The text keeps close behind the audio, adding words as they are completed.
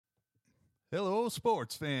Hello,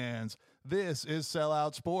 sports fans. This is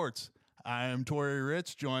Sellout Sports. I am Tori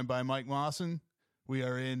Rich, joined by Mike Mawson. We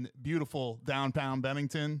are in beautiful downtown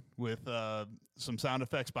Bennington with some sound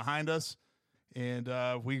effects behind us. And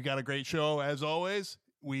we've got a great show, as always.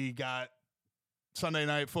 We got Sunday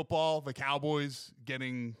Night Football, the Cowboys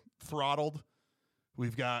getting throttled.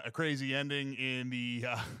 We've got a crazy ending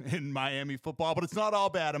in Miami football, but it's not all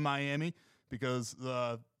bad in Miami because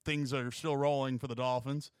things are still rolling for the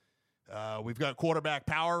Dolphins. We've got quarterback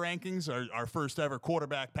power rankings, our first ever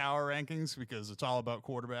quarterback power rankings, because it's all about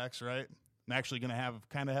quarterbacks, right? I'm actually going to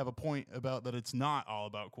have a point about that it's not all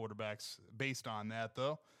about quarterbacks based on that,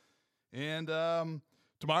 though. And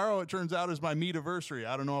tomorrow, it turns out, is my meat-iversary.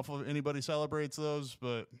 I don't know if anybody celebrates those,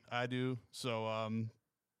 but I do. So,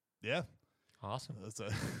 yeah. Awesome.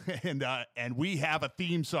 And we have a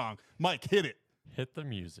theme song. Mike, hit it. Hit the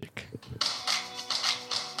music.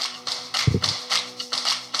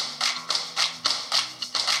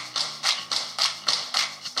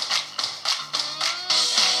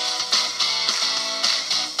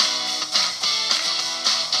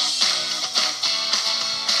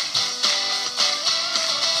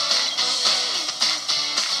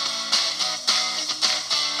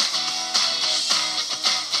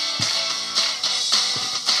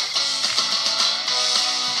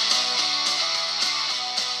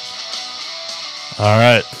 All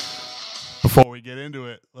right. Before we get into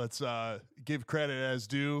it, let's give credit as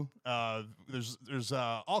due. There's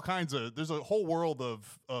all kinds of there's a whole world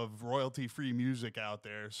of royalty-free music out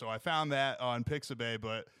there. So I found that on Pixabay,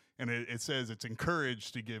 and it says it's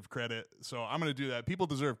encouraged to give credit. So I'm going to do that. People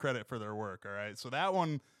deserve credit for their work. All right. So that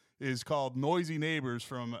one is called "Noisy Neighbors"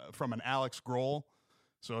 from an Alex Grohl.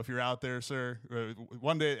 So if you're out there, sir,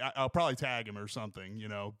 one day I'll probably tag him or something,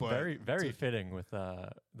 But very fitting with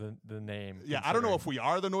the name. Yeah, I don't know if we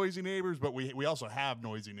are the noisy neighbors, but we also have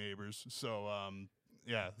noisy neighbors. So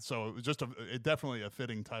yeah, so it was just definitely a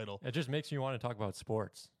fitting title. It just makes you want to talk about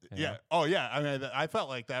sports. Yeah. Oh yeah. I mean, I felt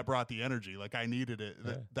like that brought the energy. Like I needed it.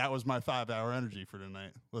 Yeah. That was my 5-hour energy for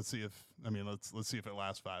tonight. Let's see if it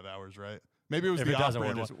lasts 5 hours, right? Maybe it was if the it doesn't,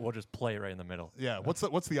 off-brand we'll just play it right in the middle. Yeah. What's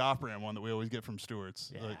the off-brand one that we always get from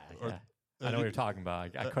Stewart's? Yeah, I know what you're talking about.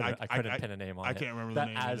 I couldn't pin a name on it. I can't remember the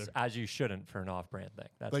name as you shouldn't for an off-brand thing.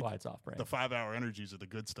 That's why it's off-brand. The 5-hour energies are the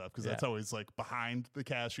good stuff because that's always like behind the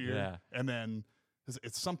cashier. Yeah. And then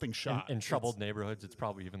it's something shot. In troubled neighborhoods, it's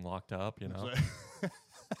probably even locked up,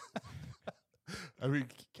 I mean,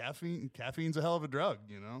 caffeine's a hell of a drug,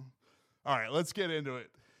 All right, let's get into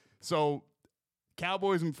it. So,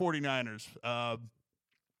 Cowboys and 49ers.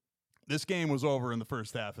 This game was over in the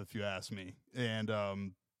first half, if you ask me. And,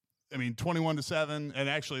 21-7, and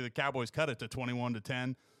actually the Cowboys cut it to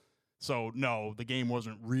 21-10. So, no, the game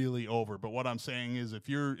wasn't really over. But what I'm saying is if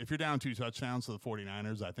you're down 2 touchdowns to the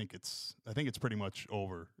 49ers, I think it's pretty much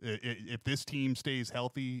over. If this team stays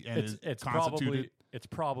healthy and it's constituted. It's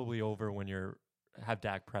probably over when have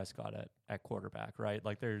Dak Prescott at quarterback, right?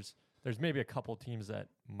 Like there's maybe a couple teams that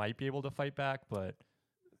might be able to fight back, but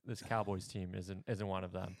this Cowboys team isn't one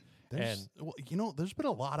of them. There's been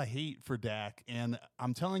a lot of hate for Dak, and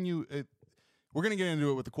I'm telling you, we're going to get into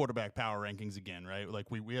it with the quarterback power rankings again, right? Like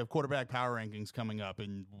we have quarterback power rankings coming up,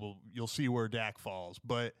 and you'll see where Dak falls.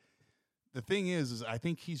 But the thing is I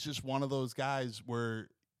think he's just one of those guys where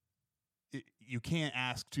you can't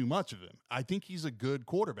ask too much of him. I think he's a good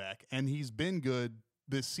quarterback, and he's been good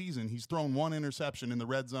this season. He's thrown 1 interception in the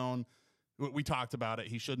red zone. We talked about it.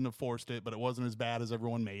 He shouldn't have forced it, but it wasn't as bad as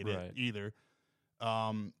everyone made it either.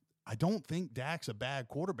 I don't think Dak's a bad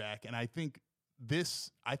quarterback, and I think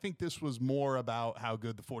this was more about how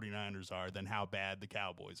good the 49ers are than how bad the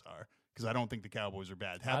Cowboys are, because I don't think the Cowboys are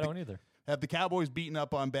bad. I don't either. Have the Cowboys beaten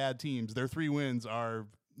up on bad teams? Their 3 wins are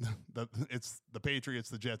it's the Patriots,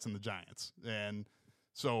 the Jets, and the Giants, and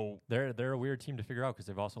so they're a weird team to figure out because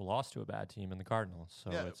they've also lost to a bad team in the Cardinals.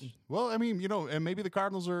 So and maybe the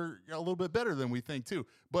Cardinals are a little bit better than we think too.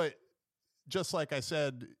 But just like I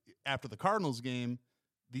said after the Cardinals game,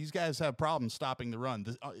 these guys have problems stopping the run.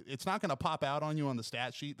 It's not going to pop out on you on the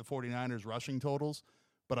stat sheet, the 49ers rushing totals,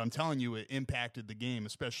 but I'm telling you it impacted the game,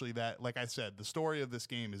 especially that, like I said, the story of this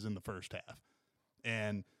game is in the first half.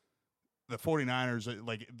 And the 49ers,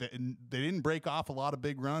 they didn't break off a lot of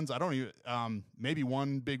big runs. I don't even maybe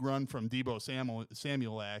one big run from Deebo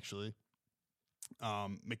Samuel actually.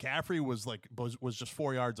 McCaffrey was just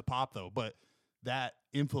 4 yards a pop though, but that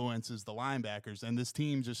influences the linebackers, and this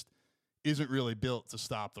team just isn't really built to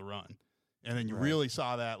stop the run. And then you really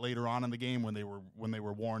saw that later on in the game when they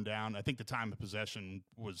were worn down. I think the time of possession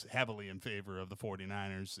was heavily in favor of the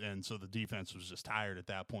 49ers, and so the defense was just tired at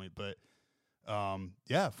that point. But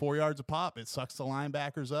 4 yards a pop, it sucks the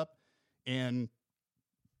linebackers up. And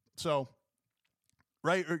so,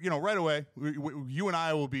 right away, you and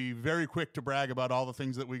I will be very quick to brag about all the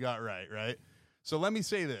things that we got right? So let me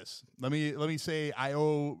say this. Let me say I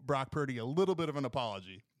owe Brock Purdy a little bit of an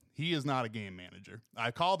apology. He is not a game manager.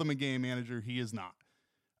 I called him a game manager. He is not.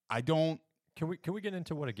 I don't. Can we get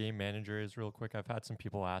into what a game manager is real quick? I've had some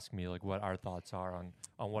people ask me like what our thoughts are on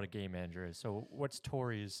what a game manager is. So what's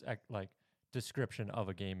Tori's like description of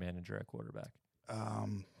a game manager at quarterback?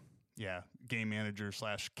 Yeah, game manager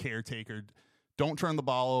 / caretaker. Don't turn the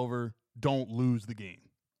ball over. Don't lose the game.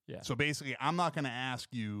 Yeah. So basically, I'm not going to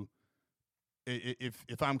ask you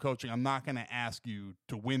if I'm coaching. I'm not going to ask you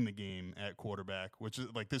to win the game at quarterback, which is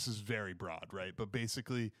like this is very broad, right? But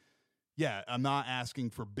basically, yeah, I'm not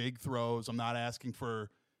asking for big throws. I'm not asking for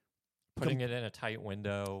putting it in a tight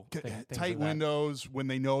window. Tight windows when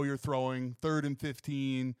they know you're throwing 3rd and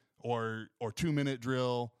 15 or 2-minute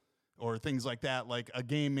drill or things like that. Like a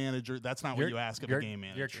game manager, that's not what you ask of a game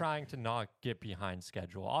manager. You're trying to not get behind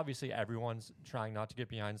schedule. Obviously, everyone's trying not to get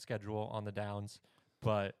behind schedule on the downs,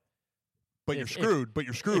 but you're screwed. But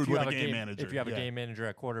you're screwed with a game manager. If you have a game manager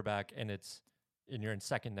at quarterback and you're in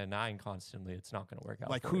 2nd and 9 constantly, it's not going to work out.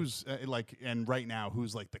 Like who's and right now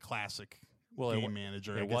who's like the classic game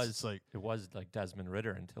manager? It was like Desmond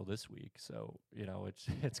Ridder until this week. So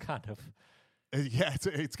it's kind of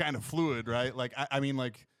it's kind of fluid, right? Like I mean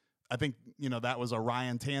like. I think, that was a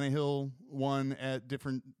Ryan Tannehill one at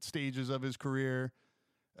different stages of his career.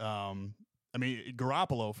 I mean,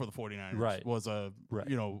 Garoppolo for the 49ers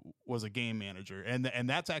was a game manager. And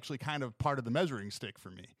that's actually kind of part of the measuring stick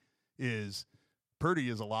for me is Purdy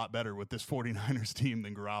is a lot better with this 49ers team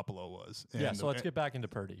than Garoppolo was. And so let's get back into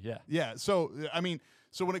Purdy. Yeah. Yeah. So, I mean,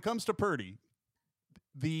 when it comes to Purdy,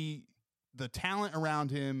 the talent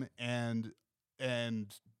around him and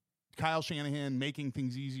Kyle Shanahan making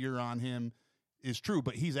things easier on him is true,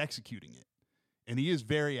 but he's executing it, and he is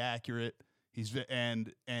very accurate. He's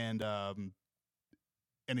and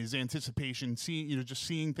his anticipation,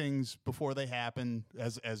 seeing things before they happen,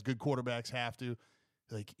 as good quarterbacks have to.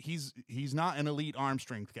 Like he's not an elite arm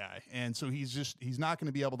strength guy, and so he's not going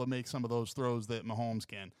to be able to make some of those throws that Mahomes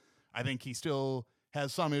can. I think he still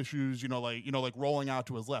has some issues, like rolling out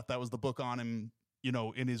to his left. That was the book on him.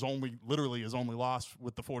 In his only loss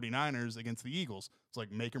with the 49ers against the Eagles. It's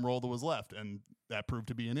like make him roll to his left, and that proved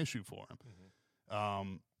to be an issue for him.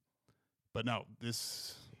 Mm-hmm. But no,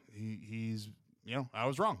 he's I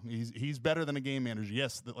was wrong. He's better than a game manager.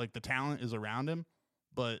 Yes, the talent is around him,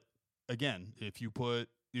 but again, if you put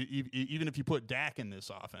even if you put Dak in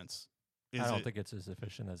this offense, I don't think it's as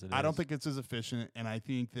efficient as it is. I don't think it's as efficient, and I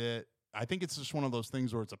think it's just one of those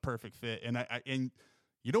things where it's a perfect fit. And and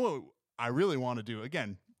you know what I really want to do,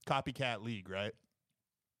 again, copycat league, right?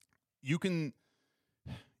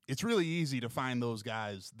 It's really easy to find those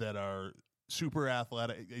guys that are super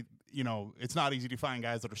athletic. It's not easy to find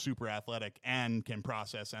guys that are super athletic and can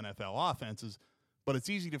process NFL offenses, but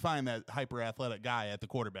it's easy to find that hyper athletic guy at the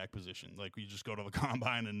quarterback position. Like you just go to the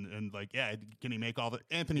combine and like, yeah, can he make all the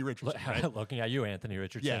Anthony Richardson? Right? Looking at you, Anthony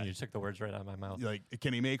Richardson, you took the words right out of my mouth. Like,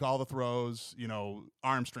 can he make all the throws?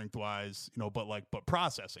 Arm strength wise, but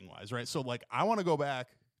processing wise, right? So like, I want to go back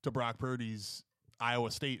to Brock Purdy's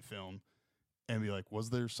Iowa State film and be like,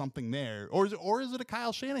 was there something there, or is it a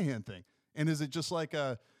Kyle Shanahan thing? And is it just like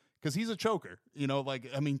because he's a choker,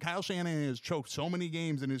 Kyle Shanahan has choked so many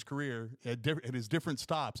games in his career at his different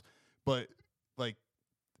stops, but like,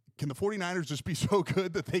 can the 49ers just be so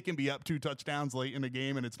good that they can be up 2 touchdowns late in the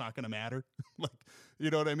game and it's not going to matter? Like,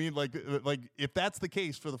 you know what I mean? Like if that's the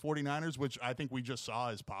case for the 49ers, which I think we just saw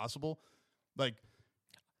is possible, like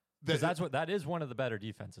that is one of the better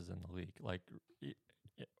defenses in the league. Like,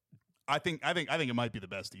 I think it might be the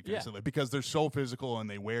best defense in it because they're so physical and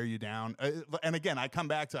they wear you down. And again, I come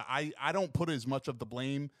back to I don't put as much of the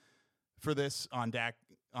blame for this on Dak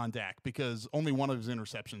because only one of his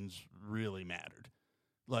interceptions really mattered.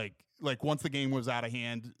 Like once the game was out of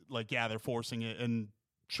hand, they're forcing it. And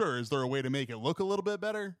sure, is there a way to make it look a little bit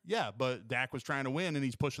better? Yeah, but Dak was trying to win and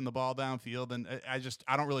he's pushing the ball downfield. And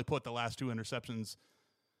I don't really put the last 2 interceptions,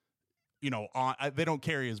 on. They don't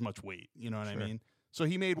carry as much weight. You know what I mean? So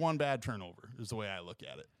he made one bad turnover is the way I look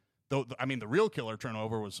at it. Though, the real killer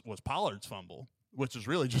turnover was Pollard's fumble, which is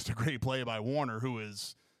really just a great play by Warner, who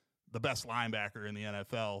is the best linebacker in the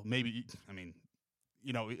NFL. Maybe,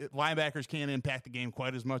 linebackers can't impact the game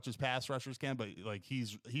quite as much as pass rushers can, but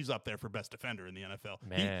he's up there for best defender in the NFL.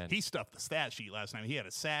 Man, he stuffed the stat sheet last night. He had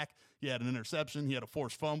a sack, he had an interception, he had a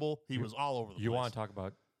forced fumble. He was all over the place. You want to talk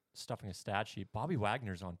about stuffing a stat sheet? Bobby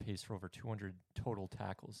Wagner's on pace for over 200 total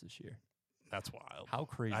tackles this year. That's wild. How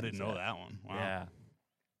crazy! I didn't know that one. Wow. Yeah.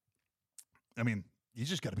 I mean, you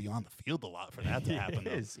just got to be on the field a lot for that to happen.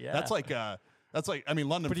 Yeah. That's like I mean,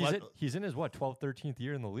 London. But he's in his 12th, 13th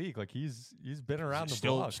year in the league. Like he's been around the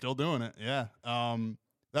block. Still doing it. Yeah.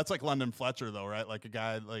 That's like London Fletcher though, right? Like a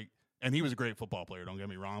guy like, and he was a great football player. Don't get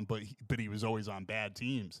me wrong, but he was always on bad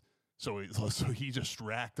teams. So he just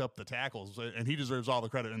racked up the tackles, and he deserves all the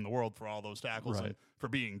credit in the world for all those tackles and for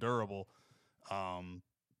being durable.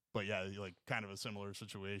 But yeah, like kind of a similar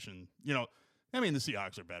situation. You know, I mean, the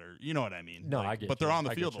Seahawks are better. You know what I mean? No, like, I get but they're you. on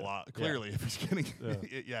the field a lot. Clearly, if he's getting,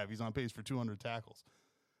 if he's on pace for 200 tackles.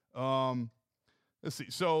 Let's see.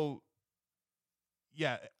 So,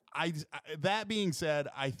 yeah, that being said,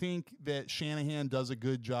 I think that Shanahan does a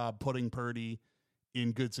good job putting Purdy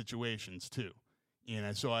in good situations too.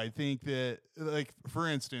 And so I think that, like, for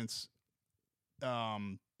instance, up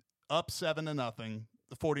 7-0,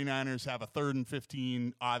 the 49ers have a 3rd and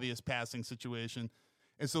 15 obvious passing situation.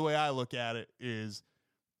 And so the way I look at it is,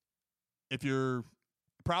 if you're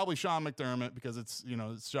probably Sean McDermott, because it's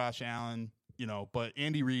Josh Allen, but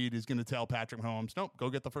Andy Reid is going to tell Patrick Mahomes, nope, go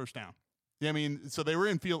get the first down. Yeah, I mean, so they were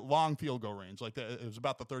in long field goal range. Like it was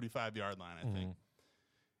about the 35-yard line, I think.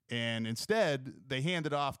 And instead, they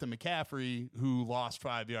handed off to McCaffrey, who lost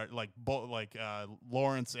 5 yards. Like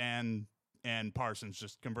Lawrence and Parsons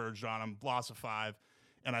just converged on him, loss of 5.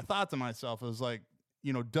 And I thought to myself, I was like,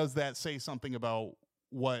 does that say something about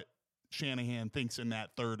what Shanahan thinks in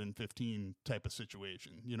that 3rd and 15 type of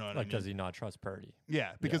situation? You know what I mean? Does he not trust Purdy? Yeah,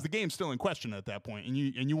 because the game's still in question at that point, and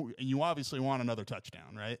you obviously want another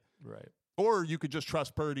touchdown, right? Right. Or you could just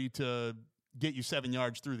trust Purdy to get you 7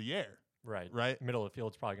 yards through the air. Right. Middle of the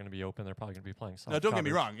field's probably going to be open. They're probably going to be playing something. Now, don't get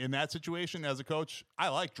me wrong. In that situation, as a coach, I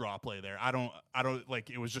like draw play there. I don't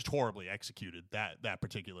like, it was just horribly executed, that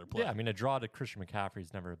particular play. Yeah, I mean, a draw to Christian McCaffrey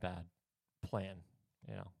is never a bad plan.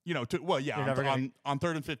 On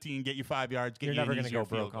 3rd and 15, get you 5 yards. You're never going to go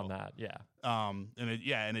broke on that. Yeah. And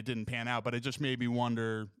it didn't pan out, but it just made me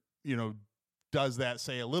wonder, does that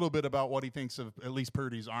say a little bit about what he thinks of at least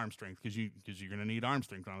Purdy's arm strength? Because you're going to need arm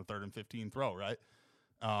strength on a 3rd and 15 throw, right?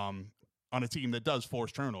 On a team that does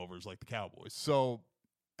force turnovers like the Cowboys. So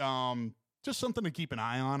just something to keep an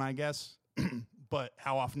eye on, I guess. But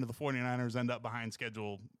how often do the 49ers end up behind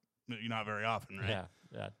schedule? Not very often, right?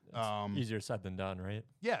 Yeah. It's easier said than done, right?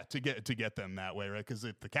 Yeah, to get them that way, right? Because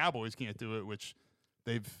if the Cowboys can't do it, which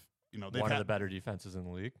they've one of the better defenses in the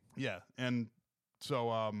league. Yeah, and so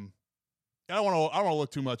I don't want to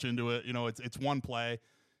look too much into it. It's one play.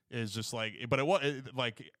 Is just like, but it was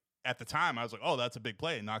like, at the time, I was like, oh, that's a big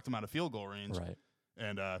play. It knocked him out of field goal range. Right.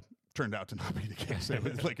 And turned out to not be the case. It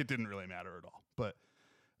was like, it didn't really matter at all. But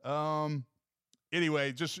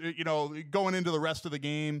anyway, just, going into the rest of the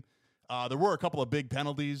game, there were a couple of big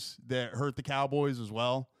penalties that hurt the Cowboys as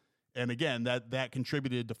well. And again, that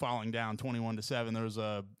contributed to falling down 21-7. There was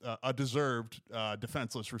a deserved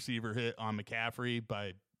defenseless receiver hit on McCaffrey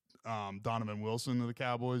by Donovan Wilson of the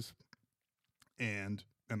Cowboys. And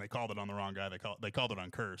they called it on the wrong guy. They called it on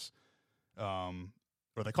Curse,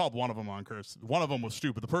 or they called one of them on Curse. One of them was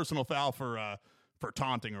stupid. The personal foul for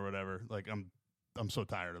taunting or whatever. Like I'm so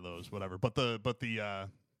tired of those. Whatever. But the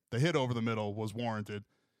hit over the middle was warranted.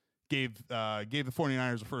 Gave the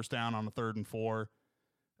 49ers a first down on the 3rd and 4,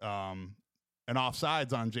 and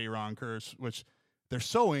offsides on J-Ron Curse, which they're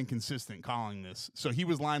so inconsistent calling this. So he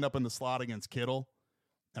was lined up in the slot against Kittle.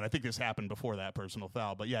 And I think this happened before that personal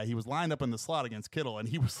foul. But, yeah, he was lined up in the slot against Kittle, and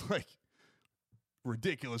he was, like,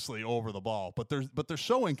 ridiculously over the ball. But they're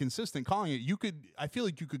so inconsistent calling it. I feel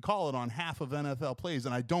like you could call it on half of NFL plays,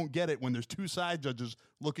 and I don't get it when there's two side judges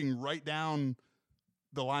looking right down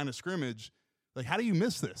the line of scrimmage. Like, how do you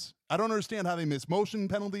miss this? I don't understand how they miss motion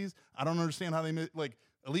penalties. I don't understand how they miss, like,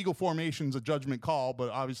 illegal formation's a judgment call, but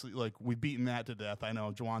obviously, like, we've beaten that to death. I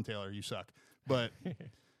know, Jawan Taylor, you suck. But...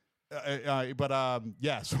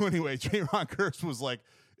 So anyway, J-Ron Curse was like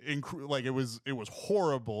it was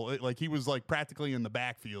horrible. He was like practically in the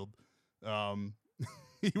backfield.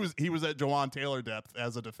 He was at Jawan Taylor depth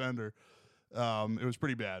as a defender. It was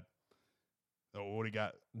pretty bad. Oh, what do you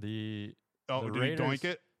got? Did he doink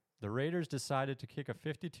it? The Raiders decided to kick a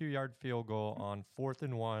 52-yard field goal on 4th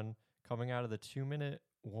and 1, coming out of the 2-minute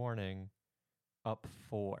warning, up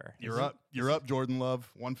 4. You're up, Jordan Love.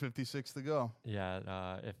 1:56 to go.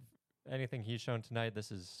 Yeah, if anything he's shown tonight,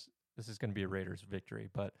 this is going to be a Raiders victory,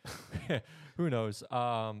 but who knows?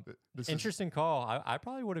 Interesting call. I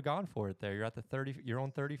probably would have gone for it there. You're at the 30, your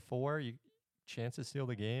own 34. You chance to steal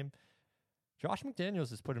the game. Josh McDaniels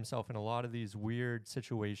has put himself in a lot of these weird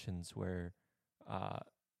situations where.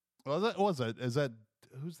 Is that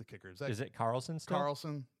who's the kicker? Is it Carlson still?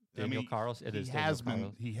 Carlson. Daniel Carlson. It is.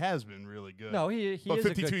 He has been really good. No, he but is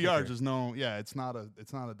 52 a good yards kicker. is no. Yeah, it's not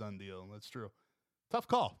a done deal. That's true. Tough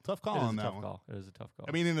call on that one. It is a tough call.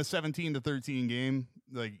 I mean, in a 17-13 game,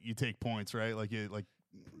 like you take points, right?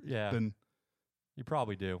 Then you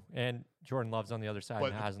probably do. And Jordan Love's on the other side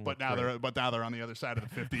and hasn't. But now they're on the other side of the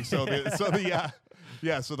 50. So the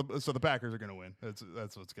Packers are going to win.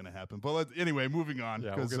 That's what's going to happen. But anyway, moving on.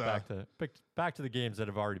 Yeah, we'll get back to the games that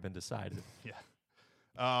have already been decided.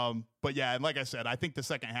 Yeah. But yeah, and like I said, I think the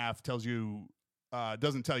second half tells you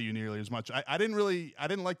doesn't tell you nearly as much. I didn't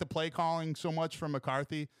like the play calling so much from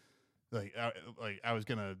McCarthy. I was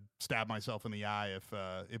gonna stab myself in the eye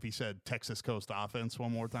if he said Texas Coast offense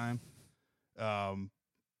one more time.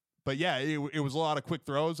 But yeah, it was a lot of quick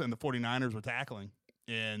throws, and the 49ers were tackling,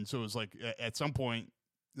 and so it was like at some point,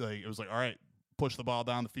 it was like, all right, push the ball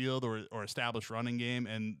down the field or establish running game,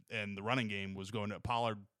 and the running game was going to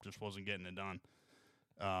Pollard just wasn't getting it done.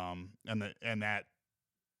 And that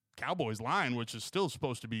Cowboys line, which is still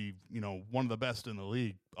supposed to be, one of the best in the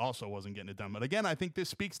league, also wasn't getting it done. But again, I think this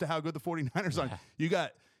speaks to how good the 49ers are. You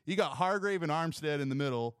got Hargrave and Armstead in the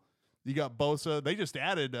middle. You got Bosa. They just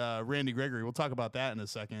added Randy Gregory. We'll talk about that in a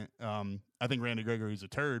second. I think Randy Gregory's a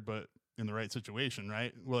turd, but in the right situation,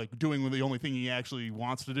 right? Doing the only thing he actually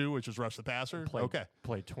wants to do, which is rush the passer.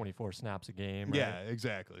 Played 24 snaps a game. Right? Yeah,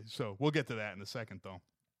 exactly. So we'll get to that in a second, though.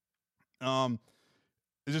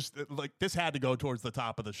 It's just like this had to go towards the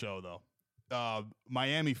top of the show, though.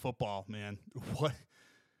 Miami football, man.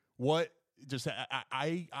 What? Just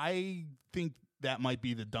I think that might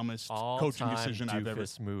be the dumbest coaching decision I've ever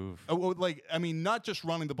move. Not just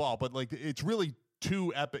running the ball, but it's really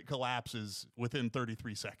two epic collapses within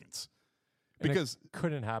 33 seconds. Because it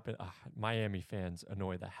couldn't happen. Miami fans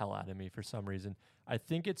annoy the hell out of me for some reason. I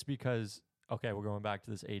think it's because we're going back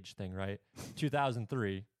to this age thing, right?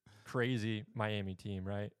 2003. Crazy Miami team,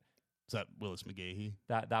 right? Is that Willis McGahee?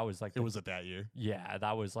 That was like was it that year? Yeah,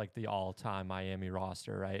 that was like the all-time Miami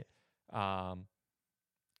roster, right? I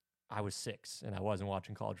was 6 and I wasn't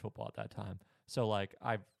watching college football at that time. So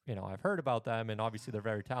I've heard about them, and obviously they're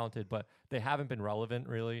very talented, but they haven't been relevant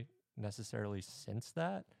really necessarily since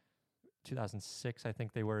that. 2006 I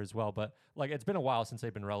think they were as well, but it's been a while since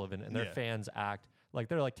they've been relevant, and their fans act like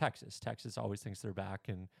they're like Texas. Texas always thinks they're back,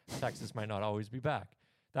 and Texas might not always be back.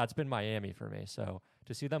 That's been Miami for me. So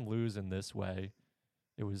to see them lose in this way,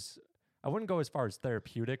 I wouldn't go as far as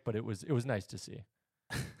therapeutic, but it was nice to see.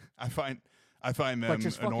 I find them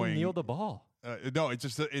just annoying. Fucking kneel the ball. No,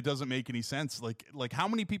 it doesn't make any sense. Like how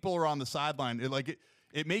many people are on the sideline?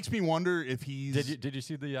 It makes me wonder if he's. Did you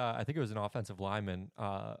see the? I think it was an offensive lineman.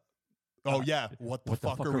 Yeah. What the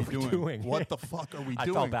fuck are we doing? What the fuck are we doing? I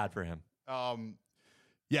felt bad for him.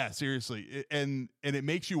 Yeah, seriously, and it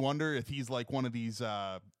makes you wonder if he's like one of these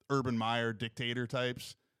Urban Meyer dictator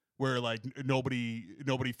types, where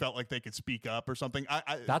nobody felt like they could speak up or something.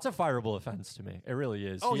 That's a fireable offense to me. It really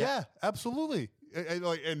is. Oh yeah, absolutely.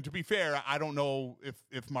 And to be fair, I don't know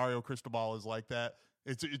if Mario Cristobal is like that.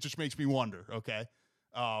 It just makes me wonder. Okay,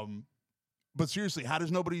 but seriously, how does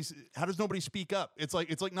nobody speak up? It's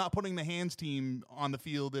like not putting the hands team on the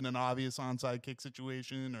field in an obvious onside kick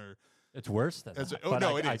situation or. It's worse than that.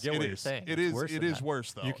 I get what you're saying. It is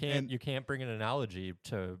worse though. You can't bring an analogy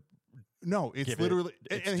to. No, it's literally.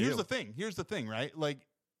 And here's the thing. Here's the thing, right?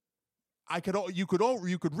 You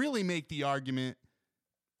could really make the argument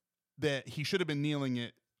that he should have been kneeling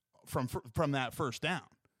it from that first down.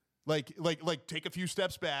 Like take a few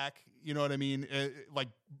steps back. You know what I mean?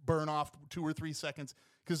 Burn off 2 or 3 seconds.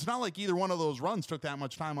 Because it's not like either one of those runs took that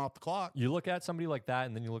much time off the clock. You look at somebody like that,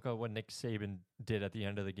 and then you look at what Nick Saban did at the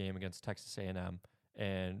end of the game against Texas A&M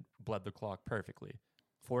and bled the clock perfectly.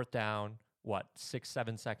 4th down,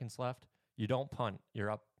 6-7 seconds left? You don't punt.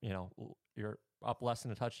 You're up, you're up less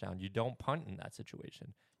than a touchdown. You don't punt in that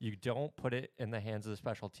situation. You don't put it in the hands of the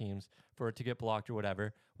special teams for it to get blocked or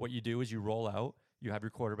whatever. What you do is you roll out. You have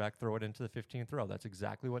your quarterback throw it into the 15th row. That's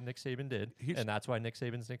exactly what Nick Saban did, and that's why Nick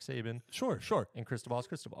Saban's Nick Saban. Sure. And Cristobal's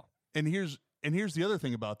Cristobal. And here's the other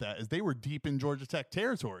thing about that is they were deep in Georgia Tech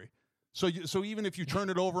territory. So even if you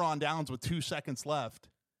turn it over on downs with 2 seconds left,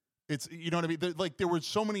 it's you know what I mean. There were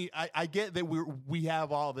so many. I get that we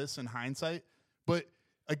have all this in hindsight, but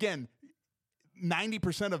again,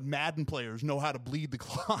 90% of Madden players know how to bleed the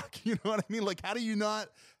clock. You know what I mean?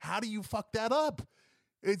 How do you fuck that up?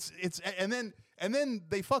 And then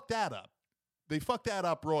they fucked that up. They fucked that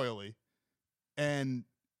up royally. And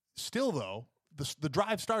still though, the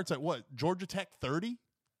drive starts at what? Georgia Tech 30?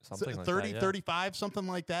 Something like 30, that, 35, something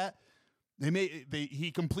like that.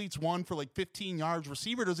 He completes one for 15 yards.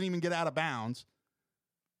 Receiver doesn't even get out of bounds.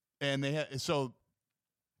 And so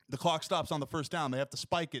the clock stops on the first down. They have to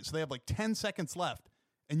spike it. So they have 10 seconds left.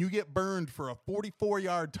 And you get burned for a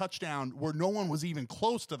 44-yard touchdown where no one was even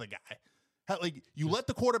close to the guy. Like you let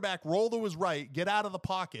the quarterback roll to his right, get out of the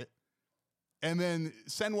pocket, and then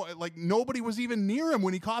send like nobody was even near him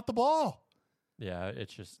when he caught the ball. Yeah,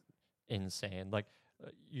 it's just insane. Like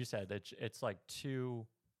you said, it's like 2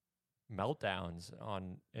 meltdowns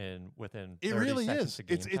within. It 30 really seconds is. of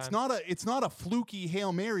game time. It's not a fluky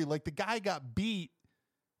Hail Mary. Like the guy got beat.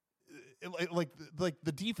 Like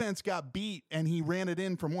the defense got beat and he ran it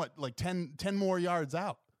in from what, like 10 more yards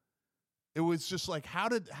out. It was just like, how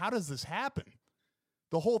does this happen?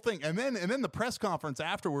 The whole thing. And then the press conference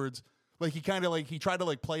afterwards, like he tried to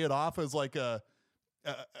like play it off as like a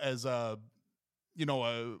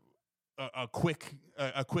quick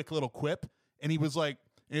little quip. And he was like,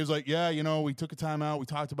 yeah, we took a timeout. We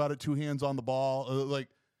talked about it, 2 hands on the ball. Like,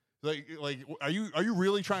 are you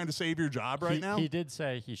really trying to save your job right now? He did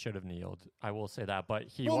say he should have kneeled. I will say that, but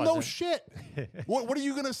he wasn't. Well, no shit. What are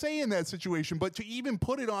you going to say in that situation? But to even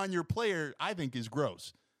put it on your player, I think is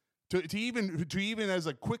gross. To even as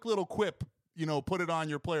a quick little quip, put it on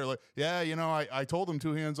your player. Like, yeah, I told him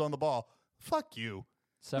 2 hands on the ball. Fuck you.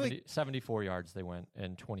 74 yards they went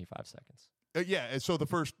in 25 seconds. Yeah. So the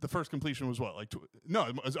first completion was what? Like, no,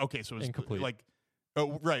 it was, okay. So it was incomplete. Like,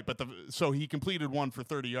 oh, right. But so he completed one for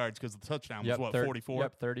 30 yards because the touchdown was 44?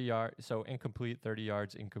 Yep, 30 yards. So incomplete, 30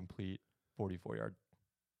 yards, incomplete, 44 yards.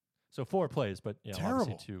 So 4 plays, but terrible.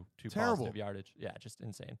 Obviously two positive yardage. Yeah, just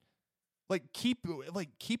insane. Like keep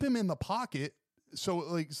him in the pocket. So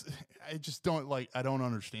like I just don't I don't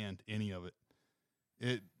understand any of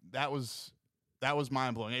it. That was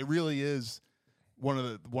mind blowing. It really is one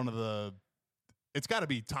of the it's got to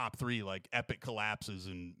be top 3 like epic collapses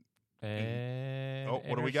and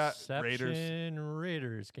what do we got?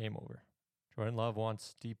 Raiders game over. Jordan Love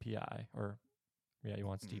wants DPI he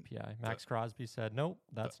wants DPI. Max Crosby said, nope,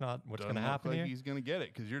 that's not what's going to happen here. He's going to get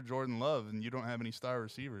it because you're Jordan Love and you don't have any star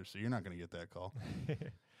receivers, so you're not going to get that call.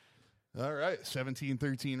 All right,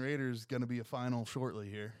 17-13 Raiders going to be a final shortly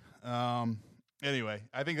here. Anyway,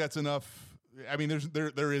 I think that's enough. I mean,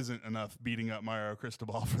 there isn't enough beating up Mario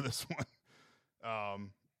Cristobal for this one.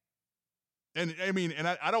 And I mean,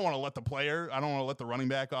 I don't want to let the running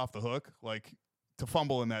back off the hook. Like, to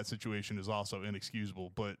fumble in that situation is also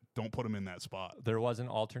inexcusable, but don't put him in that spot. There was an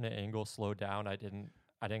alternate angle slowed down. I didn't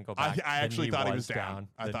go back. I actually thought he was down.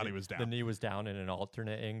 I thought he was down. The knee was down in an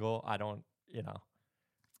alternate angle. I don't,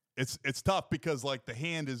 It's tough because like the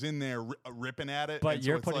hand is in there ripping at it. But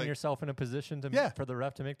you're putting yourself in a position for the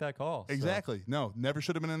ref to make that call. Exactly. So. No, never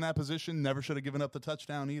should have been in that position. Never should have given up the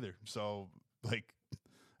touchdown either. So like,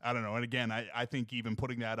 I don't know. And again, I think even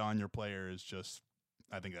putting that on your player is just,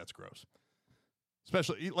 I think that's gross.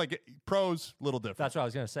 Especially like pros, little different. That's what I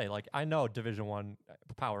was gonna say. Like I know Division I,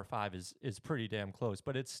 Power 5 is pretty damn close,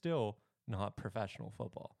 but it's still not professional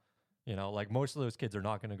football. Like most of those kids are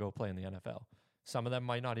not gonna go play in the NFL. Some of them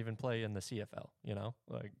might not even play in the CFL.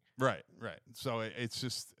 Like right. So it's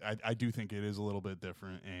just I do think it is a little bit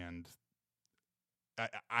different, and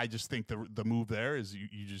I just think the move there is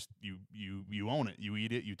you own it, you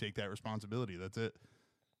eat it, you take that responsibility. That's it.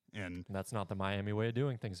 And that's not the Miami way of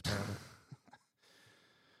doing things, apparently.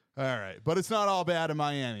 All right, but it's not all bad in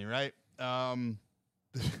Miami, right? The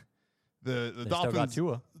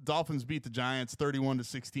Dolphins beat the Giants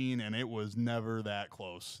 31-16, and it was never that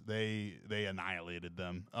close. They annihilated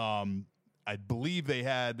them. I believe they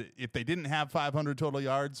had, if they didn't have 500 total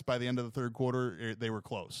yards by the end of the third quarter, they were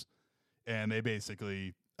close, and they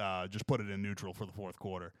basically just put it in neutral for the fourth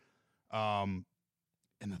quarter. And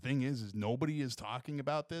the thing is nobody is talking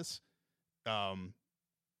about this. Well,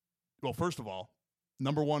 first of all,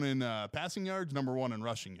 number 1 in passing yards, number 1 in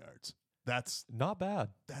rushing yards. That's not bad.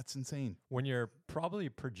 That's insane. When you're probably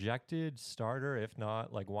projected starter, if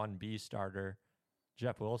not like 1B starter,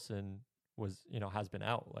 Jeff Wilson has been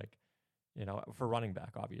out, for running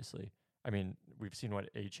back, obviously. I mean, we've seen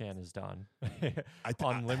what Achane has done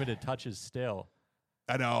on limited touches still.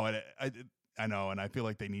 I know. I know, and I feel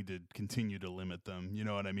like they need to continue to limit them. You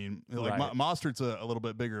know what I mean? Like right. Mostert's a little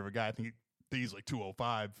bit bigger of a guy. I think he's like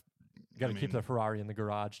 205. Got to keep the Ferrari in the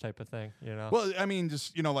garage type of thing, Well, I mean,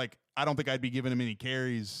 just, I don't think I'd be giving him any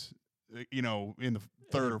carries, in the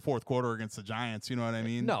third or fourth quarter against the Giants. You know what I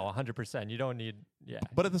mean? No, 100%. You don't need,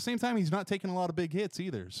 But at the same time, he's not taking a lot of big hits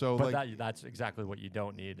either. So, but that's exactly what you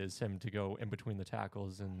don't need is him to go in between the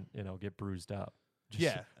tackles and, get bruised up.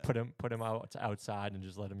 Just put him outside and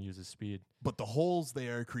just let him use his speed. But the holes they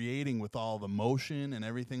are creating with all the motion and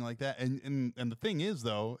everything like that, and the thing is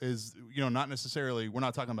though is not necessarily, we're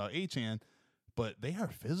not talking about Achane, but they are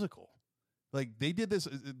physical. Like they did this.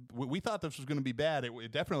 We thought this was going to be bad.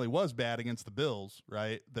 It definitely was bad against the Bills,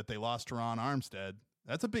 right? That they lost Teron Armstead.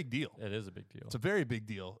 That's a big deal. It is a big deal. It's a very big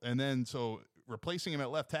deal. And then so replacing him at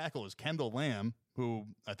left tackle is Kendall Lamb, who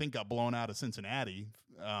I think got blown out of Cincinnati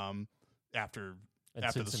after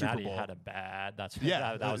the Super Bowl. Had a bad. That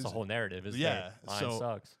was the whole narrative. Line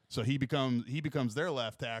sucks. So he becomes their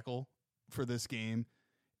left tackle for this game,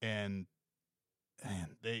 and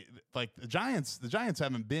they like the Giants. The Giants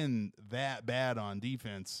haven't been that bad on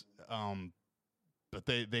defense, but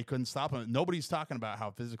they couldn't stop him. Nobody's talking about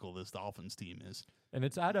how physical this Dolphins team is, and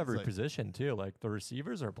it's at every position too. Like the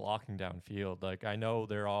receivers are blocking downfield. Like I know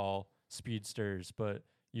they're all speedsters, but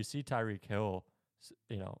you see Tyreek Hill,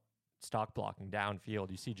 stock blocking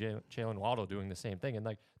downfield. You see Jalen Waddle doing the same thing, and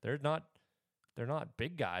like they're not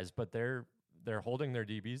big guys, but they're holding their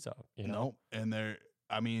DBs up. No, and they're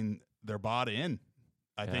bought in.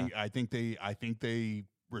 I think they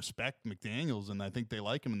respect McDaniels, and I think they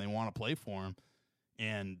like him, and they want to play for him.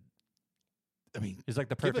 And I mean, he's like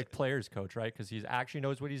the perfect players coach, right? Because he actually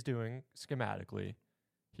knows what he's doing schematically.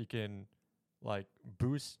 He can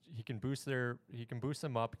boost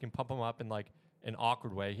them up. He can pump them up in like an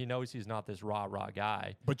awkward way. He knows he's not this raw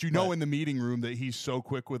guy. But in the meeting room that he's so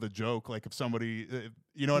quick with a joke. Like if somebody,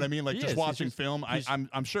 you know what I mean? Like just watching film,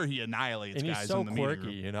 I'm sure he annihilates guys so in the quirky,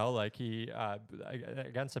 meeting room. Like he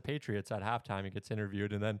against the Patriots at halftime, he gets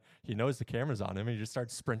interviewed, and then he knows the camera's on him, and he just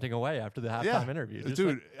starts sprinting away after the halftime interview.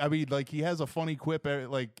 Dude, he has a funny quip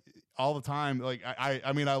like all the time. Like I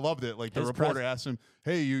loved it. Like the reporter asked him,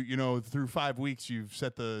 "Hey, you through 5 weeks you've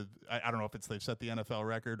set the I don't know if they've set the NFL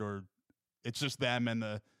record or it's just them and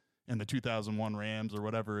the 2001 Rams or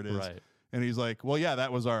whatever it is." Right. And he's like, "Well, yeah,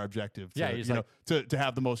 that was our objective. He's to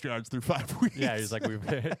have the most yards through 5 weeks." Yeah, he's like, we've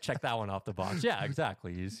checked that one off the box. Yeah,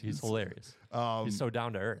 exactly. He's hilarious. He's so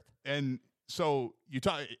down to earth. And so you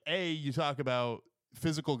talk about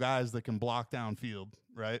physical guys that can block downfield,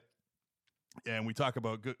 right? And we talk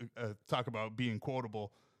about being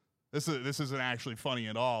quotable. This isn't actually funny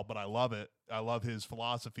at all, but I love it. I love his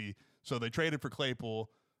philosophy. So they traded for Claypool.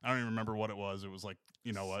 I don't even remember what it was. It was like,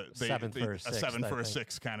 a 7 for a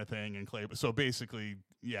 6 kind of thing. And Claypool. So basically,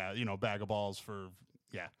 bag of balls for.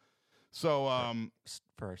 So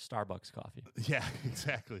for Starbucks coffee. Yeah,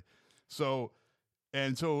 exactly. So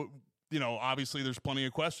obviously there's plenty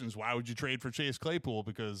of questions. Why would you trade for Chase Claypool?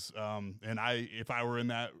 Because if I were in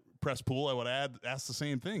that press pool, I would ask the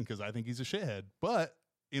same thing because I think he's a shithead. But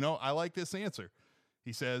I like this answer.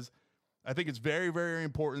 He says, "I think it's very, very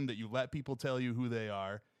important that you let people tell you who they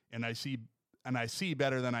are, and I see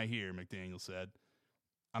better than I hear," McDaniel said.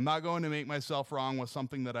 "I'm not going to make myself wrong with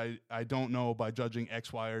something that I don't know by judging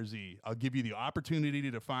X, Y, or Z. I'll give you the opportunity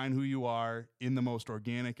to define who you are in the most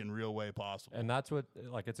organic and real way possible." And that's what,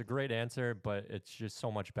 it's a great answer, but it's just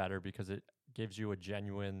so much better because it gives you a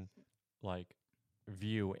genuine,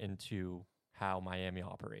 view into how Miami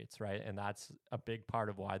operates, right? And that's a big part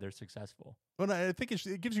of why they're successful. Well, I think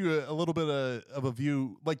it gives you a little bit of a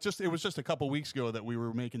view. It was just a couple weeks ago that we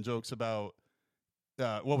were making jokes about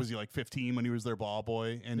what was he, 15 when he was their ball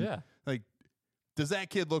boy? And does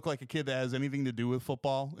that kid look like a kid that has anything to do with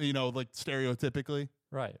football? Stereotypically,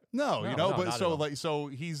 right? No, so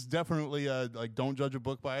he's definitely don't judge a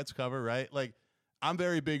book by its cover, right? I'm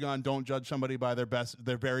very big on don't judge somebody by their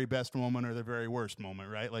very best moment or their very worst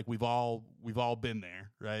moment, right? We've all been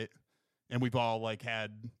there, right? And we've all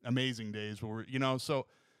had amazing days where so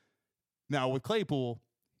now with Claypool,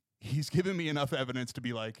 he's given me enough evidence to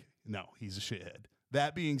be no, he's a shithead.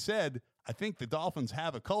 That being said, I think the Dolphins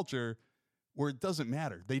have a culture where it doesn't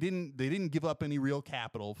matter. They didn't give up any real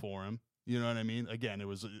capital for him. You know what I mean? Again, it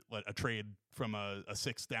was a trade from a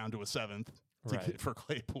 6th down to a 7th. For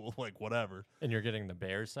Claypool, whatever. And you're getting the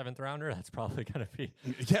Bears 7th rounder. That's probably going to be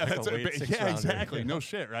exactly. No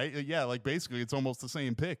shit, right? Yeah, basically it's almost the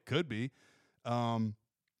same pick. Could be.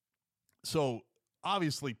 So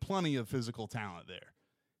obviously plenty of physical talent there,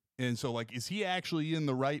 and so is he actually in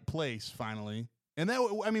the right place finally? And that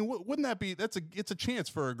wouldn't that be? It's a chance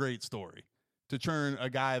for a great story to turn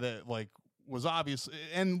a guy that was obvious.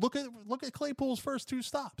 And look at Claypool's first 2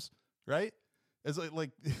 stops, right? It's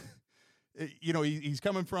he's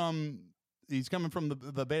coming from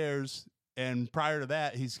the Bears, and prior to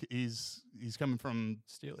that, he's coming from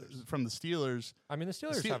Steelers. From the Steelers. I mean, the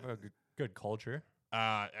Steelers have a good culture.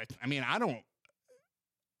 I don't.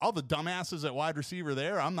 All the dumbasses at wide receiver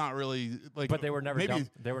there, I'm not really But they were never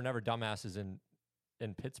they were never dumbasses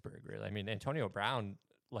in Pittsburgh, really. I mean, Antonio Brown,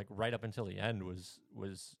 right up until the end, was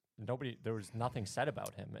nobody. There was nothing said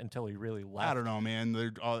about him until he really left. I don't know, man.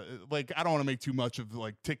 They're I don't want to make too much of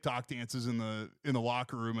TikTok dances in the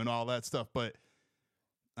locker room and all that stuff, but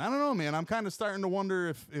I don't know, man. I'm kind of starting to wonder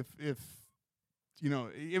if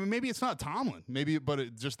maybe it's not Tomlin,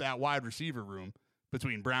 but just that wide receiver room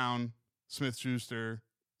between Brown, Smith-Schuster,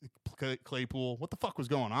 Claypool. What the fuck was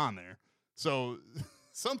going on there? So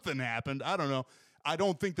something happened. I don't know. I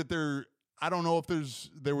don't think that I don't know if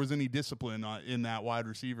there was any discipline in that wide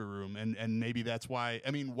receiver room, and maybe that's why.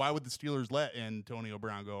 I mean, why would the Steelers let Antonio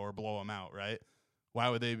Brown go or blow him out, right? Why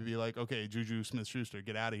would they be like, okay, Juju Smith-Schuster,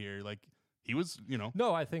 get out of here? Like, he was,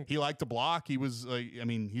 No, I think he liked to block. He was like, I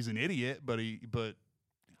mean, he's an idiot, but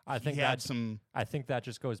I think he had some. I think that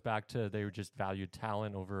just goes back to they just valued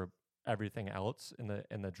talent over everything else in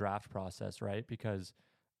the draft process, right? Because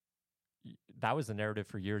that was the narrative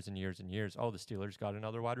for years and years and years. Oh, the Steelers got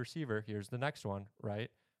another wide receiver. Here's the next one, right?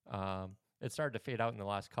 It started to fade out in the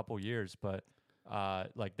last couple years, but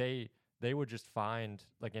like they would just find,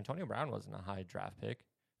 like, Antonio Brown wasn't a high draft pick.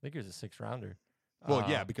 I think he was a 6th rounder. Well,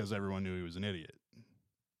 yeah, because everyone knew he was an idiot.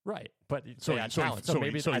 Right, but so he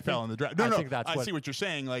fell in the draft. No, I see what you're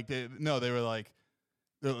saying. Like, they were like,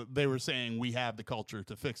 they were saying we have the culture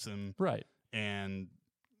to fix him. Right, and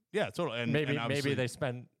yeah, totally. And maybe they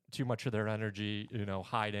spend too much of their energy,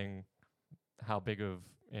 hiding how big of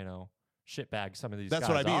shitbags some of these. That's guys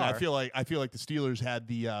what I mean. are. I feel like the Steelers had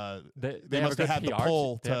the they must have had the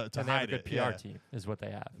pull to and they hide have a good PR team is what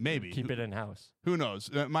they have. Maybe keep it in house. Who knows?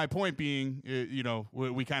 My point being,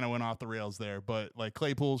 we kind of went off the rails there, but like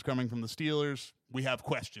Claypool's coming from the Steelers, we have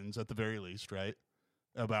questions at the very least, right?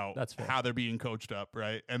 About how they're being coached up,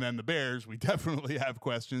 right? And then the Bears, we definitely have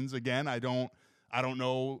questions. Again, I don't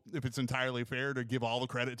know if it's entirely fair to give all the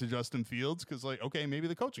credit to Justin Fields because, like, okay, maybe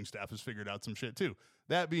the coaching staff has figured out some shit too.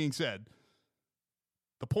 That being said,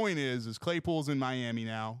 the point is Claypool's in Miami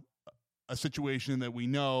now, a situation that we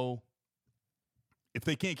know if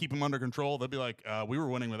they can't keep him under control, they'll be like, we were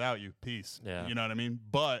winning without you. Peace. Yeah. You know what I mean?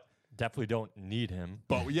 But definitely don't need him.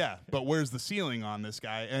 But yeah, but where's the ceiling on this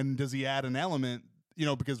guy? And does he add an element,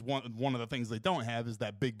 because one of the things they don't have is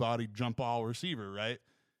that big-bodied jump ball receiver, right?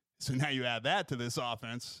 So now you add that to this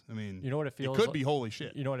offense. I mean, you know what it feels? It could be holy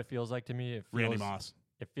shit. You know what it feels like to me? Randy Moss.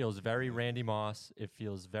 It feels very Randy Moss. It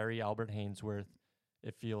feels very Albert Hainsworth.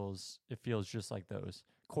 It feels just like those.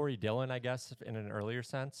 Corey Dillon, I guess, in an earlier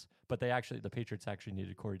sense. But the Patriots actually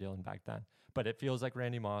needed Corey Dillon back then. But it feels like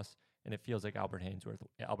Randy Moss, and it feels like Albert Hainsworth.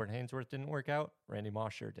 Albert Hainsworth didn't work out. Randy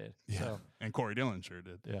Moss sure did. Yeah, so. And Corey Dillon sure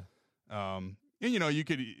did. Yeah. And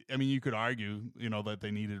you could argue, that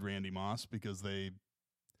they needed Randy Moss because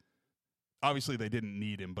obviously they didn't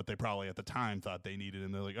need him, but they probably at the time thought they needed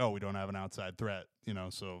him. They're like, oh, we don't have an outside threat,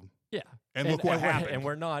 so. Yeah. And look what happened. And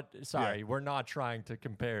we're not trying to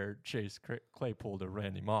compare Chase Claypool to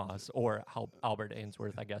Randy Moss or Albert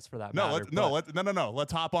Ainsworth, I guess, for that matter. No.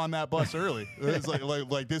 Let's hop on that bus early. It's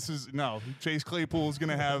like this is, Chase Claypool is going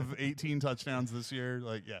to have 18 touchdowns this year.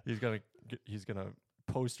 Like, yeah. He's going to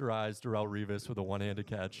posterize Darrelle Revis with a one-handed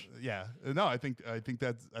catch. Yeah. No, I think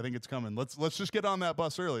it's coming. Let's just get on that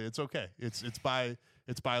bus early. It's okay. It's buy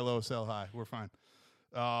low, sell high. We're fine.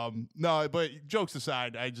 No, but jokes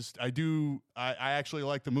aside, I actually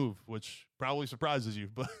like the move, which probably surprises you,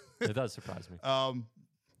 but it does surprise me.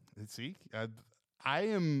 Let's see. I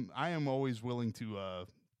am always willing to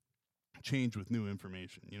change with new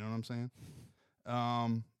information. You know what I'm saying?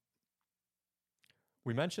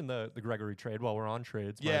 We mentioned the Gregory trade while we're on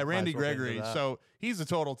trades. Yeah, Randy Gregory. So he's a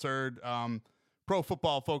total turd. Pro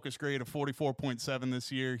Football Focus grade of 44.7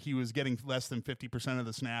 this year. He was getting less than 50% of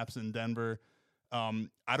the snaps in Denver.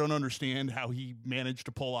 I don't understand how he managed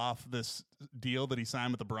to pull off this deal that he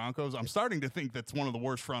signed with the Broncos. I'm starting to think that's one of the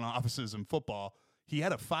worst front offices in football. He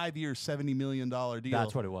had a 5-year, $70 million deal.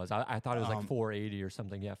 That's what it was. I thought it was like 480 or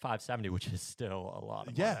something. Yeah, 570, which is still a lot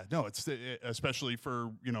of money. Yeah, no, it's especially for,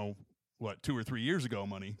 2 or 3 years ago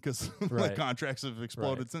money because right. Contracts have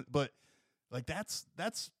exploded. Right. But like that's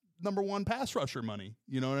number one pass rusher money.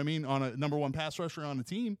 You know what I mean? On a number one pass rusher on a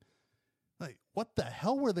team. Like, what the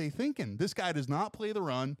hell were they thinking? This guy does not play the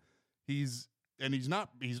run. He's not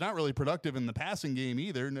really productive in the passing game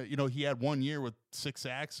either. He had 1 year with 6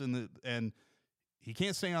 sacks and he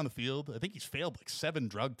can't stay on the field. I think he's failed like 7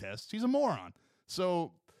 drug tests. He's a moron.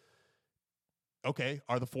 So, okay,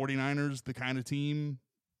 are the 49ers the kind of team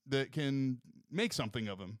that can make something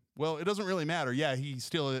of him? Well, it doesn't really matter. Yeah, he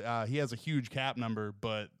still he has a huge cap number,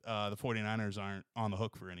 but the 49ers aren't on the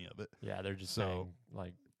hook for any of it. Yeah, they're just saying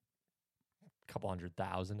like couple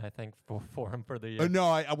 100,000, I think, for him for the year. No,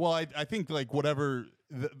 I think like whatever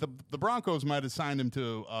the Broncos might have signed him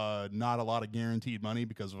to not a lot of guaranteed money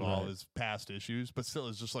because of all his past issues, but still,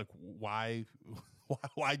 it's just like why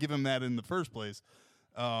give him that in the first place?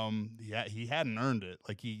 He hadn't earned it.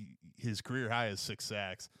 Like his career high is 6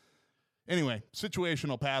 sacks. Anyway,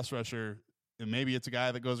 situational pass rusher, and maybe it's a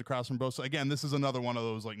guy that goes across from both. So again, this is another one of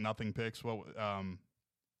those like nothing picks.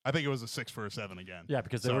 I think it was a 6 for a 7 again. Yeah,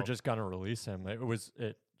 because they were just gonna release him.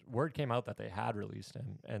 word came out that they had released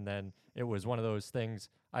him, and then it was one of those things.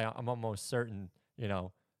 I'm almost certain,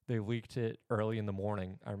 they leaked it early in the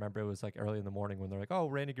morning. I remember it was like early in the morning when they're like, "Oh,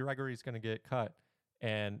 Randy Gregory's going to get cut,"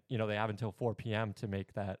 and they have until 4 p.m. to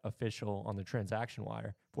make that official on the transaction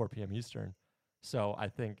wire, 4 p.m. Eastern. So I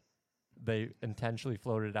think they intentionally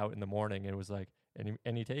floated it out in the morning. And it was like,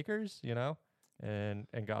 any takers, and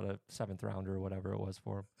got a 7th rounder or whatever it was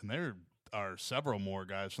for him. And there are several more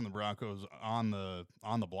guys from the Broncos on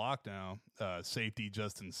the block now. Safety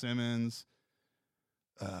Justin Simmons.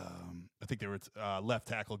 I think there were left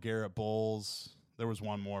tackle Garrett Bowles. There was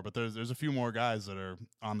one more, but there's a few more guys that are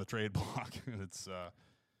on the trade block. It's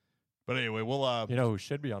but anyway, we'll who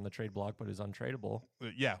should be on the trade block but is untradeable.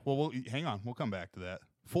 Yeah, well, we'll hang on. We'll come back to that.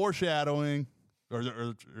 Foreshadowing,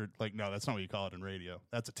 or like, no, that's not what you call it in radio.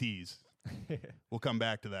 That's a tease. We'll come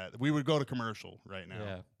back to that. We would go to commercial right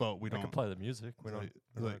now, but we don't. I can play the music. We don't.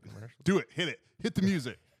 Like, do it. Hit it. Hit the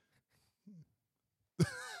music.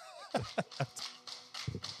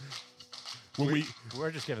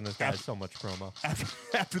 We're just giving this guy so much promo.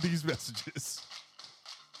 After these messages.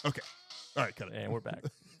 Okay. All right, cut it. And we're back.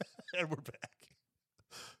 And we're back.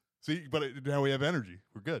 See, but now we have energy.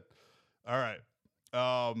 We're good. All right.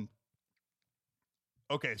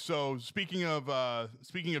 Okay, so speaking of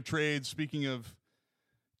trades, speaking of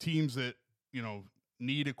teams that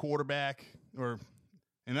need a quarterback,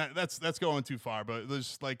 and that's going too far. But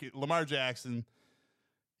there's like Lamar Jackson.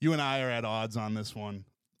 You and I are at odds on this one.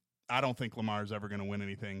 I don't think Lamar's ever going to win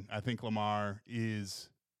anything. I think Lamar is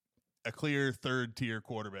a clear 3rd-tier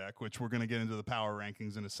quarterback, which we're going to get into the power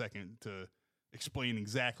rankings in a second to explain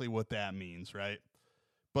exactly what that means, right?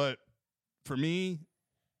 But for me,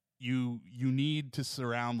 you need to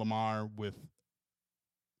surround Lamar with,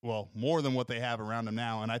 well, more than what they have around him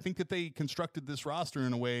now. And I think that they constructed this roster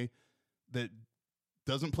in a way that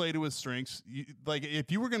doesn't play to his strengths. Like,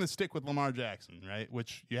 if you were going to stick with Lamar Jackson, right,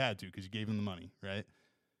 which you had to because you gave him the money, right,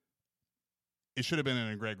 it should have been in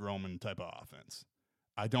a Greg Roman type of offense.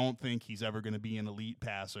 I don't think he's ever going to be an elite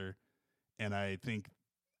passer, and I think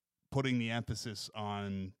putting the emphasis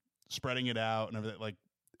on spreading it out and everything, like,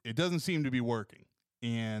 it doesn't seem to be working.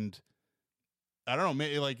 And I don't know,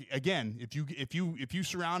 maybe, like, again, if you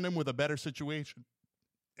surround him with a better situation,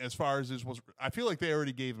 as far as this was, I feel like they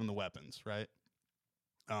already gave him the weapons, right?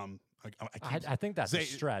 I think that's a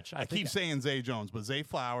stretch. I keep saying Zay Jones, but Zay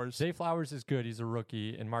Flowers. Zay Flowers is good. He's a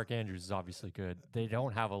rookie, and Mark Andrews is obviously good. They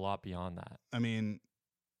don't have a lot beyond that. I mean,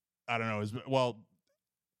 I don't know.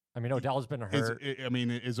 Odell's been hurt.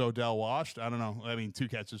 Is Odell washed? I don't know. I mean, 2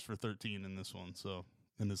 catches for 13 in this one, so.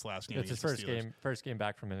 In this last game, it's his first game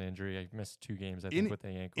back from an injury. He missed 2 games, I think, with the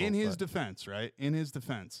ankle. In his defense, right? In his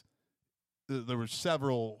defense, there were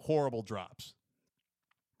several horrible drops.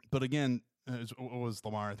 But again, what was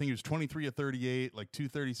Lamar? I think he was 23 of 38, like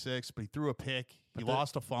 236, but he threw a pick. He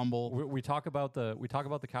lost a fumble. We talk about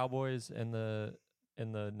the Cowboys and the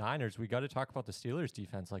Niners. We got to talk about the Steelers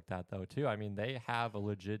defense like that though too. I mean, they have a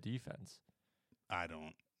legit defense. I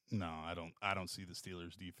don't see the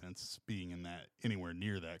Steelers defense being in that anywhere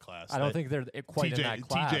near that class. I don't think they're quite in that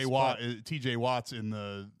class. TJ Watt's in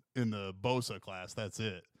the Bosa class. That's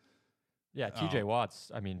it. Yeah, TJ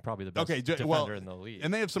Watt's, probably the best defender in the league.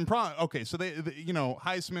 And they have some okay, so they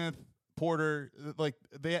Highsmith, Porter, like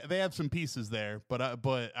they have some pieces there, but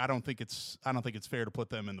I don't think it's fair to put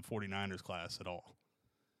them in the 49ers class at all.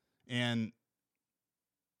 And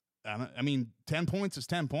 10 points is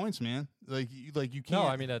 10 points, man. Like you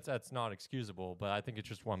can't. No, that's not excusable, but I think it's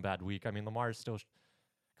just one bad week. Lamar is still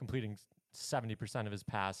completing 70% of his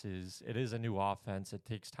passes. It is a new offense. It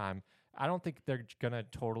takes time. I don't think they're gonna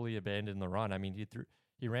totally abandon the run.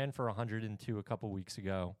 He ran for 102 a couple weeks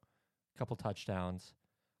ago, a couple touchdowns.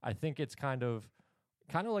 I think it's kind of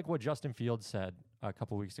like what Justin Fields said a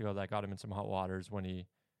couple weeks ago that got him in some hot waters when he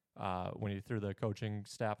threw the coaching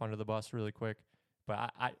staff under the bus really quick.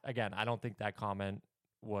 But I don't think that comment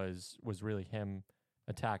was really him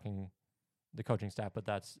attacking the coaching staff, but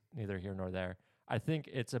that's neither here nor there. I think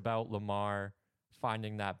it's about Lamar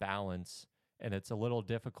finding that balance, and it's a little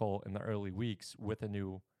difficult in the early weeks with a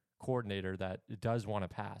new coordinator that does want to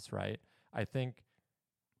pass, right? I think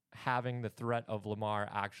having the threat of Lamar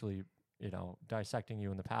actually, dissecting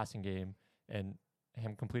you in the passing game and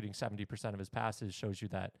him completing 70% of his passes shows you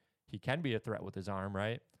that he can be a threat with his arm,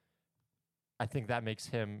 right? I think that makes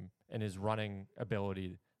him and his running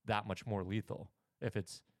ability that much more lethal. If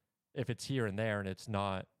it's here and there and it's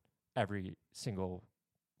not every single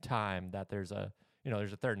time that there's a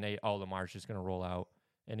 3rd and 8, Lamar's just going to roll out,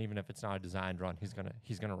 and even if it's not a designed run, he's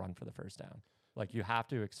going to run for the first down. Like you have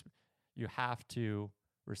to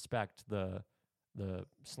respect the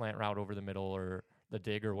slant route over the middle or the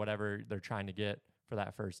dig or whatever they're trying to get for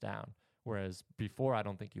that first down. Whereas before, I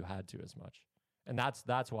don't think you had to as much. And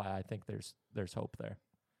that's why I think there's hope there.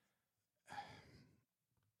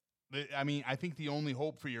 I mean, I think the only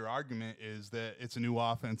hope for your argument is that it's a new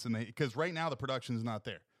offense, and because right now the production is not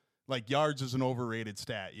there. Like, yards is an overrated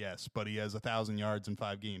stat, yes, but he has 1,000 yards in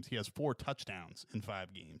 5 games. He has 4 touchdowns in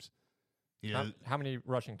 5 games. How many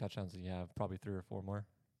rushing touchdowns do you have? Probably 3 or 4 more.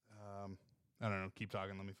 I don't know. Keep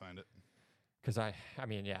talking. Let me find it. Because I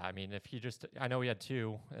mean, if he just, I know he had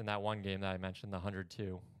 2 in that one game that I mentioned, the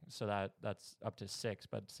 102. So that's up to 6,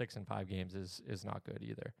 but 6 in 5 games is not good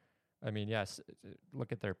either. I mean, yes,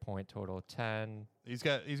 look at their point total, 10. He's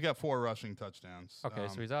got 4 rushing touchdowns. Okay,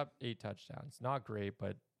 so he's up 8 touchdowns. Not great,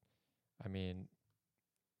 but I mean,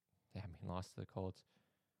 lost to the Colts.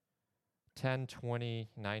 10, 20,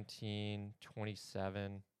 19,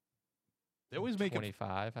 27. They always make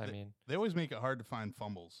 25. They always make it hard to find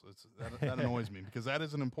fumbles. That annoys me because that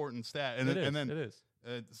is an important stat. And then it is.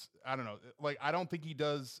 I don't know. Like, I don't think he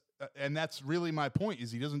does, and that's really my point.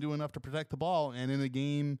 Is he doesn't do enough to protect the ball. And in a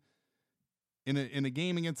game, in a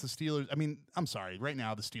game against the Steelers, I mean, I'm sorry. Right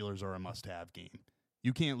now, the Steelers are a must-have game.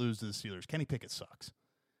 You can't lose to the Steelers. Kenny Pickett sucks,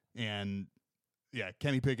 and yeah,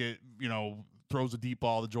 Kenny Pickett, throws a deep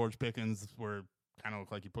ball to George Pickens where kind of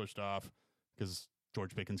looked like he pushed off because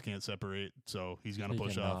George Pickens can't separate, so he's gonna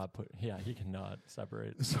push off. He cannot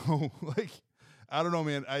separate. So, I don't know,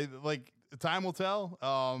 man. Time will tell.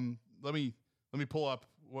 Let me pull up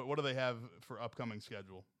what do they have for upcoming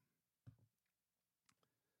schedule.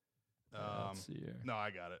 Let's see here. No,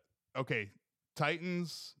 I got it. Okay,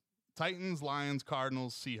 Titans, Lions,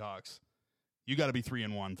 Cardinals, Seahawks. You got to be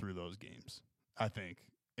 3-1 through those games, I think,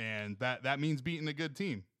 and that means beating a good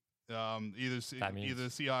team. Either the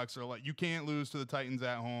Seahawks or you can't lose to the Titans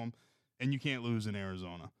at home, and you can't lose in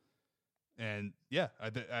Arizona. And yeah,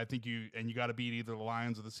 I think you got to beat either the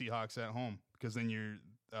Lions or the Seahawks at home because then you're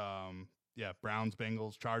Browns,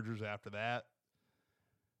 Bengals, Chargers after that.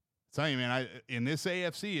 Tell you, man, in this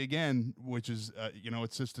AFC again, which is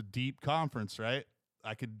it's just a deep conference, right?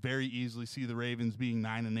 I could very easily see the Ravens being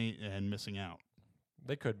 9-8 and missing out.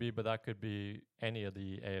 They could be, but that could be any of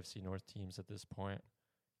the AFC North teams at this point.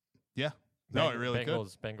 Yeah. No, it really could.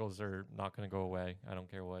 Bengals are not going to go away. I don't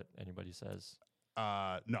care what anybody says.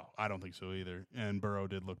 No, I don't think so either. And Burrow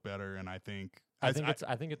did look better, and I think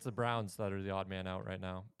it's the Browns that are the odd man out right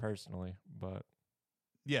now, personally. But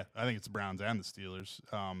yeah, I think it's the Browns and the Steelers.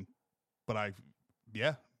 But I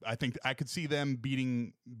think I could see them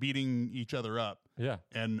beating each other up. Yeah,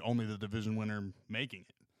 and only the division winner making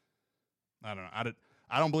it. I don't know.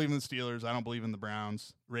 I don't believe in the Steelers. I don't believe in the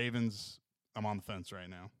Browns. Ravens, I'm on the fence right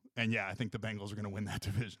now. And yeah, I think the Bengals are going to win that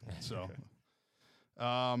division. So,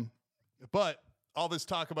 but all this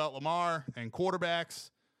talk about Lamar and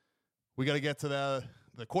quarterbacks, we got to get to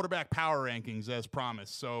the quarterback power rankings as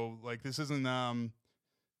promised. So this isn't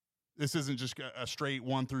just a straight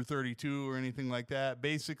 1 through 32 or anything like that.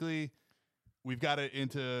 Basically, we've got it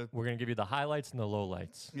into. We're going to give you the highlights and the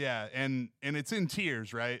lowlights. Yeah, and it's in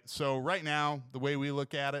tiers, right? So right now, the way we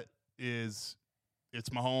look at it is it's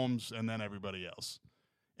Mahomes and then everybody else.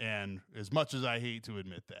 And as much as I hate to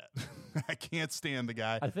admit that, I can't stand the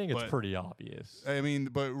guy. I think it's pretty obvious. I mean,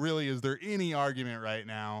 but really, is there any argument right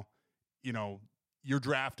now? You're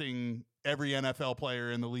drafting every NFL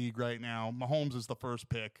player in the league right now. Mahomes is the first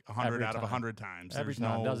pick 100 out of 100 times. Every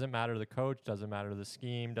time. Doesn't matter the coach, doesn't matter the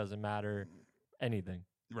scheme, doesn't matter anything.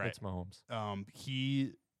 Right. It's Mahomes.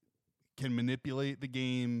 He can manipulate the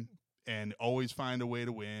game and always find a way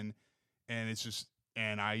to win. And it's just,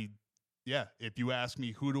 if you ask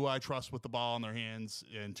me, who do I trust with the ball in their hands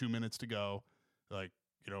and 2 minutes to go,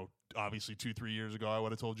 obviously 2-3 years ago, I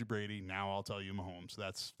would have told you Brady. Now I'll tell you Mahomes.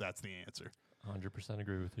 That's the answer. 100%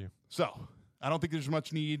 agree with you. So I don't think there's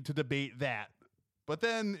much need to debate that. But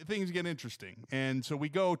then things get interesting. And so we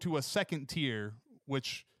go to a second tier,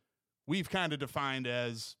 which we've kind of defined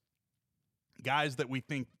as guys that we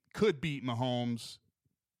think could beat Mahomes,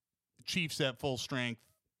 Chiefs at full strength,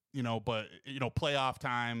 but playoff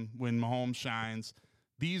time when Mahomes shines.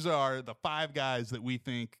 These are the 5 guys that we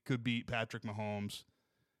think could beat Patrick Mahomes.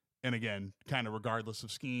 And again, kind of regardless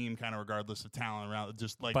of scheme, kind of regardless of talent around,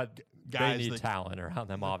 guys. But they need talent around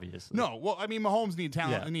them, obviously. No, well, I mean, Mahomes needs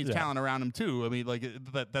talent. He needs talent around him too. I mean,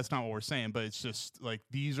 that's not what we're saying. But it's just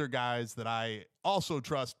these are guys that I also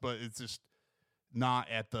trust, but it's just not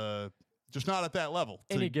at that level.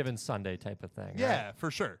 Any given Sunday type of thing. Yeah, right?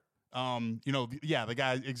 for sure. The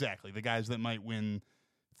guys the guys that might win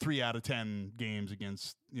 3 out of 10 games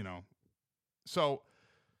against So,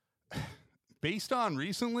 based on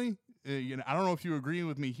recently, I don't know if you agree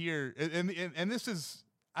with me here, and this is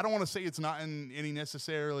I don't want to say it's not in any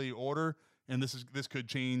necessarily order, and this could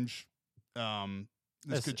change.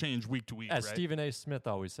 This could change week to week. As right? Stephen A. Smith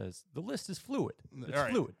always says, the list is fluid. It's all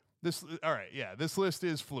right. fluid. This list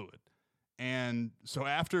is fluid. And so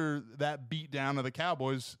after that beat down of the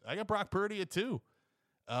Cowboys, I got Brock Purdy at 2.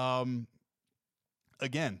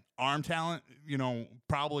 Again, arm talent,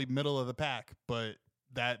 probably middle of the pack, but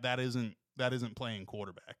that isn't playing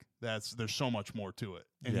quarterback. There's so much more to it.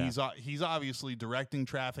 And he's obviously directing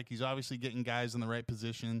traffic. He's obviously getting guys in the right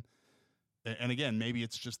position. And again, maybe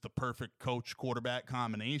it's just the perfect coach quarterback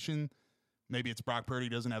combination. Maybe it's Brock Purdy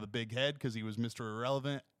doesn't have a big head because he was Mr.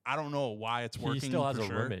 Irrelevant. I don't know why it's working. He still has a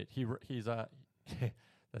sure. roommate. He's that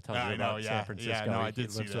tells you about San Francisco. Yeah, no, I did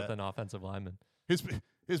he see lives that. with an offensive lineman.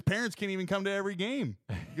 His parents can't even come to every game.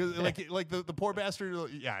 like the poor bastard.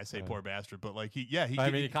 Yeah, I say poor bastard, but like he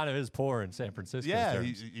he kind of is poor in San Francisco. Yeah,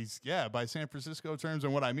 terms. he's by San Francisco terms,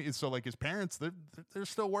 and what I mean is, so like his parents, they're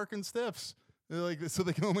still working stiffs. So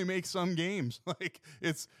they can only make some games. Like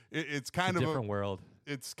it's kind of a different world.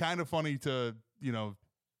 It's kind of funny to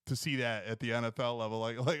to see that at the NFL level.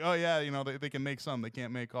 Like oh yeah, they can make some, they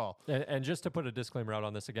can't make all. And just to put a disclaimer out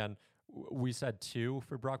on this again, we said 2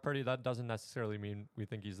 for Brock Purdy. That doesn't necessarily mean we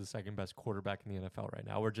think he's the second best quarterback in the NFL right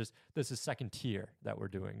now. This is second tier that we're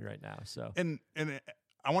doing right now. So and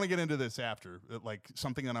I want to get into this after, like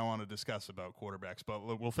something that I want to discuss about quarterbacks,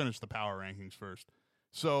 but we'll finish the power rankings first.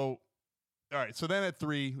 So. All right, so then at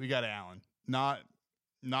 3, we got Allen. Not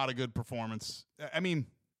a good performance. I mean,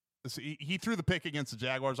 he threw the pick against the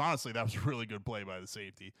Jaguars. Honestly, that was a really good play by the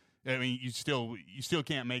safety. I mean, you still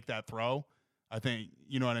can't make that throw. I think,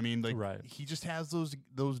 you know what I mean? Like, right. He just has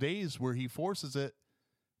those days where he forces it,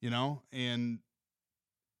 and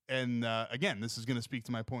again, this is going to speak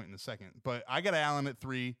to my point in a second. But I got Allen at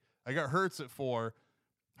 3. I got Hurts at 4.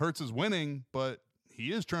 Hurts is winning, but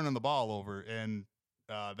he is turning the ball over, and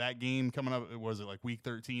that game coming up, was it like week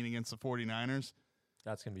 13 against the 49ers?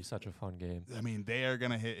 That's going to be such a fun game. I mean, they are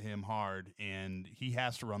going to hit him hard, and he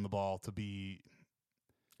has to run the ball to be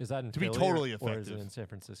Philly totally or effective. Is it in San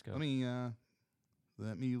Francisco? Let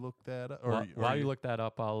me look that up. While you look that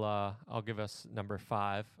up, I'll give us number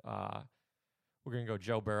 5. We're going to go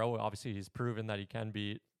Joe Burrow. Obviously, he's proven that he can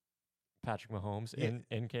beat Patrick Mahomes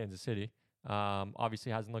in Kansas City.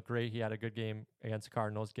 Obviously hasn't looked great. He had a good game against the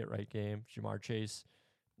Cardinals, get right game. Jamar Chase,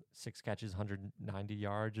 6 catches, 190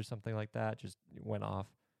 yards or something like that. Just went off.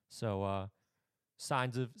 So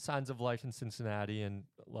signs of life in Cincinnati, and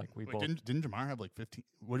like we both didn't Jamar have like 15?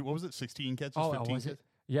 What was it? 16 catches? Oh, 15 was it?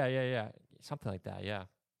 Yeah, something like that. Yeah.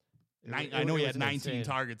 I know he had 19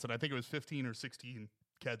 targets, and I think it was 15 or 16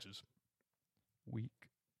 catches. Week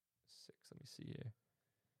 6. Let me see here.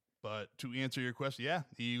 But to answer your question, yeah,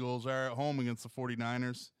 the Eagles are at home against the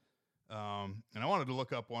 49ers. And I wanted to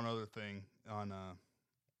look up one other thing on.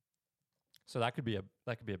 So that could be a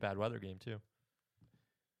bad weather game too.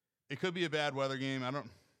 It could be a bad weather game. I don't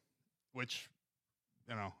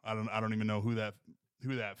even know who that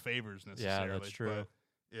favors necessarily. Yeah, that's true.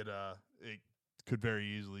 But it could very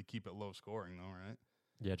easily keep it low scoring though, right?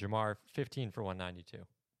 Yeah, Jamar 15 for 192,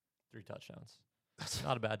 3 touchdowns. That's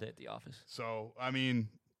not a bad day at the office. So I mean,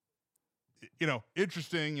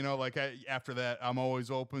 interesting. Like after that, I'm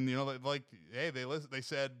always open. Like hey, they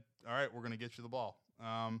said, all right, we're gonna get you the ball.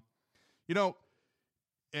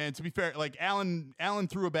 And to be fair, like Allen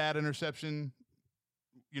threw a bad interception,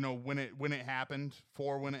 when it happened,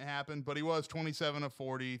 but he was 27 of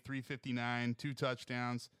 40, 359, 2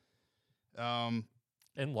 touchdowns.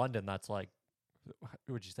 In London, that's like,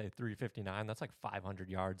 would you say 359? That's like 500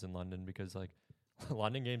 yards in London, because like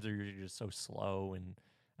London games are usually just so slow, and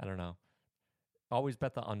I don't know. Always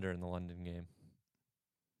bet the under in the London game.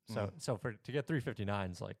 So to get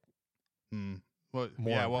 359 is like. What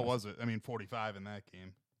was it? I mean, 45 in that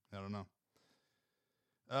game. I don't know.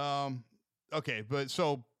 Okay, but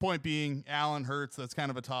so point being, Allen, Hurts, that's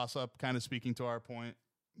kind of a toss-up, kind of speaking to our point.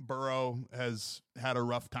 Burrow has had a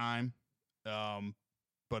rough time,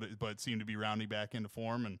 but it seemed to be rounding back into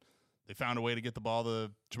form, and they found a way to get the ball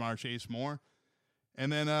to Jamar Chase more.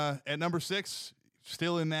 And then at number 6,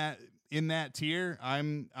 still in that tier,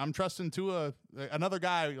 I'm trusting to another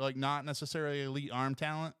guy, like not necessarily elite arm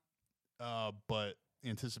talent, but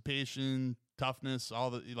anticipation, toughness, all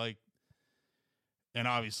the and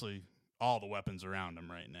obviously all the weapons around him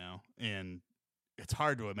right now. And it's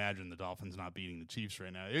hard to imagine the Dolphins not beating the Chiefs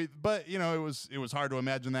right now. But it was hard to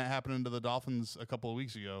imagine that happening to the Dolphins a couple of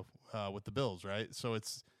weeks ago with the Bills, right? So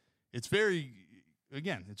it's very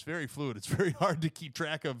fluid. It's very hard to keep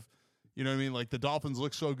track of, what I mean? Like the Dolphins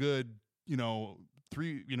look so good, 2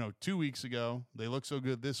 weeks ago. They look so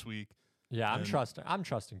good this week. Yeah, I'm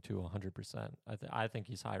trusting too 100%. I think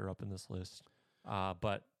he's higher up in this list.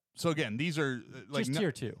 But so again, these are like just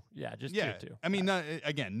tier 2. Yeah, just tier 2. I mean,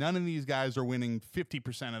 again, none of these guys are winning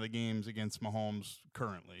 50% of the games against Mahomes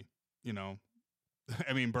currently. You know,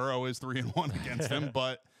 I mean, Burrow is 3-1 against him,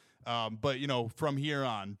 but you know, from here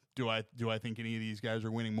on, do I think any of these guys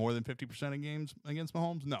are winning more than 50% of games against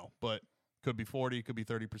Mahomes? No, but could be 40, could be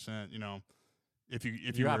 30%. You know, if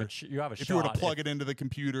you were to plug it into the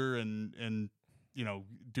computer and you know,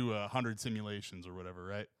 do 100 simulations or whatever,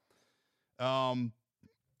 right?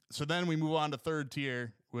 So then we move on to third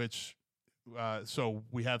tier, which so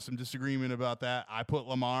we have some disagreement about that. I put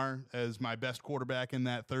Lamar as my best quarterback in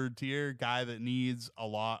that third tier, guy that needs a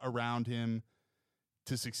lot around him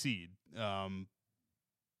to succeed.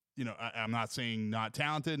 You know, I'm not saying not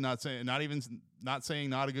talented, not saying not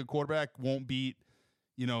a good quarterback, won't beat,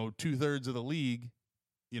 you know, 2/3 of the league,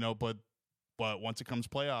 you know, but once it comes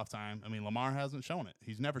playoff time, I mean, Lamar hasn't shown it.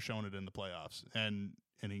 He's never shown it in the playoffs, and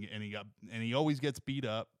he always gets beat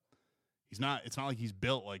up. It's not like he's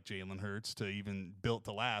built like Jalen Hurts built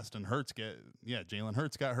to last, and Jalen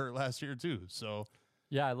Hurts got hurt last year too. So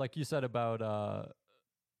yeah, like you said about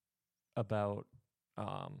the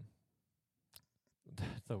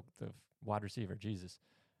wide receiver,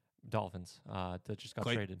 Dolphins that just got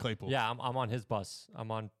traded. Claypool. Yeah, I'm on his bus.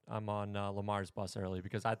 I'm on Lamar's bus early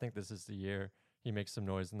because I think this is the year he makes some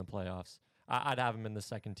noise in the playoffs. I'd have him in the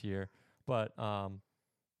second tier, but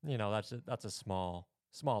you know, that's a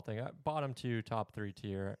small thing. Bottom 2, top 3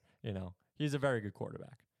 tier. You know, he's a very good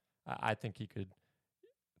quarterback. I think he could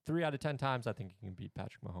 3 out of 10 times. I think he can beat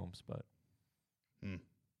Patrick Mahomes, but I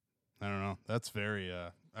don't know. That's very.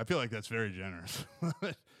 I feel like that's very generous.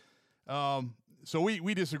 So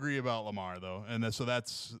we disagree about Lamar though, and so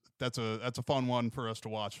that's a fun one for us to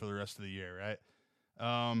watch for the rest of the year, right?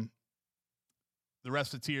 The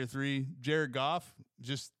rest of tier 3, Jared Goff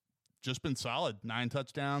just been solid. 9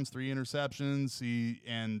 touchdowns, 3 interceptions. He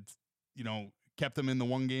you know, kept them in the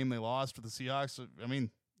one game they lost with the Seahawks. I mean,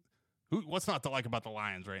 what's not to like about the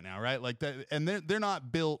Lions right now, right? Like that, and they're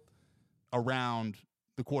not built around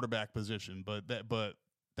the quarterback position, but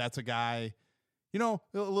that's a guy, you know,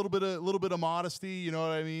 a little bit of modesty, you know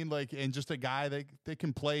what I mean? Like, and just a guy that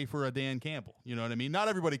can play for a Dan Campbell, you know what I mean? Not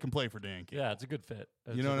everybody can play for Dan Campbell. Yeah, it's a good fit.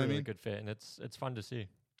 You know what I mean? Good fit, and it's fun to see.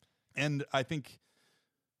 And I think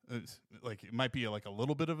like it might be like a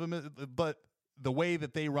little bit of but the way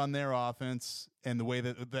that they run their offense and the way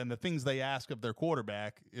that then the things they ask of their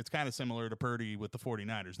quarterback, it's kind of similar to Purdy with the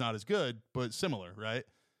 49ers. Not as good, but similar, right?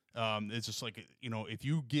 It's just like, you know, if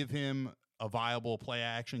you give him a viable play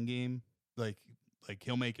action game, like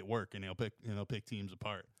he'll make it work, and he'll pick teams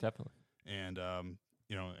apart. Definitely. And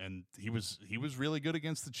you know, and he was really good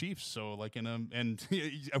against the Chiefs. So like and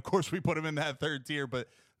of course we put him in that third tier, but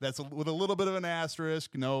that's with a little bit of an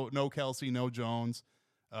asterisk. No Kelsey, no Jones.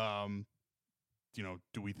 You know,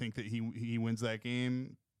 do we think that he wins that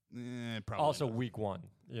game? Probably. Also, not. week 1,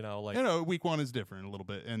 you know, like week 1 is different a little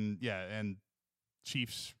bit, and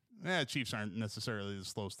Chiefs aren't necessarily the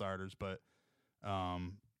slow starters, but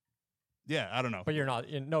yeah, I don't know. But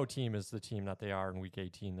no team is the team that they are in week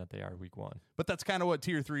 18 that they are week 1. But that's kind of what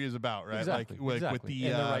tier 3 is about, right? Exactly. Like with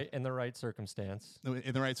the in the right circumstance.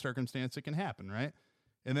 In the right circumstance, it can happen, right?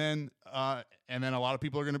 And then a lot of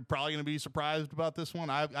people are probably gonna be surprised about this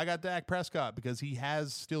one. I got Dak Prescott because he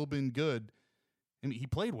has still been good. I mean, he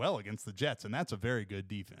played well against the Jets, and that's a very good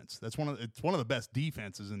defense. It's one of the best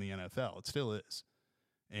defenses in the NFL. It still is,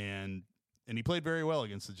 and he played very well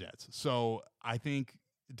against the Jets. So I think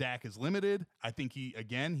Dak is limited. I think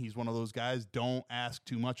he's one of those guys. Don't ask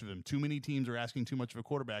too much of him. Too many teams are asking too much of a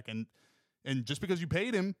quarterback, and just because you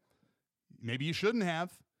paid him, maybe you shouldn't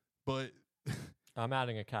have. But I'm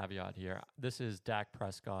adding a caveat here. This is Dak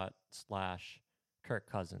Prescott / Kirk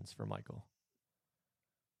Cousins for Michael.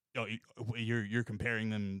 Oh, you're comparing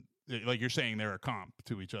them, like you're saying they're a comp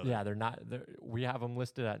to each other. Yeah, they're not. We have them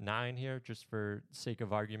listed at 9 here, just for sake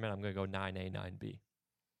of argument. I'm going to go 9A, 9B.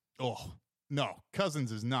 Oh, no.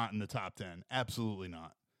 Cousins is not in the top 10. Absolutely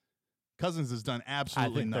not. Cousins has done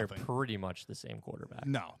absolutely nothing. They're pretty much the same quarterback.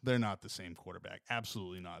 No, they're not the same quarterback.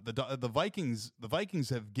 Absolutely not. The Vikings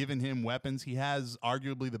have given him weapons. He has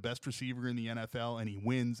arguably the best receiver in the NFL, and he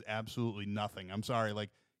wins absolutely nothing. I'm sorry. Like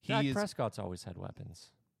Dak Prescott's always had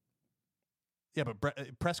weapons. Yeah, but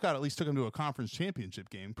Prescott at least took him to a conference championship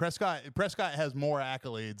game. Prescott has more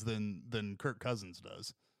accolades than Kirk Cousins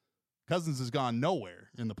does. Cousins has gone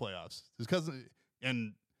nowhere in the playoffs. His cousin,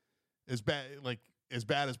 and as bad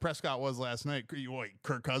as Prescott was last night,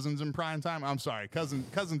 Kirk Cousins in prime time. I'm sorry,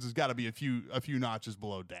 Cousins has got to be a few notches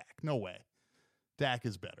below Dak. No way. Dak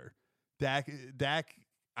is better. Dak.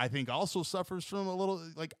 I think also suffers from a little,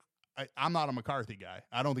 like, I'm not a McCarthy guy.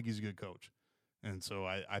 I don't think he's a good coach. And so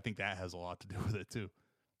I think that has a lot to do with it too.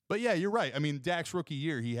 But yeah, you're right. I mean, Dak's rookie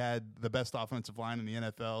year, he had the best offensive line in the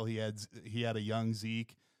NFL. He had a young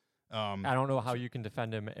Zeke. I don't know how you can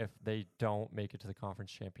defend him if they don't make it to the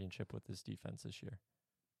conference championship with this defense this year.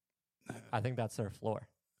 I think that's their floor.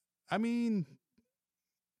 I mean,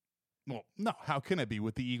 well, no, how can it be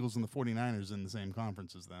with the Eagles and the 49ers in the same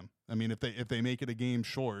conference as them? I mean, if they make it a game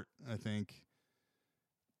short, I think.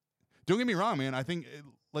 Don't get me wrong, man. I think,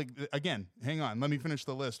 like, again, hang on. Let me finish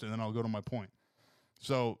the list, and then I'll go to my point.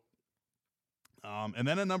 So, and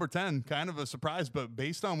then at number 10, kind of a surprise, but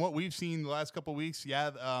based on what we've seen the last couple of weeks,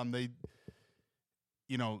 they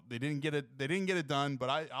didn't get it done.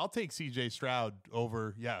 But I'll take C.J. Stroud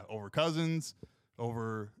over Cousins,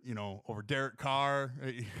 over Derek Carr.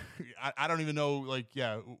 I don't even know, like,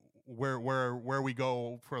 where we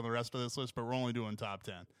go for the rest of this list, but we're only doing top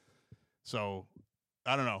 10. So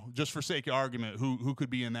I don't know, just for sake of argument, who could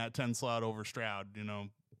be in that 10 slot over Stroud,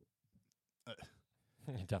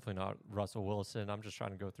 Definitely not Russell Wilson. I'm just trying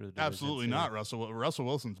to go through the absolutely not Russell. Russell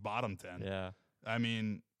Wilson's bottom 10. Yeah. I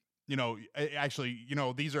mean, actually,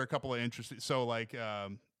 these are a couple of interesting. So like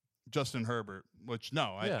Justin Herbert, which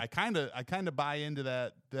I kind of buy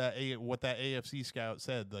into what that AFC scout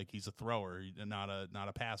said. Like, he's a thrower, not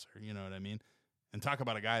a passer. You know what I mean? And talk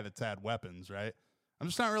about a guy that's had weapons, right? I'm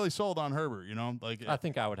just not really sold on Herbert. Like, I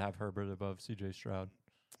think I would have Herbert above C.J. Stroud.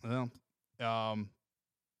 Well,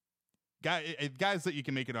 guys that you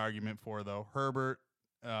can make an argument for, though. Herbert,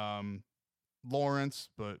 Lawrence,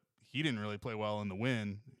 but he didn't really play well in the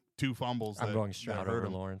win. 2 fumbles. I'm going Stroud over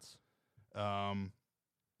Lawrence.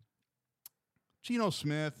 Geno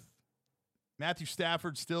Smith, Matthew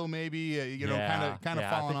Stafford still maybe, kind of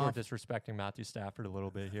falling off. I think we're disrespecting Matthew Stafford a little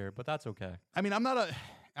bit here, but that's okay. I mean, I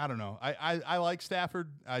don't know. I like Stafford.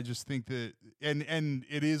 I just think that, and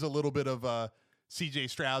it is a little bit of C.J.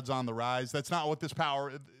 Stroud's on the rise. That's not what the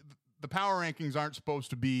power rankings aren't supposed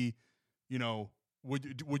to be.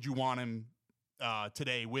 Would you want him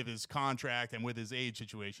today with his contract and with his age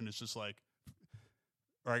situation? It's just like,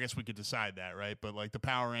 or I guess we could decide that, right? But like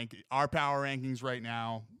our power rankings right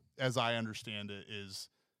now, as I understand it, is,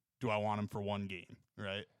 do I want him for one game,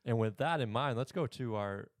 right? And with that in mind, let's go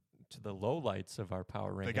to the lowlights of our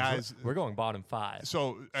power rankings. The guys, we're going bottom 5.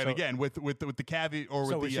 So again, with the caveat, or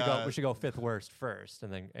so with we should go 5th worst first,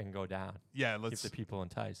 and then go down. Yeah, let's keep the people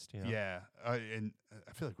enticed. Yeah, and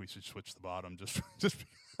I feel like we should switch the bottom just because.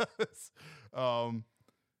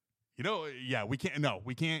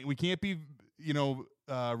 We can't be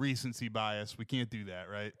recency bias. We can't do that,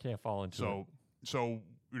 right? Can't fall into it. So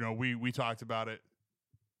we talked about it.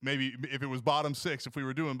 Maybe if it was bottom 6, if we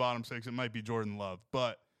were doing bottom 6, it might be Jordan Love.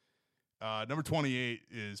 But number 28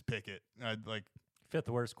 is Pickett. 5th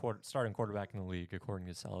worst starting quarterback in the league, according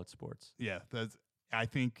to Solid Sports. Yeah, I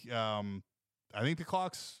think the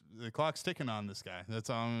clock's ticking on this guy. That's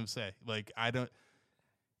all I'm gonna say. Like, I don't,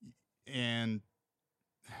 and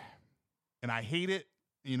I hate it.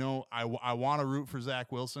 I want to root for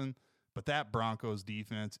Zach Wilson, but that Broncos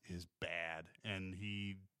defense is bad, and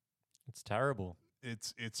it's terrible.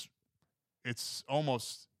 It's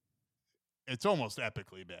almost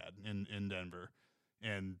epically bad in Denver,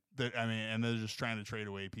 and they're just trying to trade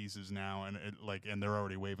away pieces now, and they're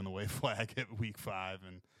already waving the white flag at week 5,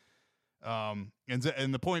 and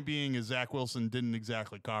the point being is Zach Wilson didn't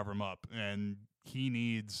exactly carve him up, and he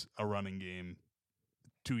needs a running game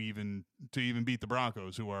to even beat the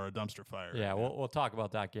Broncos, who are a dumpster fire. Yeah, we'll talk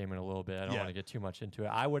about that game in a little bit. I don't want to get too much into it.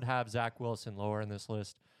 I would have Zach Wilson lower in this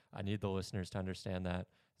list. I need the listeners to understand that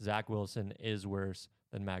Zach Wilson is worse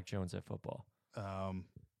than Mac Jones at football.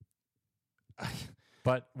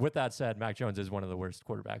 But with that said, Mac Jones is one of the worst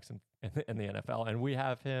quarterbacks in the NFL, and we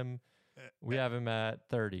have him at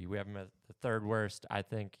 30. We have him at the 3rd worst. I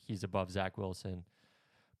think he's above Zach Wilson.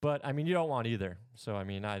 But, I mean, you don't want either. So, I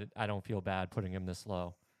mean, I don't feel bad putting him this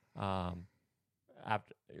low.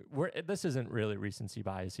 This isn't really recency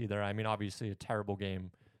bias either. I mean, obviously a terrible game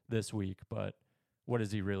this week, but what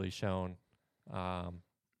has he really shown? What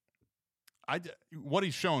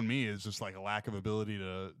he's shown me is just like a lack of ability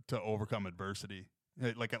to overcome adversity.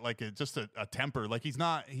 Just a temper. Like, he's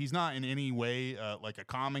not in any way like a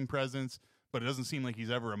calming presence, but it doesn't seem like he's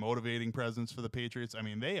ever a motivating presence for the Patriots. I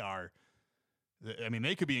mean, they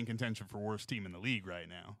could be in contention for worst team in the league right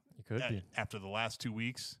now. It could be after the last 2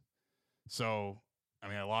 weeks. So, I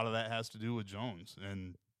mean, a lot of that has to do with Jones.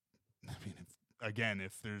 And I mean,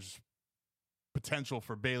 if there's potential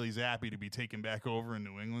for Bailey Zappi to be taken back over in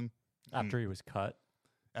New England after he was cut,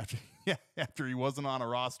 after he wasn't on a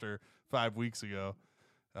roster 5 weeks ago.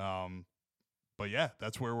 But but yeah,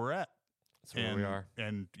 that's where we're at. That's where we are.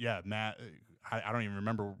 And yeah, Matt, I don't even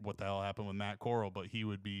remember what the hell happened with Matt Corral, but he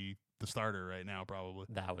would be the starter right now probably.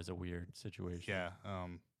 That was a weird situation. Yeah,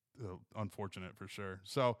 unfortunate for sure.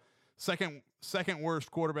 So second worst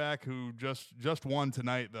quarterback who just won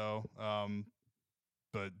tonight though.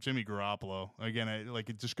 But Jimmy Garoppolo again,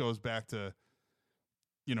 it just goes back to,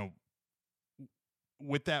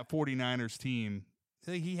 with that 49ers team,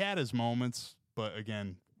 he had his moments, but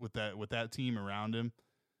again, with that team around him,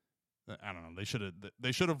 I don't know. They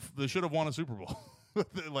should have won a Super Bowl.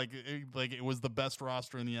 like it was the best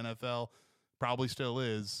roster in the NFL, probably still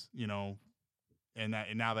is, and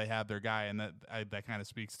now they have their guy, and that kind of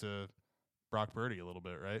speaks to Brock Purdy a little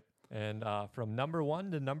bit, right? And from number 1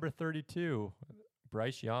 to number 32,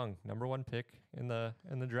 Bryce Young, number 1 pick in the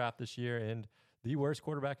draft this year, and the worst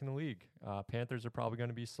quarterback in the league. Panthers are probably going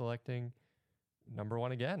to be selecting number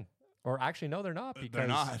 1 again. Or actually, no, they're not. Because, they're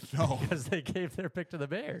not. No, because they gave their pick to the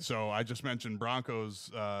Bears. So I just mentioned Broncos,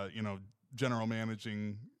 general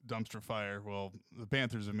managing dumpster fire. Well, the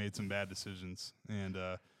Panthers have made some bad decisions, and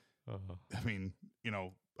I mean,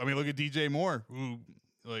 look at DJ Moore, who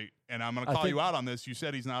and I'm going to call you out on this. You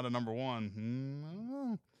said he's not a number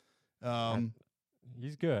 1. I don't know.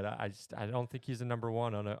 He's good. I don't think he's a number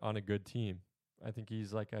 1 on a good team. I think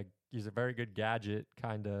he's he's a very good gadget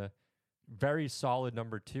kind of. Very solid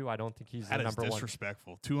number 2. I don't think he's the number 1. That is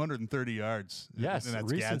disrespectful. 230 yards. Yes, and that's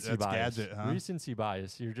recency bias. Gadget, huh? Recency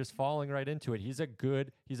bias. You're just falling right into it. If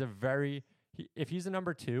he's a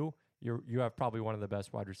number 2, you have probably one of the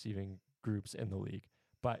best wide receiving groups in the league.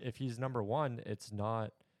 But if he's number 1, it's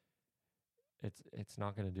not going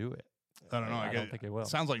to do it. I don't know. I don't think it will.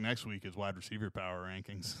 Sounds like next week is wide receiver power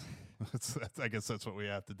rankings. I guess that's what we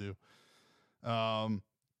have to do.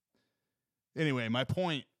 Anyway, my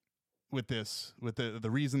point with this, with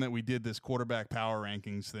the reason that we did this quarterback power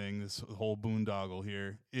rankings thing, this whole boondoggle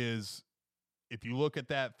here, is if you look at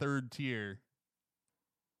that third tier,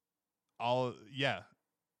 Dak's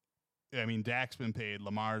been paid,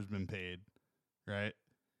 Lamar's been paid, right?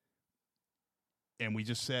 And we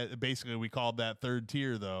just said, basically we called that third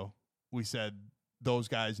tier, though, we said those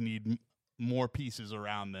guys need more pieces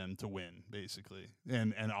around them to win, basically,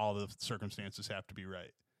 and all the circumstances have to be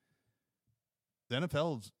right. The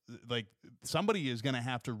NFL's somebody is going to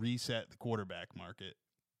have to reset the quarterback market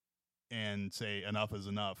and say enough is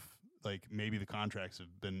enough. Maybe the contracts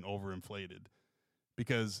have been overinflated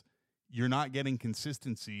because you're not getting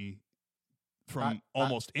consistency from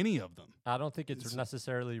almost any of them. I don't think it's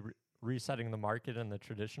necessarily resetting the market and the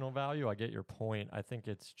traditional value. I get your point. I think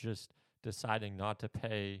it's just deciding not to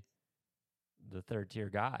pay the third tier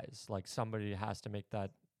guys. Somebody has to make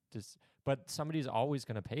that but somebody's always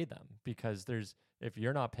going to pay them because if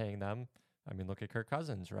you're not paying them, look at Kirk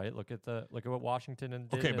Cousins, right? Look at what Washington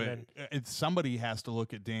did. Okay, but somebody has to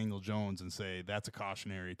look at Daniel Jones and say that's a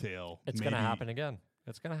cautionary tale. It's going to happen again.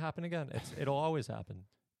 It'll always happen.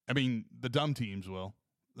 The dumb teams will.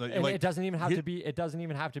 It doesn't even have to be. It doesn't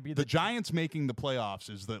even have to be the Giants making the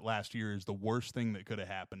playoffs. Is that last year is the worst thing that could have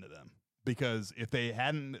happened to them because if they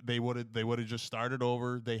hadn't, they would have just started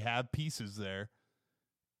over. They have pieces there.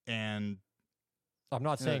 And I'm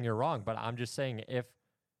not saying you're wrong, but I'm just saying if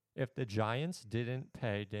the Giants didn't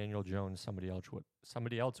pay Daniel Jones, somebody else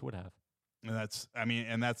would have. And that's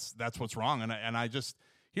what's wrong. And I just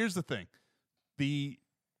here's the thing, again,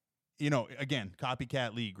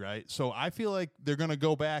 copycat league, right? So I feel like they're gonna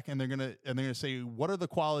go back and they're gonna say what are the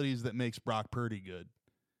qualities that makes Brock Purdy good,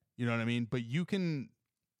 you know what I mean? But you can.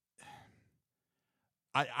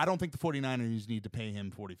 I don't think the 49ers need to pay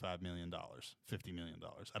him $45 million, $50 million.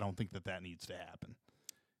 I don't think that needs to happen.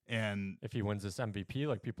 And if he wins this MVP,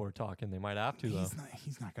 like people are talking, they might have to.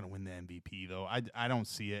 He's not going to win the MVP though. I don't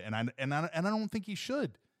see it, and I don't think he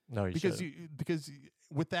should. No, because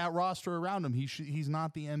with that roster around him, he's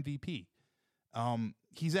not the MVP.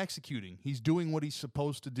 He's executing. He's doing what he's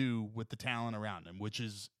supposed to do with the talent around him, which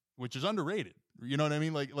is underrated. You know what I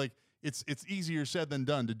mean? Like. It's easier said than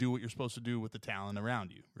done to do what you're supposed to do with the talent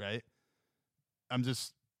around you, right? I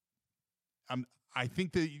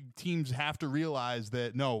think that teams have to realize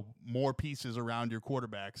that no, more pieces around your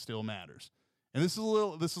quarterback still matters. And this is a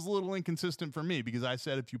little inconsistent for me because I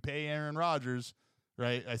said if you pay Aaron Rodgers,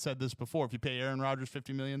 right? I said this before, if you pay Aaron Rodgers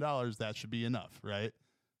 $50 million, that should be enough, right?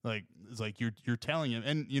 It's like you're telling him,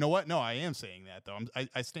 and you know what? No, I am saying that though.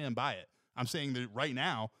 I stand by it. I'm saying that right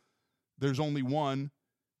now there's only one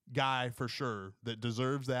guy for sure that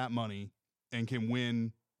deserves that money and can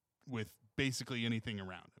win with basically anything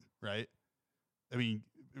around him, right?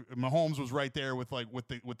 Mahomes was right there with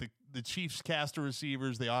the Chiefs cast of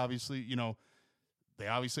receivers. They obviously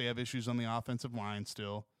have issues on the offensive line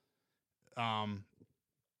still. And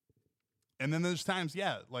then there's times,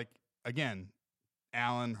 like, again,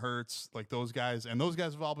 Allen, Hurts, like those guys, and those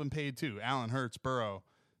guys have all been paid too. Allen, Hurts, Burrow,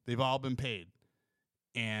 they've all been paid.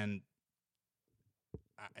 And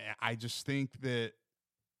I just think that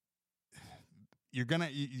you're gonna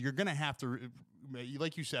have to,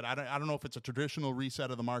 like you said, I don't know if it's a traditional reset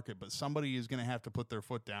of the market, but somebody is gonna have to put their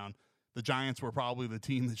foot down. The Giants were probably the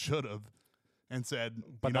team that should have, and said,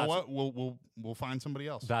 but you know what, we'll find somebody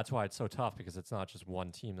else. That's why it's so tough, because it's not just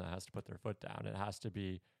one team that has to put their foot down. It has to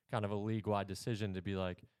be kind of a league-wide decision to be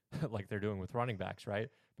like like they're doing with running backs, right?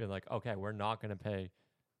 Being like, okay, we're not going to pay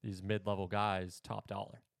these mid-level guys top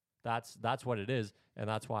dollar. That's what it is, and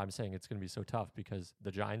that's why I'm saying it's going to be so tough, because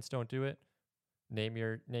the Giants don't do it.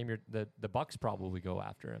 The Bucks probably go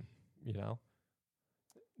after him. You know,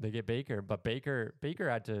 they get Baker, but Baker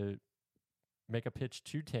had to make a pitch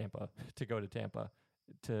to Tampa to go to Tampa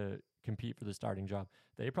to compete for the starting job.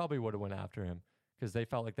 They probably would have went after him because they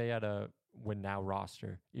felt like they had a win now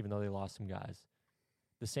roster, even though they lost some guys.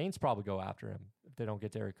 The Saints probably go after him if they don't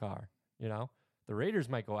get Derek Carr. You know, the Raiders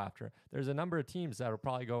might go after him. There's a number of teams that will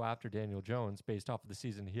probably go after Daniel Jones based off of the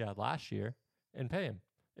season he had last year and pay him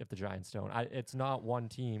if the Giants don't. It's not one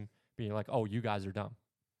team being like, oh, you guys are dumb.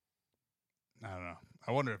 I don't know.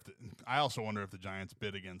 I also wonder if the Giants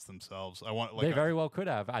bid against themselves. They very well could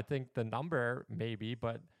have. I think the number maybe,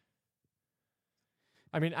 but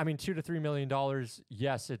I mean, $2 to $3 million.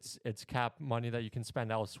 Yes, it's cap money that you can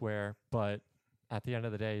spend elsewhere, but at the end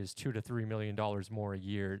of the day, is $2 to $3 million more a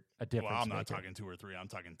year a difference? Well, I'm not talking 2 or 3. I'm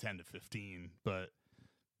talking 10 to 15. But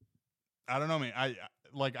I don't know, man. I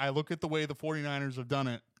look at the way the 49ers have done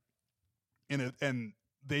it, and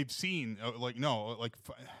they've seen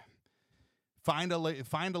Find a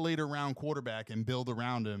later round quarterback and build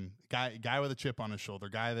around him. Guy with a chip on his shoulder.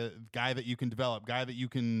 Guy that you can develop. Guy that you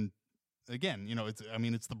can, again, you know,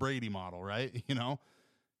 it's the Brady model, right? You know,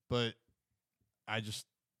 but I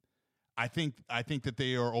think that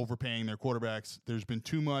they are overpaying their quarterbacks. There's been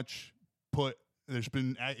too much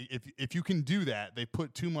if you can do that, they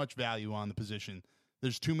put too much value on the position.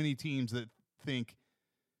 There's too many teams that think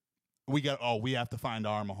we have to find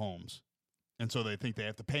our Mahomes. And so they think they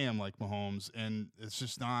have to pay him like Mahomes, and it's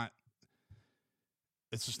just not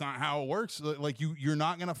how it works. Like you're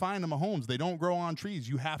not going to find a Mahomes. They don't grow on trees.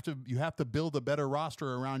 You have to build a better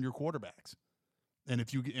roster around your quarterbacks. And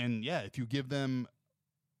if you give them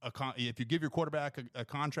if you give your quarterback a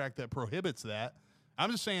contract that prohibits that,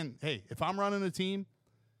 I'm just saying, hey, if I'm running a team,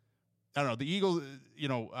 I don't know, the Eagles,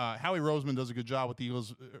 Howie Roseman does a good job with the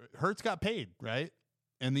Eagles. Hurts got paid, right?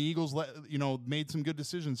 And the Eagles, made some good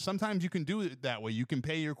decisions. Sometimes you can do it that way. You can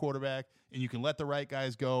pay your quarterback, and you can let the right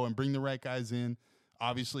guys go and bring the right guys in.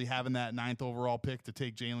 Obviously, having that 9th overall pick to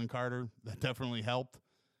take Jalen Carter, that definitely helped.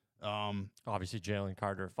 Obviously, Jalen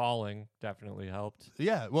Carter falling definitely helped.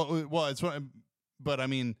 Yeah, well, it's what. But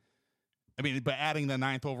but adding the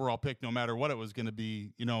 9th overall pick, no matter what it was going to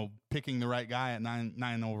be, picking the right guy at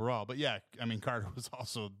 9 overall. But yeah, Carter was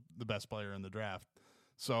also the best player in the draft.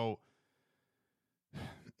 So.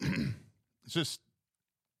 It's just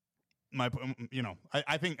I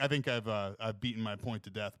think I've beaten my point to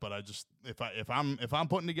death, but I just if I'm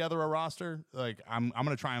putting together a roster, like I'm going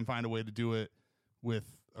to try and find a way to do it with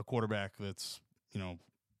a quarterback that's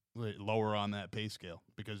lower on that pay scale,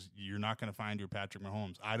 because you're not going to find your Patrick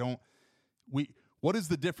Mahomes. What is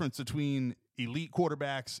the difference between elite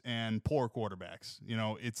quarterbacks and poor quarterbacks?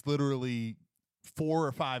 It's literally 4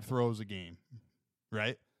 or 5 throws a game,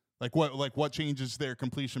 right? Like what changes their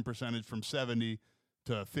completion percentage from 70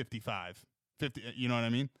 to 55? 50, you know what I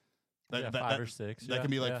mean? 5 or 6. That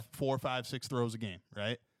can be 4, 5, 6 throws a game,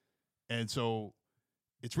 right? And so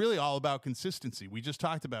it's really all about consistency. We just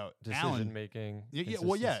talked about decision making.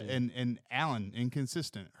 And Allen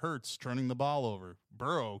inconsistent. Hurts turning the ball over.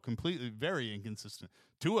 Burrow completely very inconsistent.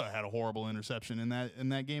 Tua had a horrible interception in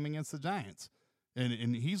that game against the Giants,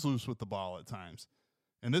 and he's loose with the ball at times.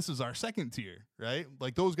 And this is our second tier, right?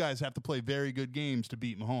 Like those guys have to play very good games to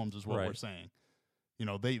beat Mahomes, is what we're saying.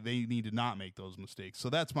 They need to not make those mistakes.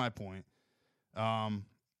 So that's my point. But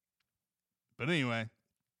anyway,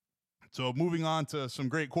 so moving on to some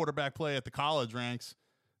great quarterback play at the college ranks,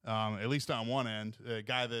 at least on one end, a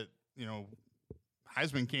guy that,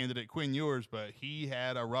 Heisman candidate Quinn Ewers, but he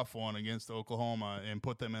had a rough one against Oklahoma and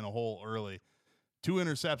put them in a hole early. 2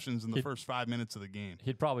 interceptions in the first 5 minutes of the game.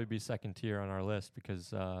 He'd probably be second tier on our list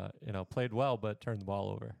because, played well but turned the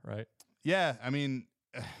ball over, right? Yeah, and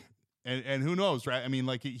who knows, right?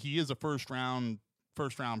 He is a first round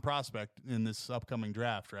prospect in this upcoming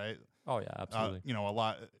draft, right? Oh yeah, absolutely. A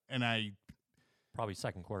lot, and probably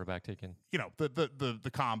second quarterback taken.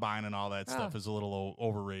 The combine and all that stuff is a little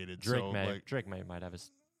overrated. Drake might have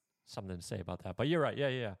something to say about that. But you're right.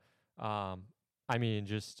 Yeah. I mean,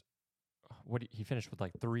 just he finished with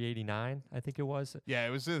like 389, I think it was. Yeah, it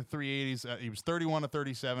was in the 380s. He was 31 to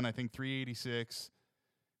 37, I think 386,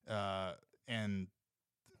 and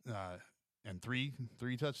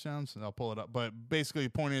three touchdowns. And I'll pull it up. But basically, the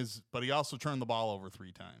point is, but he also turned the ball over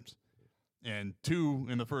 3 times, and 2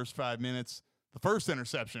 in the first 5 minutes. The first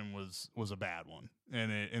interception was a bad one,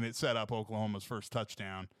 and it set up Oklahoma's first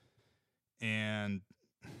touchdown. And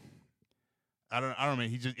I don't know.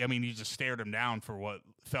 He just stared him down for what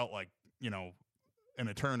felt like an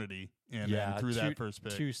eternity, and then threw that first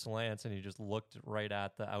pick. 2 slants, and he just looked right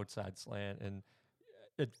at the outside slant, and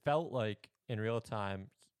it felt like in real time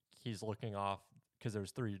he's looking off because there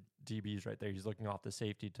was 3 DBs right there. He's looking off the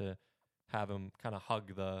safety to have him kind of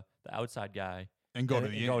hug the outside guy and go to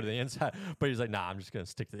the inside. But he's like, nah, I'm just gonna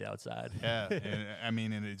stick to the outside. Yeah,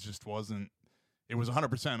 and it just wasn't. It was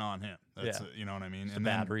 100% on him. That's you know what I mean. It's a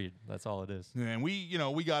bad read. That's all it is. And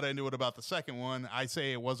we got into it about the second one. I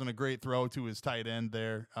say it wasn't a great throw to his tight end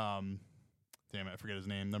there. Damn it, I forget his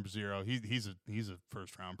name. Number 0. He's a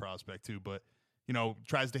first round prospect too, but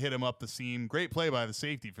tries to hit him up the seam. Great play by the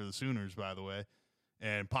safety for the Sooners, by the way,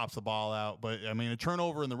 and pops the ball out. But I mean, a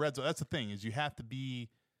turnover in the red zone. That's the thing, is you have to be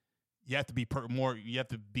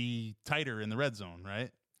tighter in the red zone,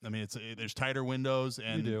 right? I mean, there's tighter windows,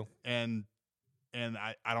 and you do. And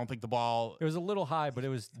I don't think the ball. It was a little high, but it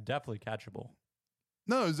was definitely catchable.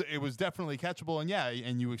 No, it was definitely catchable,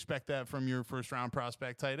 and you expect that from your first round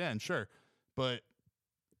prospect tight end, sure, but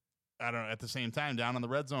I don't know. At the same time, down in the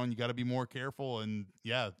red zone, you got to be more careful. And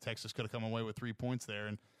Texas could have come away with 3 points there.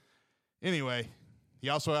 And anyway, he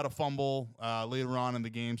also had a fumble later on in the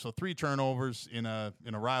game, so 3 turnovers in a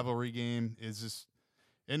rivalry game is just.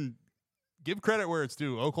 And give credit where it's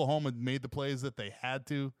due. Oklahoma made the plays that they had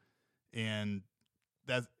to, and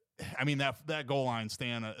that goal line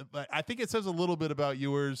stand. I think it says a little bit about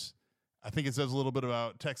Ewers. I think it says a little bit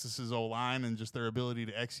about Texas's O-line and just their ability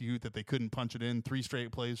to execute, that they couldn't punch it in 3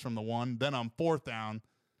 straight plays from the 1. Then on 4th down,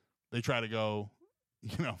 they try to go,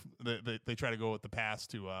 they try to go with the pass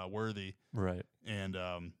to Worthy. Right. And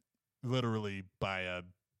literally by a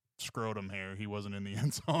scrotum hair, he wasn't in the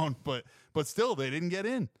end zone. But still, they didn't get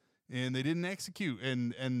in, and they didn't execute.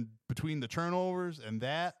 And between the turnovers and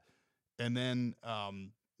that, and then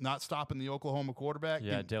not stopping the Oklahoma quarterback.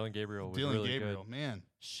 Yeah, Dylan Gabriel was really good. Man.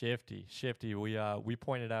 Shifty. We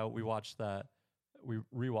pointed out, we watched that. We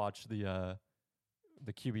rewatched the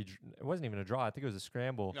QB. It wasn't even a draw. I think it was a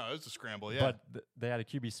scramble. No, it was a scramble, yeah. But they had a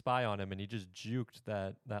QB spy on him, and he just juked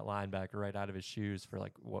that linebacker right out of his shoes for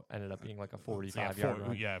like what ended up being like a 45-yard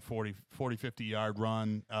run. Yeah, 40, 50-yard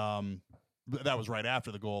run. That was right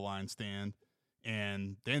after the goal line stand.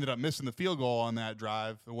 And they ended up missing the field goal on that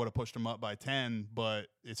drive. It would have pushed them up by 10, but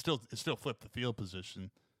it still flipped the field position,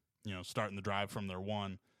 starting the drive from their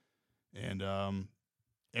 1. And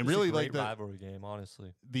really a great like the rivalry game,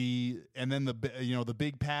 honestly. The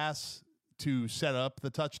big pass to set up the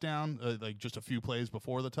touchdown, like just a few plays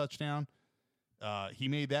before the touchdown. He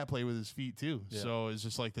made that play with his feet too. Yeah. So it's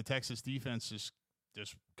just like the Texas defense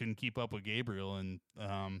just couldn't keep up with Gabriel, and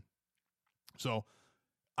so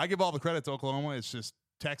I give all the credit to Oklahoma. It's just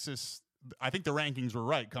Texas. I think the rankings were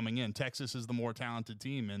right coming in. Texas is the more talented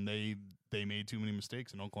team, and they made too many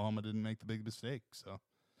mistakes, and Oklahoma didn't make the big mistake. So,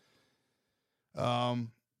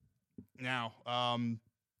 now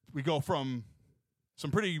we go from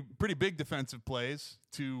some pretty big defensive plays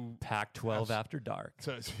to Pac-12 after dark.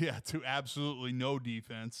 To absolutely no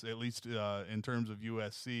defense, at least in terms of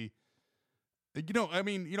USC.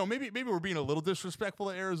 Maybe we're being a little disrespectful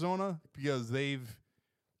to Arizona because they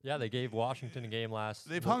gave Washington a game last.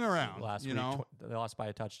 They've hung around last week. They lost by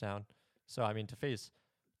a touchdown. So I mean, to face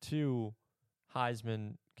 2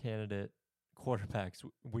 Heisman candidate quarterbacks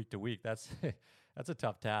week to week, that's a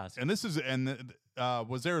tough task. And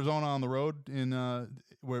was Arizona on the road in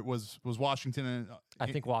where was Washington? I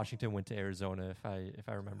think Washington went to Arizona if I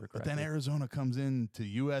remember correctly. But then Arizona comes in to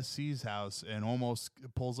USC's house and almost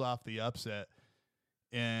pulls off the upset.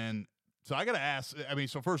 And so I got to ask,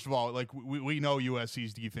 so first of all, like we know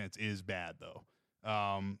USC's defense is bad though.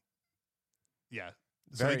 Yeah.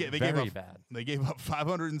 So very gave up, bad. They gave up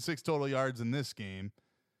 506 total yards in this game.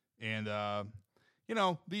 And,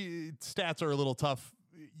 the stats are a little tough,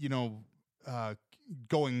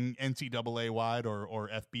 going NCAA wide or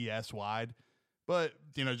FBS wide. But,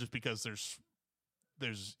 just because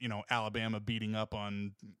there's Alabama beating up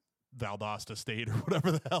on Valdosta State or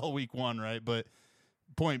whatever the hell week 1, right? But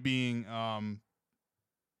point being,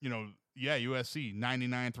 Yeah, USC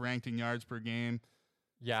 99th ranked in yards per game.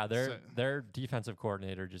 Yeah, their defensive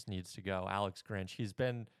coordinator just needs to go. Alex Grinch. He's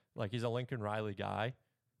been he's a Lincoln Riley guy.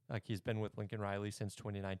 Like he's been with Lincoln Riley since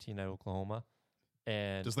 2019 at Oklahoma.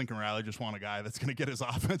 And does Lincoln Riley just want a guy that's going to get his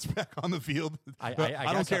offense back on the field? I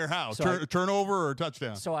don't care how. So turnover or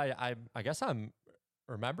touchdown. So I guess I'm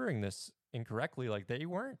remembering this incorrectly. Like they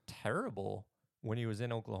weren't terrible when he was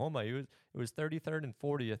in Oklahoma. It was 33rd and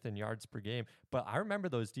 40th in yards per game. But I remember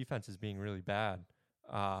those defenses being really bad.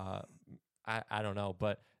 I don't know,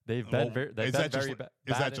 but they've been very bad.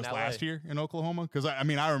 Is that just last year in Oklahoma? Because I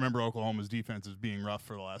remember Oklahoma's defenses being rough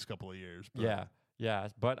for the last couple of years. But yeah,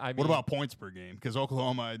 but I mean, what about points per game? Because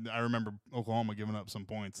Oklahoma, I remember Oklahoma giving up some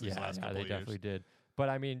points these last couple of years. Yeah, they definitely did. But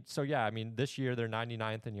I mean, this year they're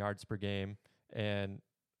 99th in yards per game, and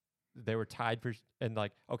they were tied for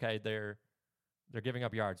they're giving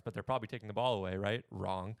up yards, but they're probably taking the ball away, right?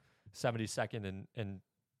 Wrong. 72nd in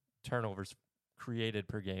turnovers created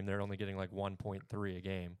per game. They're only getting 1.3 a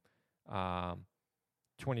game.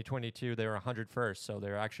 2022 they were 101st, so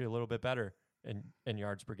they're actually a little bit better in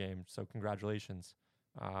yards per game. So congratulations.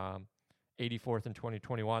 84th in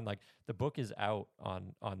 2021. The book is out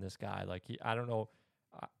on this guy. I don't know.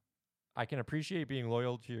 I can appreciate being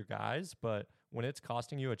loyal to your guys, but when it's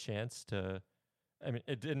costing you a chance to,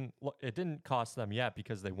 it didn't cost them yet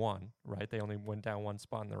because they won, right? They only went down one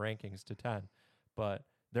spot in the rankings to 10, but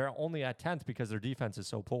they're only at 10th because their defense is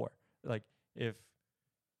so poor. If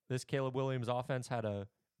this Caleb Williams offense had a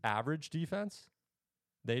average defense,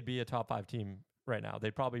 they'd be a top 5 team right now.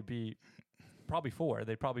 They'd probably be 4.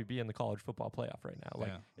 They'd probably be in the college football playoff right now.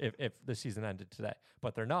 If the season ended today,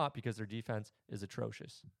 but they're not because their defense is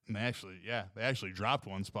atrocious. And they actually dropped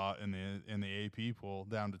one spot in the AP poll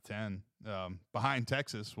down to 10, behind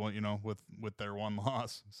Texas. Well, with their one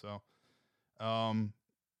loss. So,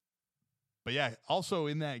 but yeah, also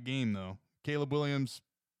in that game though, Caleb Williams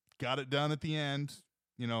got it done at the end.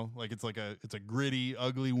 It's a gritty,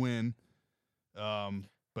 ugly win.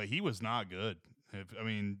 But he was not good.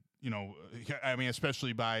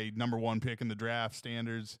 Especially by number 1 pick in the draft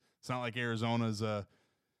standards. It's not like Arizona's a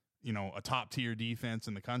top tier defense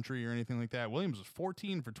in the country or anything like that. Williams was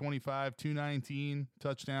 14 for 25, 219,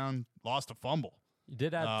 touchdown, lost a fumble. He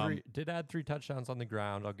did add 3 touchdowns on the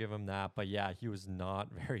ground. I'll give him that. But yeah, he was not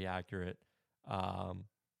very accurate.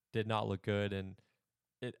 Did not look good. And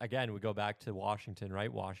we go back to Washington,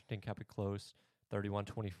 right? Washington kept it close,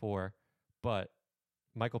 31-24. But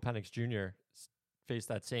Michael Penix Jr. faced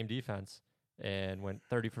that same defense and went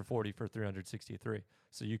 30 for 40 for 363.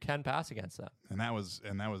 So you can pass against them. And that was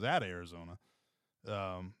at Arizona.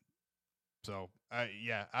 I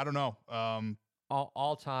don't know.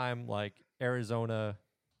 All time, Arizona,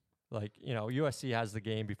 USC has the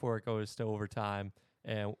game before it goes to overtime.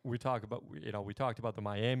 And we talked about the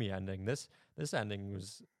Miami ending. This ending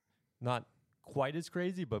was not quite as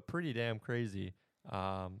crazy, but pretty damn crazy.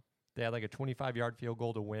 They had a 25-yard field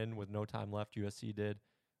goal to win with no time left. USC did.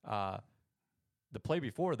 The play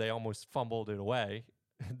before, they almost fumbled it away.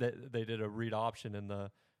 They did a read option and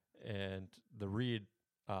the read,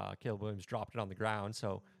 Caleb Williams dropped it on the ground,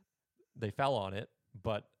 so they fell on it.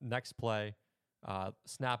 But next play,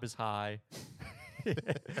 snap is high.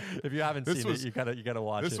 If you haven't seen it, you gotta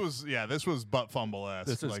watch it. This was butt fumble-esque.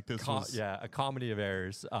 This was a comedy of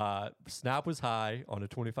errors. Snap was high on a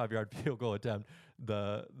 25-yard field goal attempt.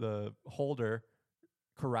 The holder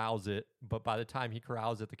corrals it, but by the time he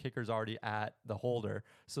corrals it, the kicker's already at the holder,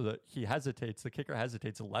 so that he hesitates. The kicker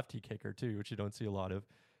hesitates, a lefty kicker too, which you don't see a lot of.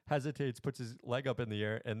 Hesitates, puts his leg up in the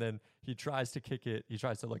air, and then he tries to kick it. He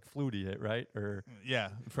tries to flutie it, right? Or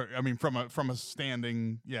from a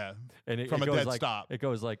standing, and from a dead stop. It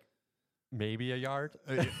goes maybe a yard.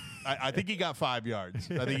 I think he got 5 yards.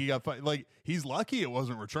 I think he got 5. He's lucky it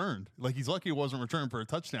wasn't returned. He's lucky it wasn't returned for a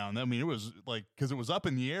touchdown. I mean, it was because it was up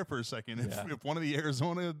in the air for a second. If one of the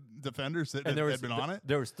Arizona defenders had been on it,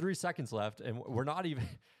 there was 3 seconds left, and we're not even.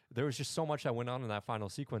 There was just so much that went on in that final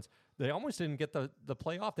sequence. They almost didn't get the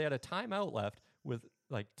play off. They had a timeout left with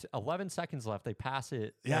 11 seconds left. They pass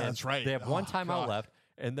it. Yeah, that's right. They have one timeout left,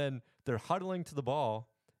 and then they're huddling to the ball,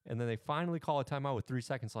 and then they finally call a timeout with 3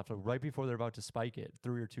 seconds left, right before they're about to spike it.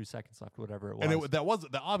 3 or 2 seconds left, whatever it was. And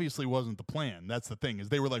that obviously wasn't the plan. That's the thing, is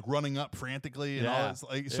they were running up frantically and all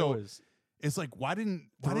this. It's why didn't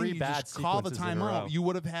you just call the timeout? You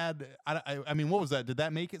would have had. I mean, what was that? Did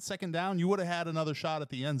that make it second down? You would have had another shot at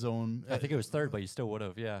the end zone. I think it was third, but you still would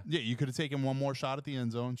have. Yeah. Yeah, you could have taken one more shot at the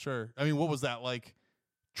end zone. Sure. I mean, what was that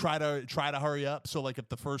Try to hurry up. So if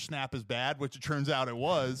the first snap is bad, which it turns out it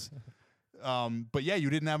was, but yeah, you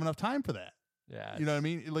didn't have enough time for that. Yeah. You know what I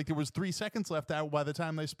mean? There was 3 seconds left out by the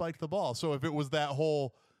time they spiked the ball. So if it was that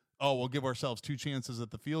whole, oh, we'll give ourselves 2 chances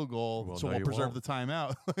at the field goal, Well, so no, we'll you preserve won't. the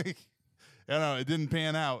timeout. Like, I don't know, it didn't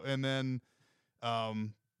pan out. And then,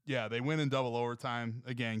 yeah, they win in double overtime.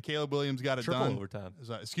 Again, Caleb Williams got it Triple done. overtime.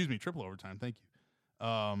 Excuse me, triple overtime. Thank you.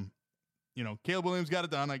 You know, Caleb Williams got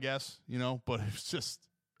it done, I guess, you know, but it's just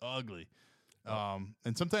ugly.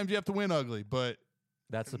 And sometimes you have to win ugly, but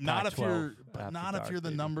That's the not if you're after not if dark, you're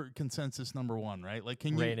the baby. consensus number 1, right? Like,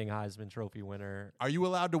 can you Reigning Heisman Trophy winner. are you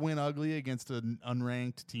allowed to win ugly against an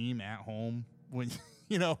unranked team at home when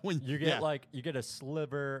you know when You get you get a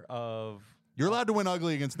sliver of you're allowed to win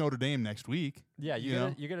ugly against Notre Dame next week?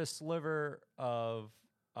 you get a sliver of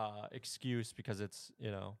excuse because it's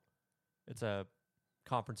it's a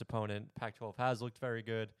conference opponent. Pac-12 has looked very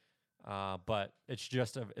good, but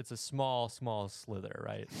it's a small slither,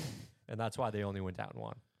 right? And that's why they only went down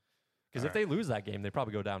 1. Because if they lose that game, they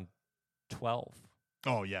probably go down 12.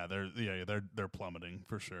 Oh yeah, they're plummeting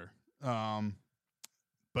for sure.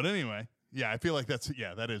 But anyway, yeah, I feel like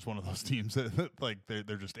that is one of those teams that like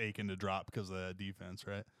they're just aching to drop because of that defense,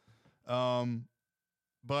 right?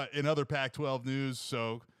 But in other Pac-12 news,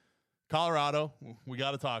 so Colorado, we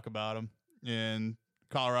got to talk about them. And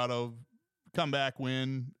Colorado comeback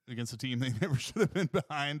win against a team they never should have been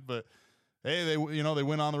behind, but hey, they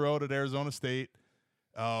went on the road at Arizona State.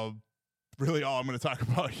 Really, all I'm going to talk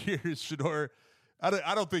about here is Shedeur.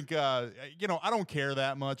 I don't think I don't care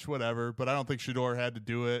that much, whatever. But I don't think Shedeur had to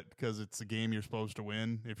do it because it's a game you're supposed to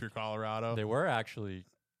win if you're Colorado. They were actually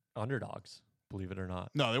underdogs, believe it or not.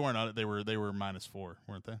 No, they weren't. They were -4,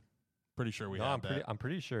 weren't they? Pretty sure I'm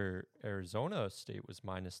pretty sure Arizona State was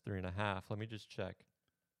 -3.5. Let me just check.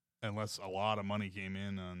 Unless a lot of money came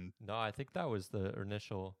in on. No, I think that was the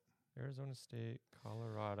initial Arizona State,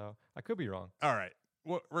 Colorado. I could be wrong. All right.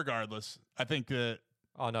 Regardless, I think that.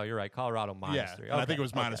 Oh no, you're right. Colorado -3. Yeah, and I think it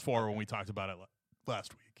was -4 when we talked about it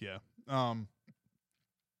last week. Yeah.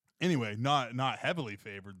 Anyway, not heavily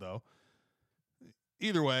favored though.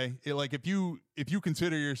 Either way, if you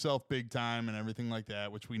consider yourself big time and everything like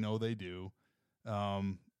that, which we know they do,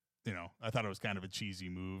 I thought it was kind of a cheesy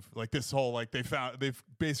move. Like this whole they've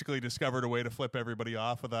basically discovered a way to flip everybody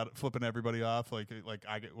off without flipping everybody off. Like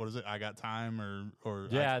I get I got time or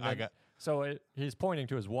yeah, I got. So he's pointing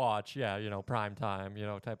to his watch, prime time,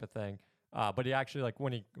 type of thing. But he actually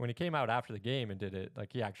when he came out after the game and did it,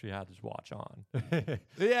 he actually had his watch on.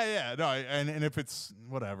 yeah, no, and if it's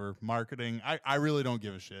whatever marketing, I really don't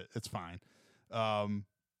give a shit. It's fine. But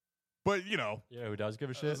who does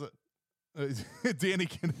give a shit? Danny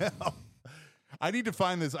Cannell. I need to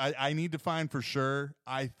find this. I need to find for sure.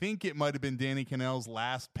 I think it might have been Danny Cannell's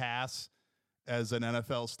last pass as an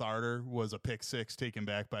NFL starter was a pick 6 taken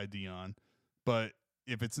back by Dion. But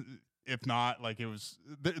if not, it was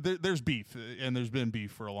there's beef, and there's been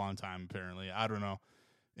beef for a long time apparently. I don't know.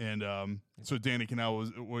 And so Danny Cannell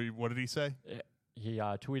was. What did he say? He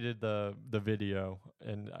tweeted the video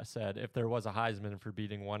and said, "If there was a Heisman for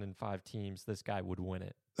beating 1 in 5 teams, this guy would win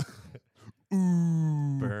it."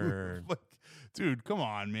 Ooh, burn, dude! Come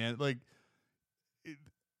on, man.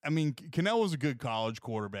 Cannell was a good college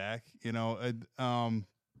quarterback, I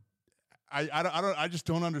just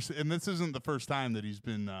don't understand. And this isn't the first time that he's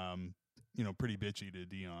been, pretty bitchy to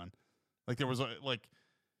Dion. There was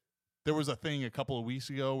a thing a couple of weeks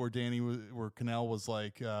ago where Cannell was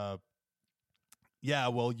like, yeah,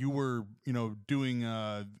 well, you were, doing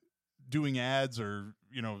ads or,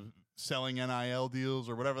 selling NIL deals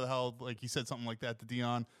or whatever the hell. He said something like that to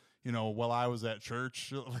Dion, while I was at church.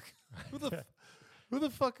 Who the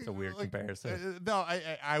fuck? It's a weird comparison. No,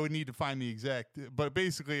 I would need to find the exact, but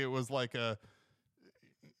basically it was I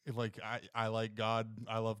like God,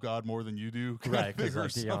 I love God more than you do, right?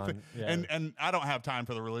 Because Dion, yeah. And I don't have time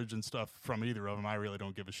for the religion stuff from either of them. I really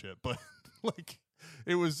don't give a shit. But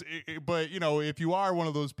it was, but if you are one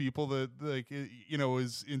of those people that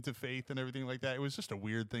is into faith and everything like that, it was just a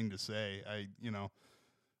weird thing to say. I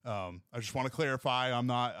just want to clarify.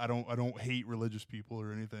 I don't hate religious people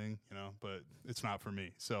or anything, but it's not for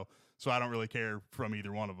me. So I don't really care from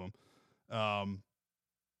either one of them.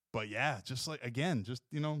 But yeah, just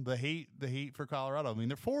the hate for Colorado. I mean,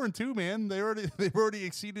 they're 4-2, man. They've already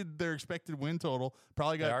exceeded their expected win total. They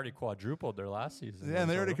already quadrupled their last season. Yeah, and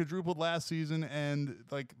they already quadrupled last season, and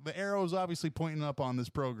the arrow is obviously pointing up on this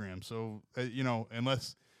program. So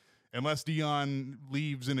unless Dion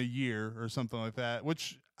leaves in a year or something like that,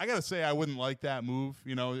 which I gotta say I wouldn't like that move.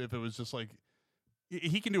 If it was just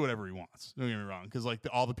he can do whatever he wants. Don't get me wrong, because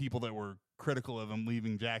all the people that were critical of him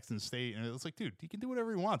leaving Jackson State, and it's dude, he can do whatever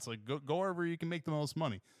he wants. Go wherever you can make the most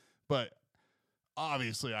money. But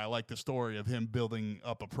obviously, I like the story of him building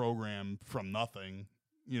up a program from nothing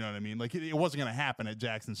You know what I mean? Like it wasn't going to happen at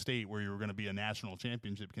Jackson State where you were going to be a national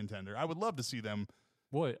championship contender. I would love to see them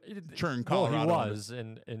churn Colorado. Well, he was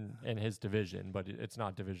in his division, but it's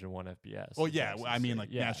not Division I FBS. Well, yeah, I mean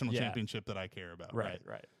like national championship that I care about. Right.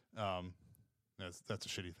 That's a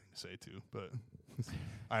shitty thing to say too, but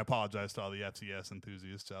I apologize to all the FCS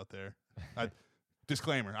enthusiasts out there.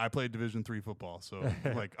 Disclaimer: I played Division III football, so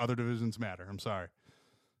like other divisions matter. I'm sorry.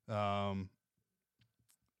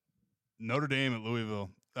 Notre Dame at Louisville.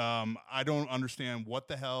 I don't understand what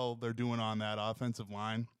the hell they're doing on that offensive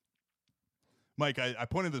line. Mike, I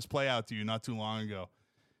pointed this play out to you not too long ago.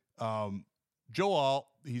 Joe Alt,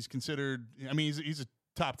 he's considered. I mean, he's a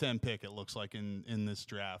top 10 pick. It looks like in this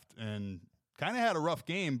draft, and kind of had a rough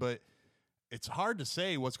game, but it's hard to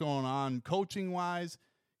say what's going on coaching wise.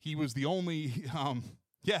 He was the only,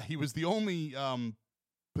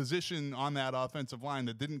 position on that offensive line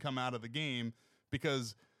that didn't come out of the game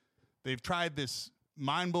because they've tried this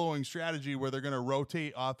mind-blowing strategy where they're going to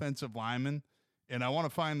rotate offensive linemen. And I want to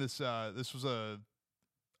find this. This was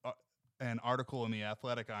an article in The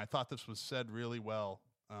Athletic, and I thought this was said really well.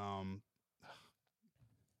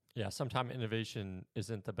 Sometimes innovation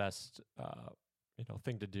isn't the best,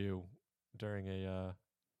 thing to do during a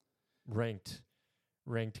ranked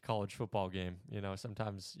college football game.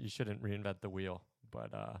 Sometimes you shouldn't reinvent the wheel,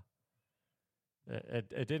 but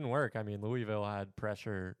it didn't work. I mean, Louisville had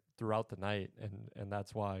pressure throughout the night, and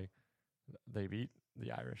that's why they beat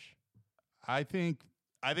the Irish. I think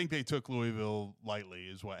they took Louisville lightly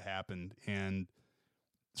is what happened, and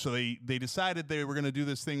so they decided they were going to do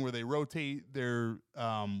this thing where they rotate their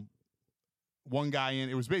one guy in.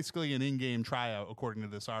 It was basically an in-game tryout, according to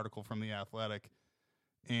this article from The Athletic,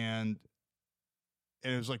 and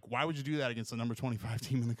it was like, why would you do that against the number 25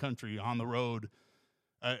 team in the country on the road?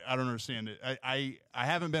 I don't understand it. I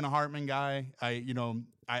haven't been a Hartman guy.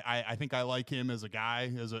 I think I like him as a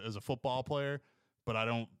guy, as a football player, but I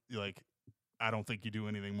don't think you do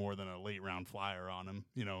anything more than a late round flyer on him,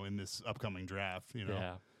 in this upcoming draft,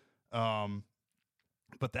 Yeah.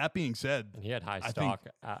 But that being said, and he had high stock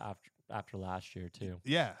after last year too.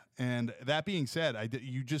 Yeah. And that being said,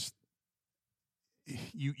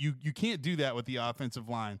 you can't do that with the offensive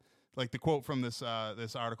line. Like the quote from this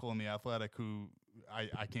article in The Athletic, who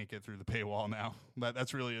I can't get through the paywall now.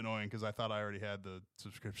 That's really annoying because I thought I already had the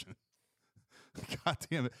subscription. God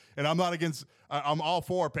damn it. And I'm not against, I'm all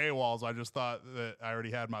for paywalls. I just thought that I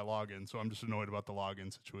already had my login, so I'm just annoyed about the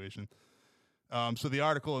login situation. So the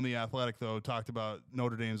article in The Athletic, though, talked about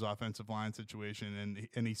Notre Dame's offensive line situation,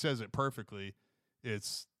 and he says it perfectly.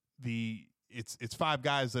 It's five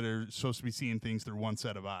guys that are supposed to be seeing things through one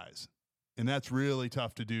set of eyes. And that's really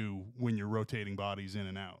tough to do when you're rotating bodies in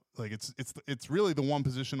and out. Like it's really the one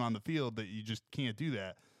position on the field that you just can't do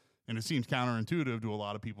that. And it seems counterintuitive to a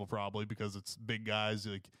lot of people probably because it's big guys.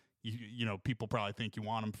 Like people probably think you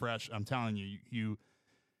want them fresh. I'm telling you,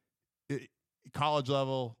 college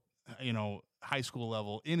level, high school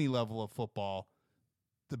level, any level of football,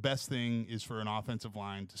 the best thing is for an offensive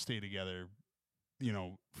line to stay together,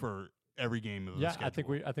 for every game of the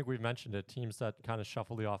schedule. I think we've mentioned it. Teams that kind of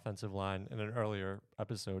shuffle the offensive line in an earlier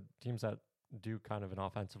episode, teams that do kind of an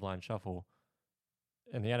offensive line shuffle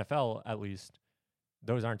in the NFL, at least,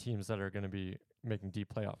 those aren't teams that are going to be making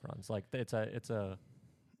deep playoff runs. Like it's a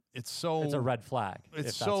red flag.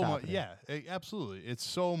 It's so much. Yeah, absolutely. It's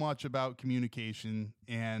so much about communication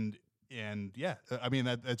and yeah, I mean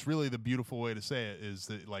that's really the beautiful way to say it is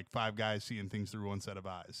that like five guys seeing things through one set of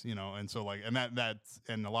eyes, and so like that's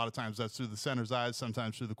and a lot of times that's through the center's eyes,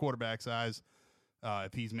 sometimes through the quarterback's eyes,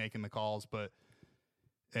 if he's making the calls, but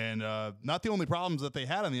not the only problems that they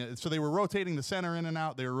had so they were rotating the center in and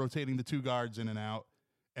out, they were rotating the two guards in and out,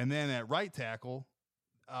 and then at right tackle,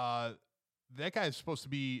 that guy is supposed to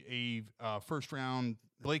be a first round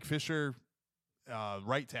Blake Fisher.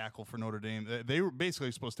 Right tackle for Notre Dame. They were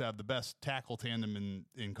basically supposed to have the best tackle tandem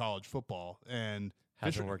in college football, and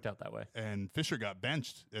hasn't worked out that way. And Fisher got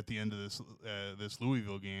benched at the end of this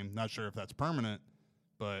Louisville game. Not sure if that's permanent,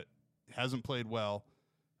 but hasn't played well.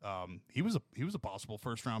 He was a possible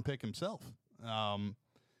first round pick himself. And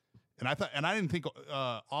I didn't think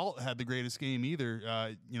Alt had the greatest game either.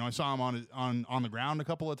 I saw him on the ground a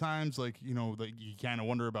couple of times. Like you kind of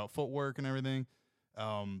wonder about footwork and everything.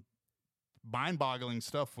 Mind-boggling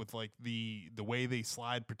stuff with like the way they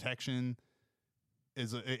slide protection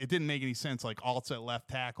it didn't make any sense. Like Alt's at left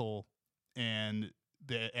tackle and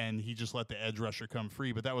he just let the edge rusher come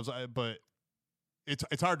free. But that was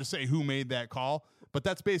it's hard to say who made that call, but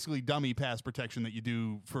that's basically dummy pass protection that you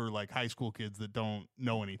do for like high school kids that don't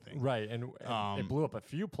know anything. Right, and it blew up a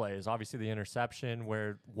few plays. Obviously, the interception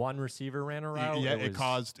where one receiver ran a route. Yeah, it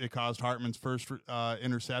caused Hartman's first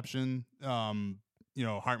interception.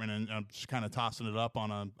 Hartman just kind of tossing it up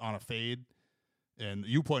on a fade, and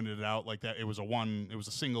you pointed it out like that. It was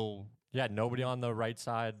a single. Yeah, nobody on the right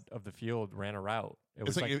side of the field ran a route. It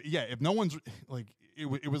was if no one's like.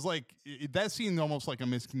 It was like that seemed almost like a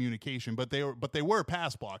miscommunication, but they were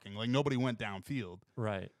pass blocking. Like nobody went downfield,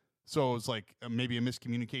 right? So it was like maybe a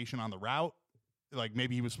miscommunication on the route. Like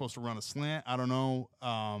maybe he was supposed to run a slant. I don't know.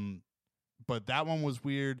 But that one was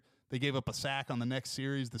weird. They gave up a sack on the next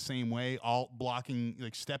series the same way, all blocking,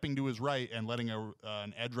 like stepping to his right and letting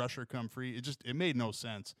an edge rusher come free. It made no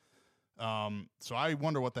sense. So I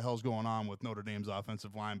wonder what the hell's going on with Notre Dame's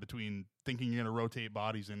offensive line between thinking you're going to rotate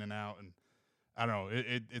bodies in and out, and I don't know.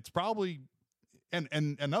 It's probably and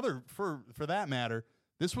another for that matter.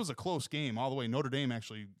 This was a close game all the way. Notre Dame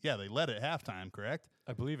actually, they led at halftime, correct?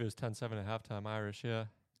 I believe it was 10-7 at halftime. Irish, yeah.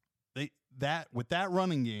 With that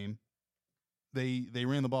running game, they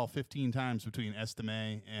ran the ball 15 times between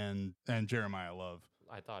Estime and Jeremiah Love.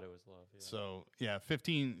 I thought it was Love. Yeah. So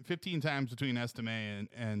 15 times between Estime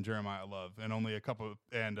and Jeremiah Love, and only a couple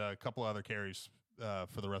other carries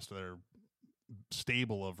for the rest of their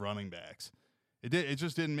stable of running backs. It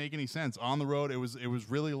just didn't make any sense on the road. It was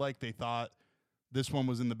really like they thought this one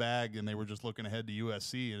was in the bag and they were just looking ahead to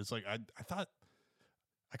USC. And it's like I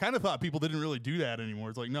kind of thought people didn't really do that anymore.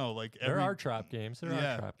 It's like no, like there are trap games. There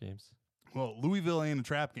are trap games. Well, Louisville ain't a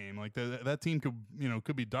trap game. Like that team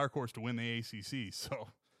could be dark horse to win the ACC. So,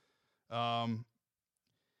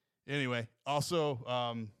 anyway,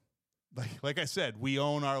 also like I said, we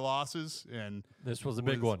own our losses, and this was a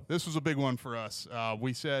big one. This was a big one for us.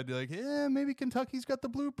 We said like, maybe Kentucky's got the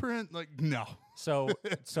blueprint. Like, no. So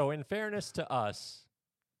in fairness to us,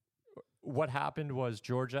 what happened was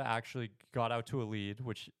Georgia actually got out to a lead,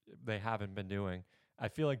 which they haven't been doing. I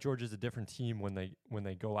feel like Georgia's a different team when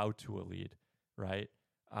they go out to a lead, right?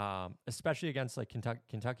 Especially against like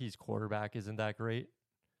Kentucky's quarterback isn't that great.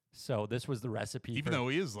 So this was the recipe. Even though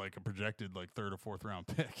he is like a projected like 3rd or 4th round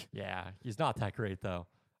pick. Yeah, he's not that great though.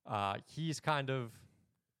 He's kind of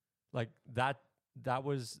like that. That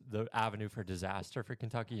was the avenue for disaster for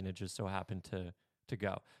Kentucky, and it just so happened to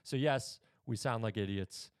go. So yes, we sound like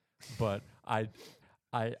idiots, but I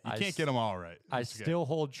can't get them all right. I still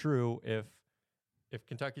hold true if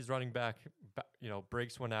Kentucky's running back,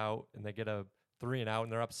 breaks one out and they get a 3 and out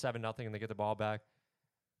and they're up 7-0 and they get the ball back.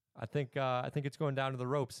 I think it's going down to the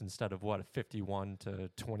ropes instead of a 51 to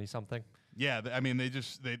 20 something. Yeah, I mean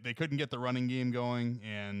they couldn't get the running game going,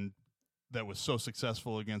 and that was so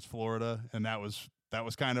successful against Florida, and that was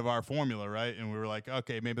kind of our formula, right? And we were like,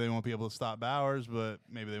 okay, maybe they won't be able to stop Bowers, but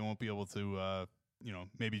maybe they won't be able to,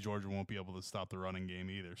 maybe Georgia won't be able to stop the running game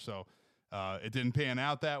either. So it didn't pan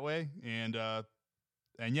out that way, and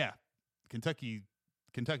yeah, Kentucky's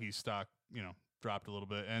stock, dropped a little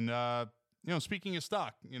bit, and speaking of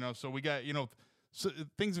stock, so we got, so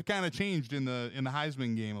things have kind of changed in the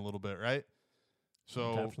Heisman game a little bit, right?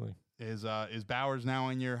 So definitely. Is Bowers now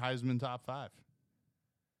in your Heisman top 5?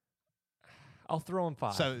 I'll throw him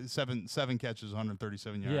 5. Seven catches,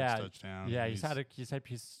 137 yards, touchdown. Yeah, he's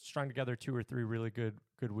strung together 2 or 3 really good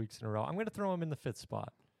weeks in a row. I'm going to throw him in the 5th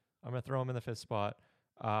spot.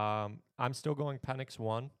 I'm still going Penix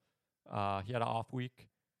 1. He had an off week,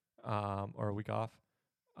 or a week off.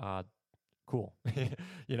 Cool.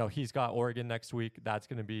 He's got Oregon next week. That's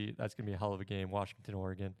gonna be a hell of a game, Washington,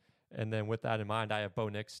 Oregon. And then with that in mind, I have Bo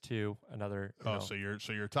Nix too. Another. So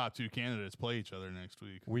your top 2 candidates play each other next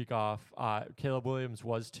week. Week off. Caleb Williams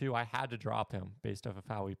was too. I had to drop him based off of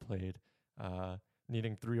how he played.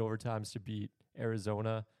 Needing 3 overtimes to beat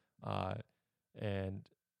Arizona, and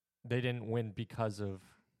they didn't win because of.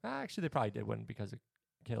 Actually, they probably did win because of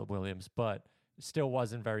Caleb Williams, but still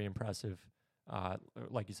wasn't very impressive.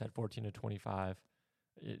 Like you said, 14 to 25.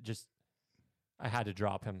 I had to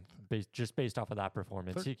drop him based off of that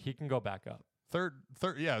performance. He can go back up. Third.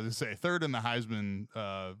 Yeah, I was gonna say 3rd in the Heisman.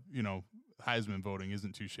 Heisman voting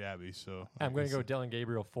isn't too shabby. So I'm going to go Dylan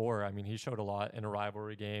Gabriel 4. I mean, he showed a lot in a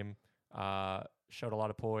rivalry game. Showed a lot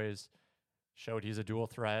of poise. Showed he's a dual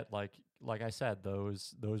threat. Like I said,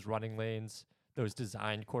 those running lanes, those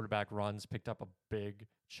designed quarterback runs picked up a big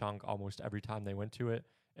chunk almost every time they went to it.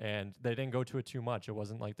 And they didn't go to it too much. It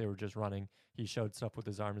wasn't like they were just running. He showed stuff with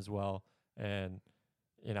his arm as well. And,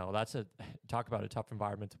 that's talk about a tough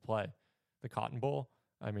environment to play. The Cotton Bowl,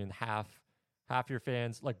 I mean, half your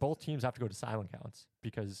fans, like both teams have to go to silent counts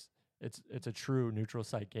because it's a true neutral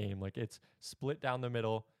site game. Like it's split down the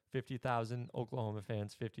middle, 50,000 Oklahoma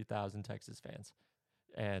fans, 50,000 Texas fans.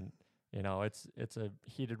 And, it's a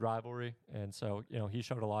heated rivalry. And so, he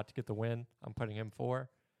showed a lot to get the win. I'm putting him 4.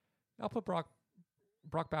 I'll put Brock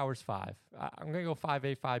Bowers 5. I'm going to go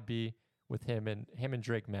 5A, 5B with him and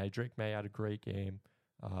Drake May. Drake May had a great game.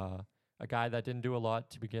 A guy that didn't do a lot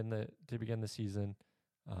to begin the season.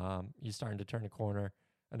 He's starting to turn a corner.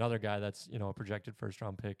 Another guy that's, a projected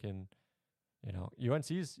first-round pick. And,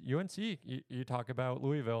 UNC's UNC. You talk about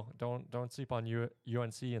Louisville. Don't sleep on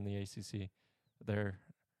UNC in the ACC. They're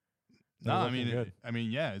good.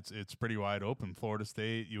 Yeah, it's pretty wide open. Florida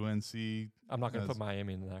State, UNC. I'm not going to put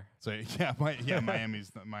Miami in there. So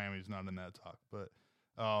Miami's not in that talk. But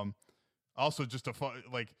also just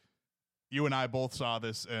you and I both saw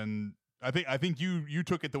this, and I think you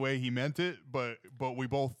took it the way he meant it, but we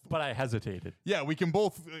both. But I hesitated. Yeah, we can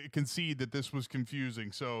both concede that this was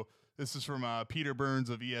confusing. So this is from Peter Burns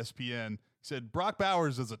of ESPN. He said Brock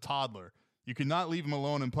Bowers is a toddler. You cannot leave him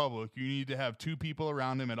alone in public. You need to have 2 people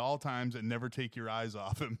around him at all times and never take your eyes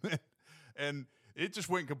off him. And it just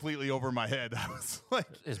went completely over my head. I was like,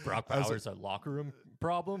 "Is Brock Bowers a locker room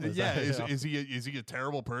problem?" Is he a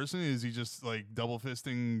terrible person? Is he just double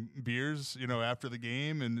fisting beers, after the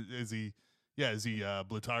game? And is he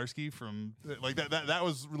Blutarsky from that? That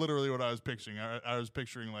was literally what I was picturing. I was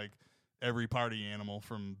picturing every party animal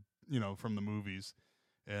from the movies,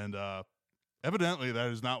 and evidently that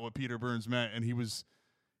is not what Peter Burns meant, and he was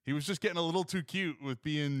just getting a little too cute with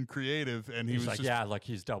being creative, and he was like,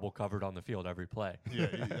 he's double covered on the field every play.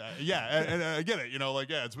 And I get it,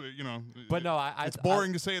 it's But no, it's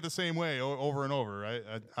boring to say it the same way over and over, right?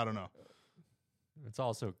 I don't know. It's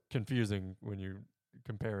also confusing when you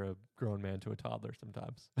compare a grown man to a toddler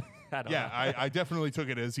sometimes. I definitely took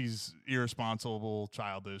it as he's irresponsible,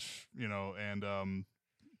 childish, and I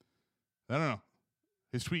don't know.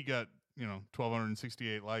 His tweet got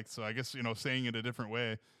 1,268 likes. So I guess, saying it a different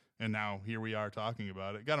way, and now here we are talking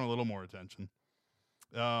about it, got him a little more attention.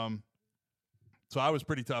 So I was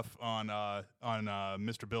pretty tough on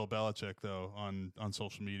Mr. Bill Belichick though on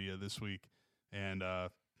social media this week, and I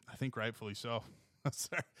think rightfully so.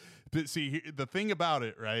 Sorry. But see, the thing about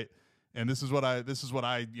it, right? And this is what I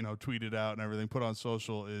tweeted out and everything, put on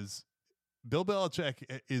social, is Bill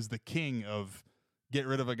Belichick is the king of get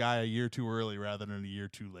rid of a guy a year too early rather than a year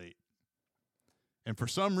too late. And for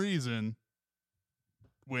some reason,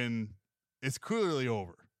 when it's clearly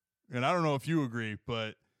over, and I don't know if you agree,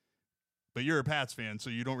 but you're a Pats fan,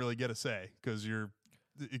 so you don't really get a say because you're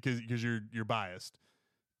biased.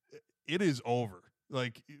 It is over.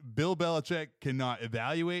 Bill Belichick cannot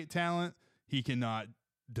evaluate talent. He cannot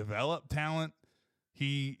develop talent.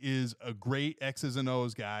 He is a great X's and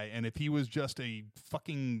O's guy, and if he was just a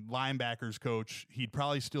fucking linebackers coach, he'd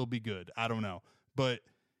probably still be good. I don't know, but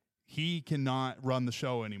he cannot run the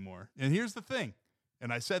show anymore. And here's the thing,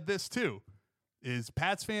 and I said this too, is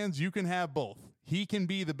Pats fans, you can have both. He can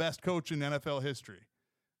be the best coach in NFL history,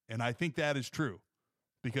 and I think that is true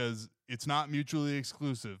because it's not mutually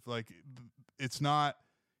exclusive. It's not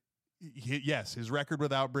 – yes, his record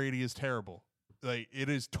without Brady is terrible. It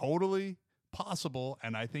is totally possible,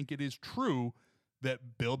 and I think it is true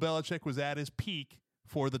that Bill Belichick was at his peak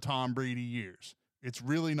for the Tom Brady years. It's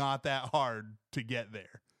really not that hard to get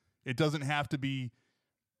there. It doesn't have to be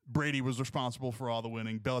Brady was responsible for all the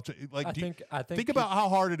winning. Belichick, think about how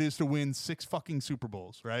hard it is to win 6 fucking Super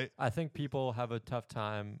Bowls, right? I think people have a tough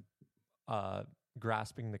time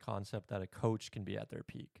grasping the concept that a coach can be at their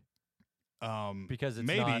peak. Because it's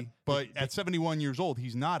maybe, but at 71 years old,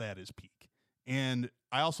 he's not at his peak. And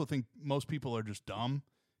I also think most people are just dumb,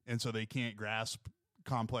 and so they can't grasp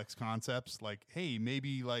complex concepts. Hey,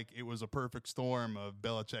 maybe it was a perfect storm of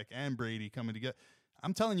Belichick and Brady coming together.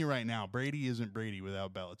 I'm telling you right now, Brady isn't Brady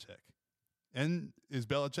without Belichick. And is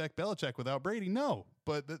Belichick without Brady? No.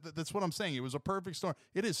 But that's what I'm saying. It was a perfect storm.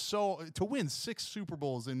 It is so to win 6 Super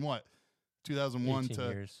Bowls in 2001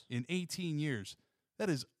 in 18 years. That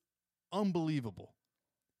is unbelievable.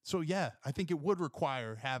 So yeah, I think it would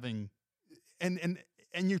require having and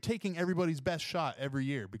you're taking everybody's best shot every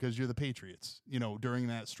year because you're the Patriots, during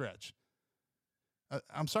that stretch.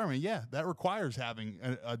 I'm sorry, man. Yeah, that requires having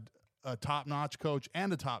a top-notch coach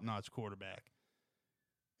and a top-notch quarterback.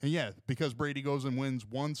 And yeah, because Brady goes and wins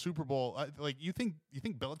 1 Super Bowl, you think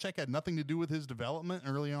Belichick had nothing to do with his development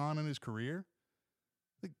early on in his career?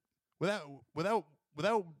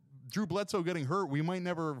 Without Drew Bledsoe getting hurt, we might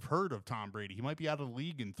never have heard of Tom Brady. He might be out of the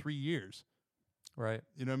league in 3 years. Right.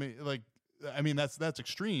 You know what I mean? That's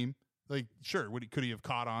extreme. Sure, could he have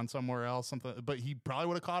caught on somewhere else? Something, but he probably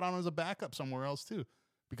would have caught on as a backup somewhere else too,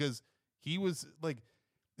 because he was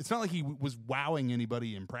it's not like he was wowing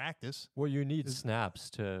anybody in practice. Well, you need snaps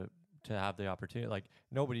to have the opportunity. Like,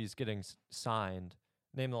 nobody's getting signed.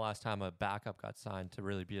 Name the last time a backup got signed to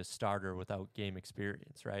really be a starter without game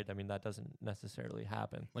experience, right? I mean, that doesn't necessarily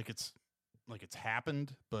happen. Like it's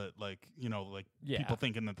happened, but like, Yeah. people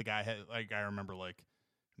thinking that the guy had, like, I remember like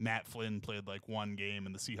Matt Flynn played like one game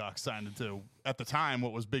and the Seahawks signed him to, at the time,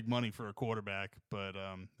 what was big money for a quarterback, but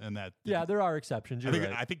and that Yeah, there are exceptions. You're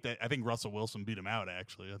right. I think Russell Wilson beat him out,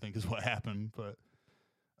 actually, I think is what happened, but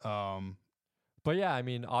yeah, I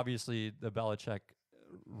mean, obviously the Belichick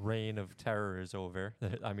reign of terror is over.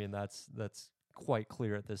 I mean, that's quite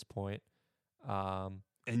clear at this point.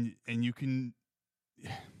 And you can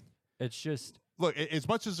It's just, look, as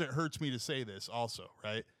much as it hurts me to say this also,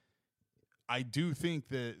 right? I do think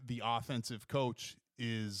that the offensive coach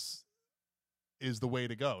is the way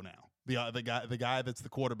to go now. The guy that's the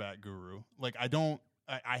quarterback guru. Like,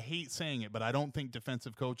 I hate saying it, but I don't think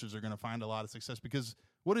defensive coaches are going to find a lot of success, because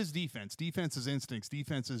what is defense? Defense is instincts.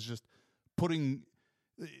 Defense is just putting,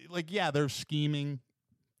 like, yeah, they're scheming,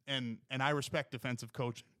 and I respect defensive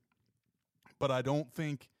coaching, but I don't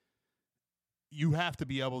think you have to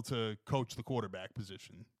be able to coach the quarterback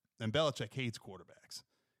position. And Belichick hates quarterbacks.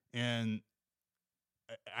 And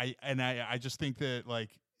I just think that,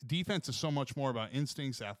 like, defense is so much more about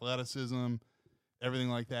instincts, athleticism, everything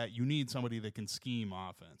like that. You need somebody that can scheme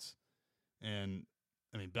offense. And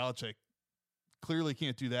I mean, Belichick clearly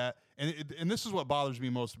can't do that. And this is what bothers me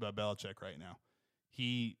most about Belichick right now.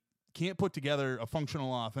 He can't put together a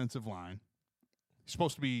functional offensive line. He's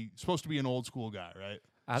supposed to be an old school guy, right?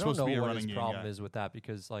 I don't know what his problem is with that,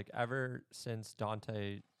 because, like, ever since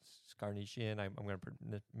Dante Scarnecchia, I'm going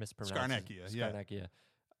to mispronounce Scarnecchia,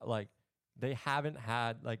 like, they haven't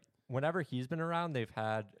had, like, whenever he's been around, they've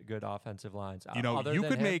had good offensive lines.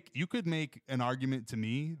 You could make an argument to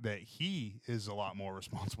me that he is a lot more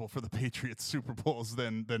responsible for the Patriots Super Bowls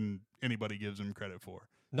than anybody gives him credit for.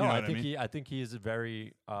 No, you know I think he is a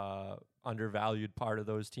very undervalued part of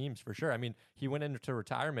those teams, for sure. I mean, he went into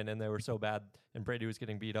retirement and they were so bad and Brady was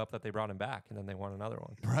getting beat up that they brought him back, and then they won another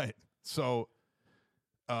one. Right. So,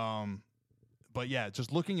 but yeah,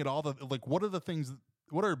 just looking at all the, like, what are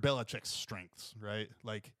Belichick's strengths, right?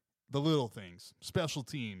 Like, the little things, special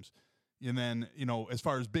teams, and then, as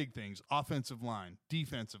far as big things, offensive line,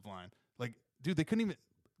 defensive line. Like, dude, they couldn't even,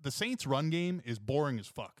 the Saints run game is boring as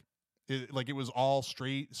fuck. It was all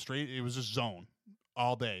straight. It was just zone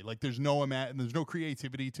all day. Like, there's no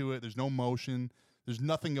creativity to it. There's no motion. There's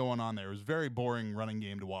nothing going on there. It was a very boring running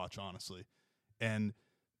game to watch, honestly. And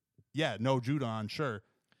yeah, no Judon, sure.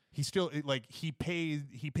 He still, like, he paid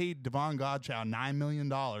Devon Godchow $9 million.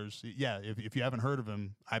 Yeah, if you haven't heard of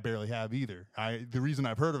him, I barely have either. The reason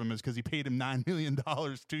I've heard of him is because he paid him $9 million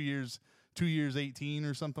 2 years 18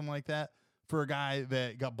 or something like that, for a guy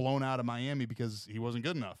that got blown out of Miami because he wasn't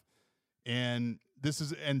good enough. And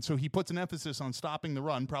so he puts an emphasis on stopping the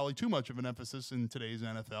run, probably too much of an emphasis in today's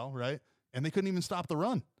NFL, right? And they couldn't even stop the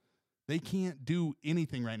run. They can't do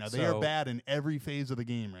anything right now. They are bad in every phase of the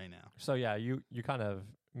game right now. So yeah, you kind of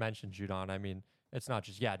mentioned Judon. I mean, it's not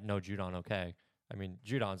just no Judon, okay. I mean,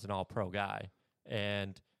 Judon's an all-pro guy,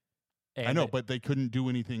 and I know, but they couldn't do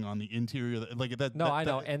anything on the interior, like that. No, I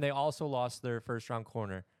know, and they also lost their first-round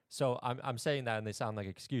corner. So I'm saying that, and they sound like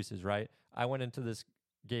excuses, right? I went into this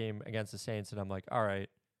game against the Saints, and I'm like, all right,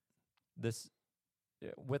 this,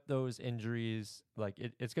 with those injuries, like,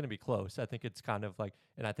 it's going to be close. I think it's kind of like,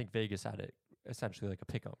 and I think Vegas had it essentially like a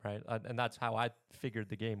pick-em, right? And that's how I figured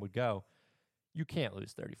the game would go. You can't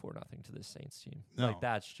lose 34-0 to this Saints team. No. Like,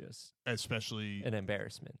 that's just especially an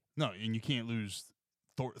embarrassment. No, and you can't lose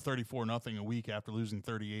 34-0 a week after losing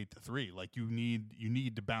 38-3. Like, you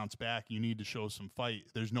need to bounce back. You need to show some fight.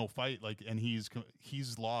 There's no fight, like, and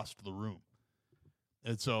he's lost the room.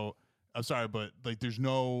 And so, I'm sorry, but, like,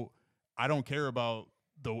 I don't care about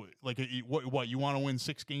what you want to win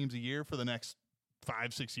 6 games a year for the next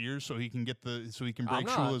 5-6 years so he can break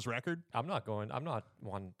Shula's record. I'm not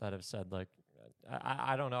one that have said, like,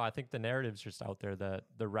 I don't know. I think the narrative's just out there that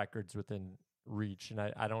the record's within reach, and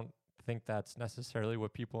I don't think that's necessarily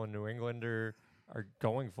what people in New England are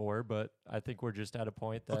going for, but I think we're just at a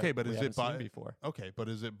point that we haven't seen before. Okay, but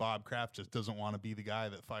is it Bob Kraft just doesn't want to be the guy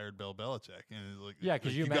that fired Bill Belichick? And like, yeah,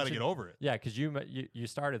 because you got to get over it. Yeah, because you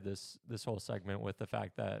started this whole segment with the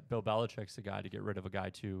fact that Bill Belichick's the guy to get rid of a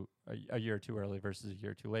guy a year too early versus a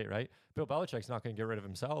year too late, right? Bill Belichick's not going to get rid of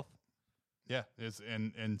himself. Yeah,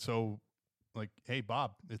 and so, like, hey,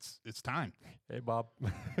 Bob, it's time. Hey, Bob.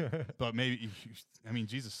 But maybe, I mean,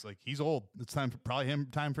 Jesus, like, he's old. It's time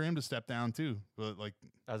for him to step down too. But, like,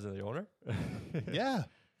 as the owner, yeah.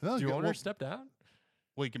 Do owners step down?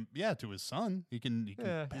 Well, he can, to his son. He can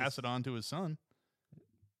pass it on to his son.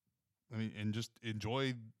 I mean, and just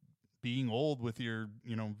enjoy being old with your,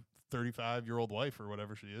 35-year-old wife or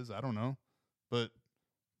whatever she is. I don't know. But,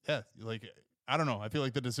 yeah, like, I don't know. I feel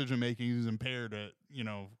like the decision-making is impaired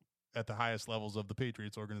at the highest levels of the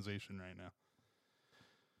Patriots organization right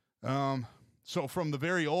now. So from the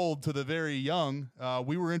very old to the very young,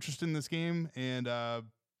 we were interested in this game, and I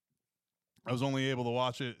was only able to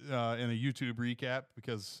watch it in a YouTube recap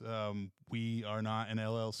because we are not an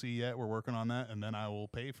LLC yet. We're working on that, and then I will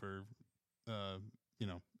pay for,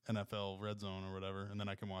 NFL Red Zone or whatever, and then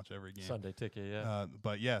I can watch every game. Sunday ticket, yeah.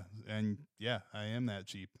 But I am that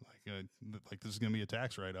cheap. Like this is gonna be a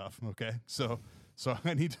tax write-off. Okay, so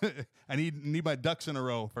I need my ducks in a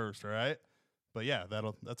row first. All right, but yeah,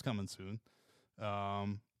 that's coming soon.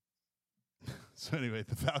 So anyway,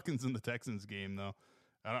 the Falcons and the Texans game though.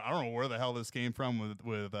 I don't know where the hell this came from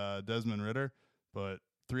with Desmond Ridder, but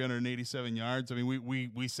 387 yards. I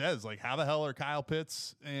mean, we says like, how the hell are Kyle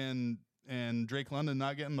Pitts and Drake London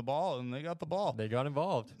not getting the ball? And they got the ball. They got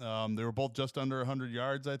involved. They were both just under 100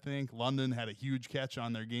 yards, I think. London had a huge catch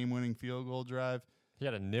on their game-winning field goal drive. He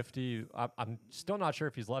had a nifty. I'm still not sure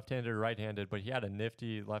if he's left-handed or right-handed, but he had a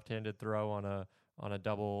nifty left-handed throw on a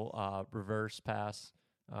double reverse pass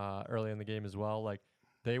early in the game as well. Like,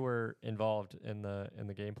 they were involved in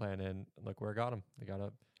the game plan, and look where it got them. They got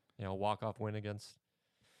a walk-off win against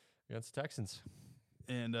Texans.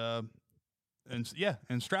 And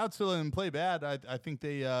Stroud still didn't play bad. I think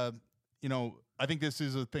they I think this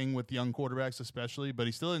is a thing with young quarterbacks especially, but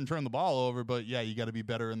he still didn't turn the ball over. But yeah, you got to be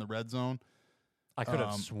better in the red zone. I could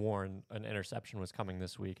have sworn an interception was coming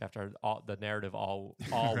this week after the narrative all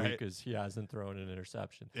right. week is he hasn't thrown an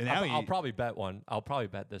interception. And I'll probably bet one. I'll probably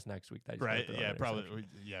bet this next week that he's right. Yeah,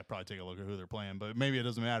 probably take a look at who they're playing, but maybe it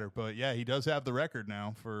doesn't matter. But yeah, he does have the record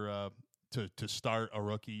now for to start a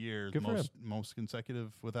rookie year, most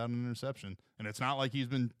consecutive without an interception, and it's not like he's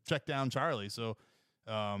been checked down Charlie. So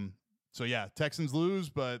yeah, Texans lose,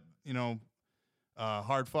 but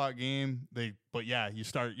hard fought game. You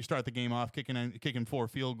start the game off kicking 4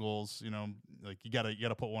 field goals. Like you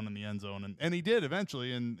gotta put one in the end zone, and he did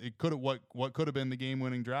eventually, and it could have what could have been the game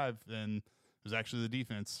winning drive, and it was actually the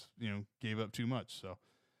defense gave up too much. So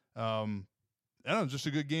I don't know, just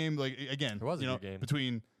a good game. Like again, it was a good game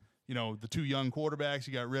between the two young quarterbacks.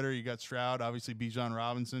 You got Ritter, you got Stroud. Obviously, Bijan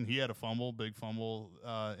Robinson, he had a big fumble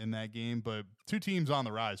in that game. But two teams on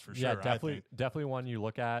the rise for sure. Yeah, definitely one you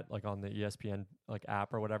look at like on the ESPN like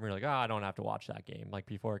app or whatever. You're like, I don't have to watch that game like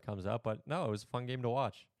before it comes up. But no, it was a fun game to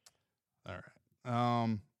watch. All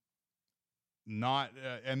right.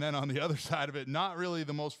 And then on the other side of it, not really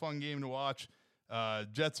the most fun game to watch.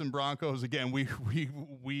 Jets and Broncos. Again,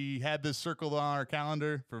 we had this circled on our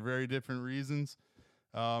calendar for very different reasons.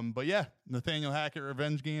 But yeah, Nathaniel Hackett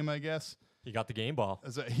revenge game, I guess. He got the game ball.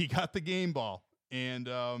 He got the game ball. And,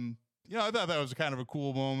 I thought that was kind of a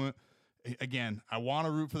cool moment. Again, I want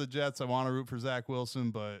to root for the Jets. I want to root for Zach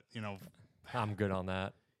Wilson, but, I'm good on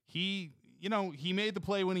that. He made the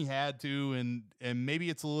play when he had to, and maybe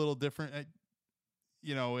it's a little different,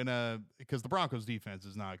 because the Broncos defense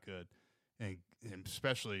is not good, and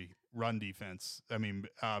especially run defense. I mean,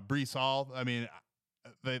 Breece Hall,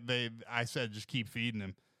 I said just keep feeding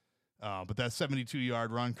him. But that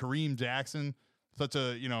 72-yard run, Kareem Jackson, such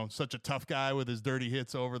a tough guy with his dirty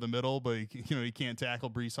hits over the middle, but he can't tackle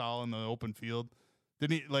Breece Hall in the open field.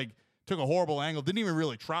 Didn't he took a horrible angle? Didn't even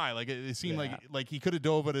really try. Like it seemed like he could have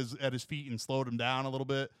dove at his feet and slowed him down a little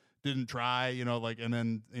bit. Didn't try, and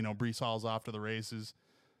then Breece Hall's off to the races.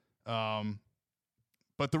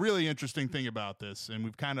 But the really interesting thing about this, and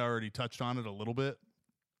we've kind of already touched on it a little bit,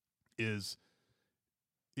 is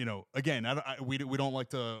again, we don't like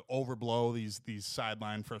to overblow these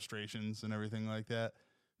sideline frustrations and everything like that.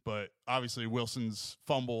 But obviously Wilson's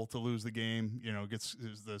fumble to lose the game, gets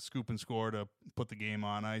the scoop and score to put the game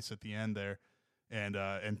on ice at the end there,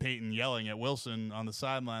 and Peyton yelling at Wilson on the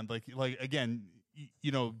sideline, like again,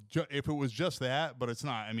 if it was just that, but it's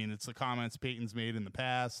not. I mean, it's the comments Peyton's made in the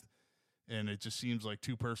past, and it just seems like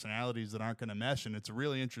two personalities that aren't going to mesh, and it's a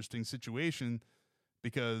really interesting situation.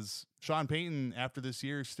 Because Sean Payton, after this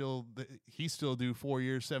year, he's still due 4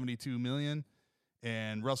 years, $72 million,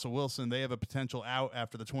 and Russell Wilson, they have a potential out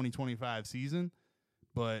after the 2025 season,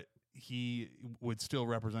 but he would still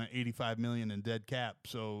represent $85 million in dead cap.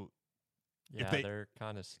 So, they're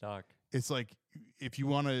kind of stuck. It's like if you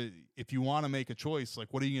want to make a choice, like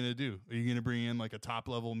what are you going to do? Are you going to bring in like a top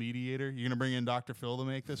level mediator? You're going to bring in Dr. Phil to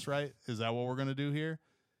make this right? Is that what we're going to do here?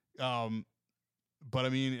 But I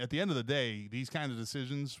mean, at the end of the day, these kind of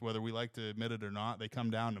decisions, whether we like to admit it or not, they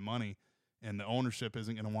come down to money. and the ownership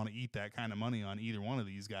isn't going to want to eat that kind of money on either one of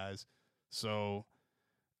these guys. So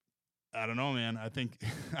I don't know, man. I think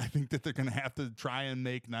that they're going to have to try and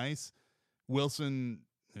make nice. Wilson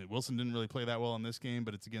didn't really play that well in this game,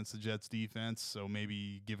 but it's against the Jets defense, so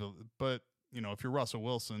maybe but if you're Russell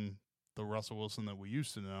Wilson, the Russell Wilson that we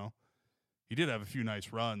used to know, he did have a few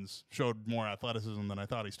nice runs, showed more athleticism than I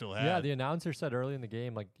thought he still had. Yeah, the announcer said early in the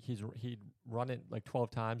game, like he'd run it like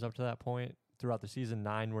 12 times up to that point throughout the season.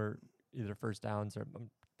 9 were either first downs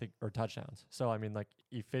or touchdowns. So I mean, like,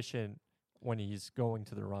 efficient when he's going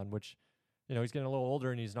to the run, which he's getting a little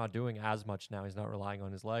older and he's not doing as much now. He's not relying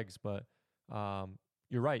on his legs, but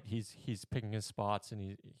you're right. He's picking his spots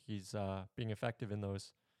and he's being effective in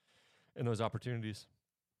those opportunities.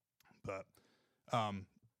 But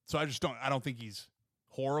so I don't think he's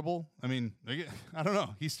horrible. I mean, I don't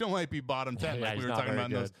know. He still might be bottom 10, yeah, like we were talking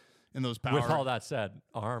about in those power. With all that said,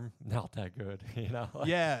 arm not that good,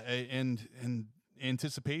 Yeah, and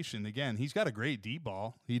anticipation again. He's got a great deep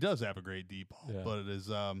ball. He does have a great deep ball, but it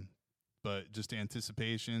is but just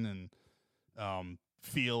anticipation and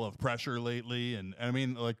feel of pressure lately, and I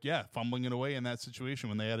mean, fumbling it away in that situation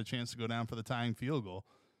when they had a chance to go down for the tying field goal.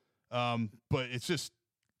 But it's just,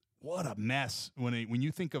 what a mess when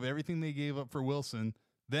you think of everything they gave up for Wilson,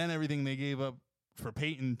 then everything they gave up for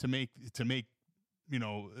Peyton to make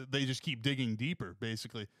they just keep digging deeper,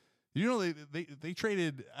 basically. They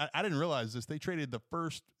traded, I didn't realize this, they traded the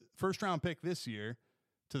first round pick this year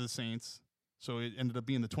to the Saints, so it ended up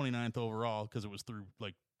being the 29th overall because it was through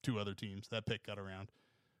like 2 other teams. That pick got around.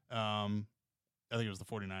 I think it was the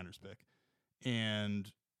 49ers pick.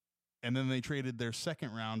 And then they traded their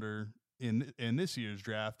second rounder in this year's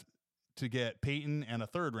draft to get Peyton and a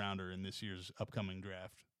third rounder in this year's upcoming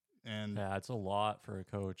draft. And yeah, it's a lot for a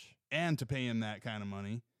coach. And to pay him that kind of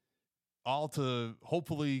money, all to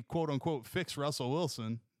hopefully, quote unquote, fix Russell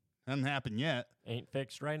Wilson. Hasn't happened yet. Ain't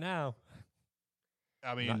fixed right now.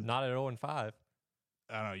 I mean, not at 0-5. I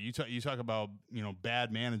don't know. You talk about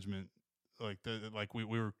bad management. We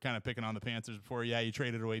were kind of picking on the Panthers before. Yeah, you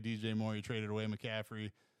traded away DJ Moore, you traded away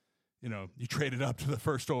McCaffrey. You traded up to the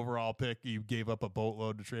first overall pick. You gave up a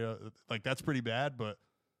boatload to trade. Like, that's pretty bad, but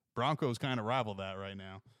Broncos kind of rival that right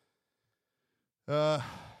now.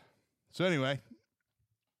 So anyway,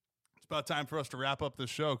 it's about time for us to wrap up this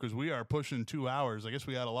show because we are pushing 2 hours. I guess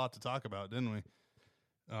we had a lot to talk about, didn't we?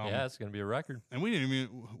 Yeah, it's going to be a record. And we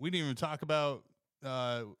didn't even talk about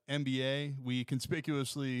NBA. We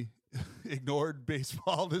conspicuously ignored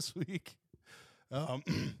baseball this week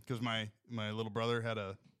because my little brother had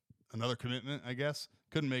another commitment, I guess.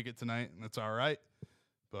 Couldn't make it tonight, and that's all right.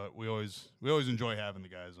 But we always enjoy having the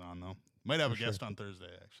guys on, though. Might have a guest on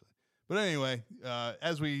Thursday, actually. But anyway,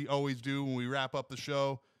 as we always do when we wrap up the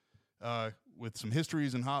show with some history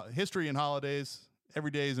and holidays.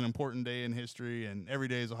 Every day is an important day in history, and every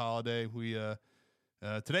day is a holiday. We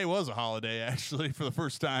today was a holiday, actually, for the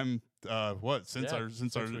first time. Since our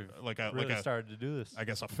started to do this. I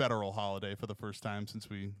guess a federal holiday for the first time since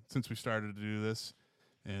we started to do this.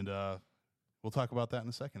 And we'll talk about that in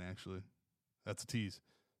a second, actually. That's a tease.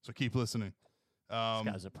 So keep listening. This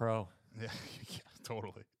guy's a pro. Yeah,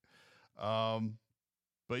 totally.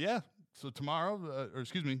 But yeah, so tomorrow,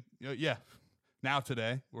 now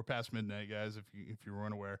today, we're past midnight, guys, if you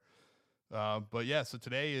weren't aware. But yeah, so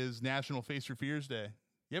today is National Face Your Fears Day.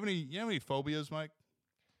 You have any phobias, Mike?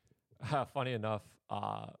 Funny enough,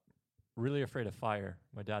 really afraid of fire.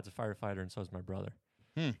 My dad's a firefighter, and so is my brother.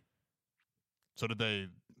 So did they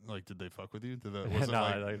fuck with you?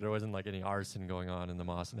 There wasn't like any arson going on in the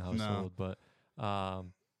Mawson household, but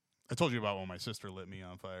I told you about when my sister lit me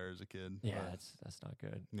on fire as a kid. Yeah, that's not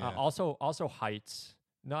good. Yeah. Also heights.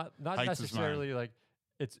 Not Heights necessarily like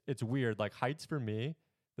it's weird. Like heights for me,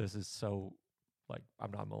 this is so like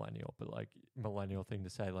I'm not millennial, but like millennial thing to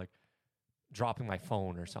say, like dropping my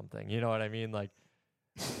phone or something. You know what I mean? Like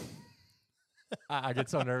I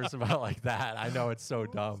get so nervous about like that. I know it's so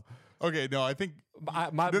dumb. Okay, no, I think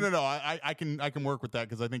no. I can work with that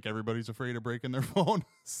because I think everybody's afraid of breaking their phone.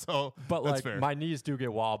 So, but that's like fair. My knees do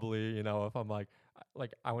get wobbly. If I'm like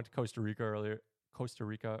I went to Costa Rica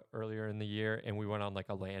earlier in the year, and we went on like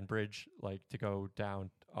a land bridge, like to go down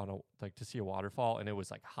on to see a waterfall, and it was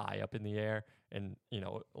like high up in the air, and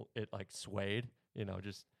it like swayed.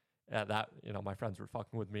 My friends were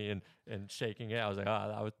fucking with me and shaking it. I was like,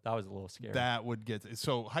 that was a little scary. That would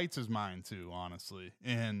so heights is mine too, honestly,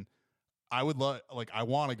 and I would I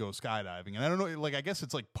want to go skydiving, and I don't know, I guess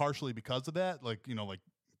it's like partially because of that, like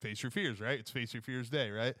face your fears, right? It's Face Your Fears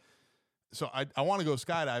Day, right? So I want to go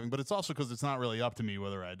skydiving, but it's also because it's not really up to me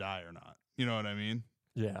whether I die or not. You know what I mean?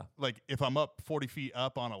 Yeah. Like if I'm up 40 feet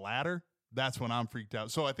up on a ladder, that's when I'm freaked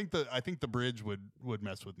out. So I think the bridge would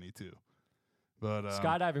mess with me too. But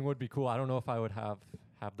skydiving would be cool. I don't know if I would have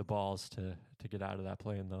the balls to get out of that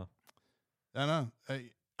plane though. I don't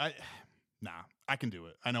know. I can do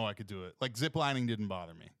it. I know I could do it. Like zip lining didn't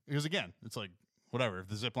bother me because again, it's like whatever. If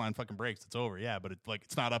the zip line fucking breaks, it's over. Yeah, but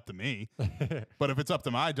it's not up to me. But if it's up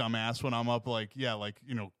to my dumb ass when I'm up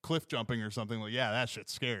cliff jumping or something, like that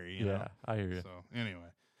shit's scary. You know? I hear you. So anyway,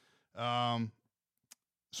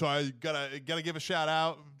 so I gotta give a shout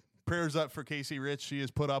out. Prayers up for Casey Rich. She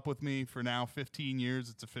has put up with me for now 15 years.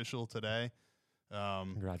 It's official today.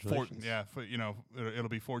 Congratulations. It'll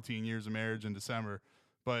be 14 years of marriage in December.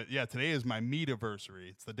 But yeah, today is my meet-iversary.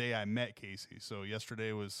 It's the day I met Casey. So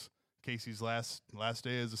yesterday was Casey's last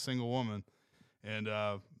day as a single woman. And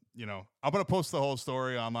I'm gonna post the whole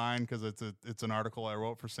story online because it's an article I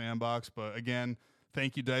wrote for Sandbox. But again,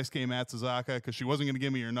 thank you Daisuke Matsuzaka, because she wasn't gonna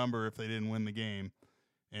give me your number if they didn't win the game.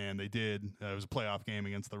 And they did. It was a playoff game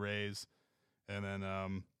against the Rays. And then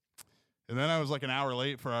I was like an hour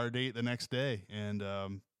late for our date the next day.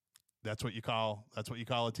 And that's what you call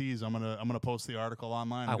a tease. I'm gonna post the article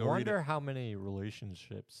online. I wonder how many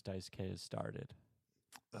relationships Daisuke has started.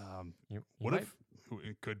 If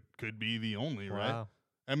it could be the only, wow. right?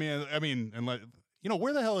 I mean, and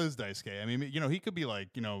where the hell is Daisuke? I mean, he could be like,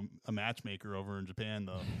 a matchmaker over in Japan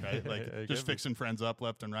though, right? Like just fixing friends up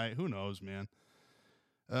left and right. Who knows, man?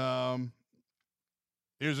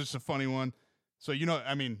 Here's just a funny one. So,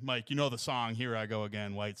 Mike, the song "Here I Go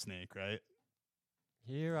Again," Whitesnake, right?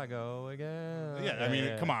 Here I go again.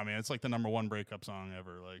 Yeah, come on, man. It's like the #1 breakup song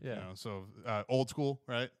ever. So old school,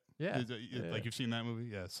 right? Yeah. Like you've seen that movie?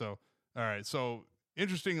 Yeah. So, all right. So,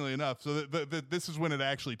 interestingly enough, so this is when it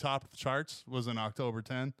actually topped the charts, was in October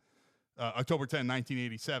 10,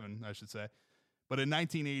 1987, I should say. But in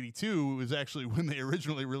 1982 was actually when they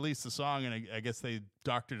originally released the song, and I guess they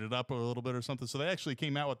doctored it up a little bit or something. So they actually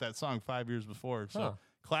came out with that song 5 years before. So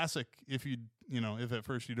classic, if at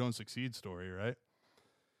first you don't succeed story, right?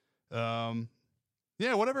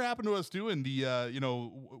 Whatever happened to us doing the,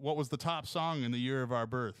 what was the top song in the year of our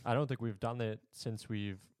birth? I don't think we've done it since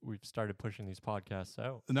we've started pushing these podcasts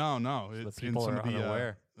out. No, so it's people in some are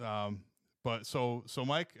unaware. But so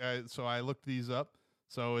Mike, I looked these up.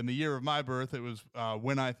 So in the year of my birth, it was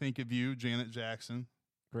 "When I Think of You," Janet Jackson.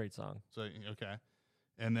 Great song. So okay,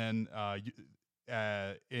 and then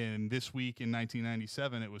in this week in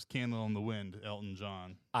 1997, it was "Candle in the Wind," Elton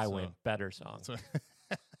John. I win. Better song. So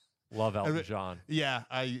love Elton John. Yeah,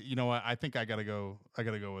 I think I gotta go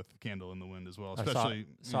with "Candle in the Wind" as well. Especially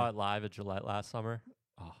saw it live at Gillette last summer.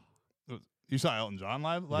 Oh, you saw Elton John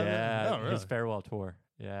live? Yeah, oh, really? His farewell tour.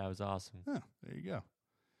 Yeah, it was awesome. Oh, there you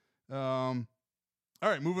go. All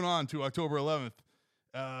right, moving on to October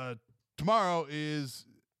 11th. Tomorrow is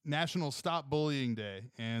National Stop Bullying Day,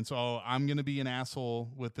 and so I'm going to be an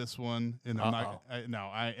asshole with this one, and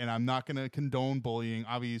I'm not going to condone bullying.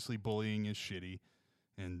 Obviously, bullying is shitty,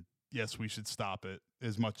 and yes, we should stop it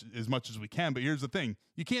as much as we can. But here's the thing: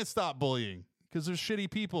 you can't stop bullying because there's shitty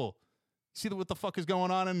people. See what the fuck is going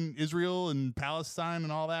on in Israel and Palestine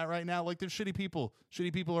and all that right now? Like, there's shitty people.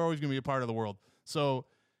 Shitty people are always going to be a part of the world. So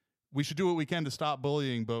we should do what we can to stop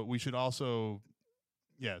bullying, but we should also,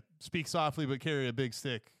 speak softly but carry a big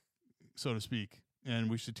stick, so to speak. And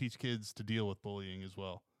we should teach kids to deal with bullying as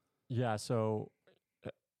well. Yeah, so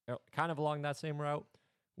kind of along that same route,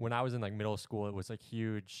 when I was in middle school, it was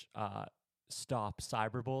huge stop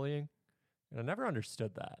cyberbullying. And I never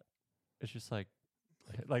understood that. It's just like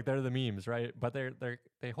they're the memes, right? But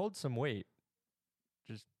they hold some weight.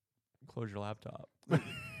 Just close your laptop.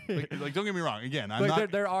 Don't get me wrong. Again,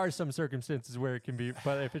 there are some circumstances where it can be,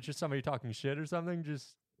 but if it's just somebody talking shit or something,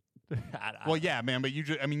 just. Well, yeah, man, but you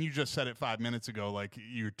just said it 5 minutes ago. Like,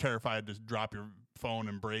 you're terrified to drop your phone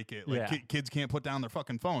and break it. Like, kids can't put down their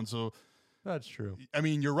fucking phone. So that's true. I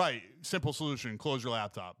mean, you're right. Simple solution: close your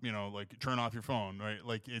laptop. Turn off your phone. Right?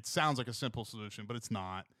 Like, it sounds like a simple solution, but it's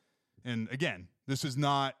not. And again, this is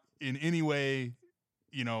not in any way,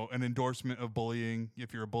 an endorsement of bullying.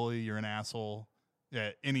 If you're a bully, you're an asshole.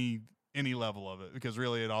 Yeah, any level of it, because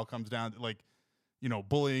really it all comes down to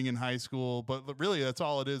bullying in high school, but really that's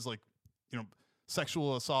all it is.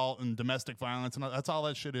 Sexual assault and domestic violence, and that's all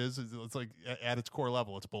that shit is. It's like at its core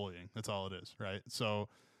level, it's bullying. That's all it is, right? So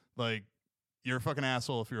you're a fucking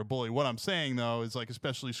asshole if you're a bully. What I'm saying though is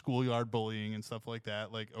especially schoolyard bullying and stuff like that.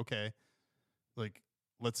 Okay,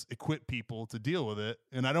 let's equip people to deal with it,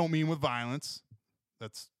 and I don't mean with violence. I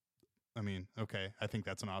think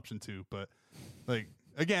that's an option too, but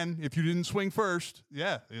again, if you didn't swing first,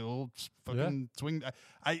 it'll fucking swing.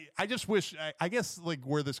 I just wish, I guess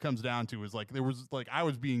where this comes down to is there was I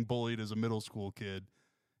was being bullied as a middle school kid,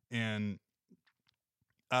 And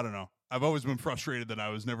I don't know. I've always been frustrated that I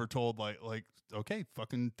was never told like okay,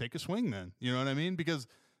 fucking take a swing then. You know what I mean? Because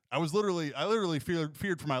I literally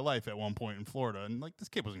feared for my life at one point in Florida, and like this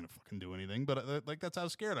kid wasn't gonna fucking do anything, but like that's how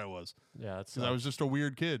scared I was. Yeah, that's because I was just a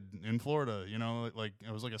weird kid in Florida. You know, like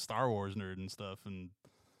I was like a Star Wars nerd and stuff, and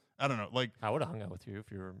I don't know. Like I would have hung out with you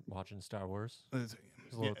if you were watching Star Wars.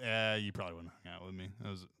 Yeah, you probably wouldn't hang out with me.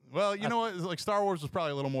 Well, you know what? Like Star Wars was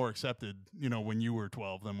probably a little more accepted, you know, when you were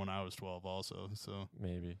 12 than when I was 12 also. So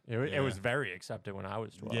maybe. It was very accepted when I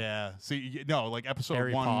was 12. Yeah. See, no, like episode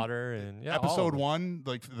Harry 1. Potter and episode 1,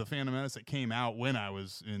 like the Phantom Menace that came out when I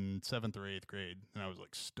was in 7th or 8th grade, and I was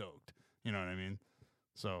like stoked. You know what I mean?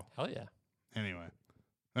 So hell yeah. Anyway.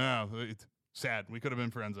 It's sad. We could have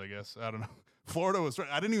been friends, I guess. I don't know. Florida was.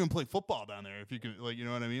 I didn't even play football down there. If you can, like, you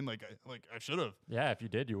know what I mean. Like I should have. Yeah, if you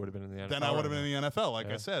did, you would have been in the NFL. Then I would have been in the NFL.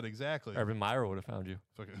 Like I said, exactly. Urban Meyer would have found you.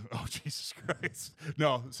 Oh Jesus Christ!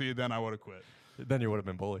 No, see, then I would have quit. Then you would have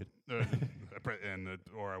been bullied, or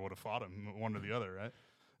I would have fought him, one or the other, right?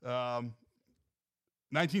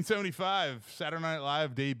 1975, Saturday Night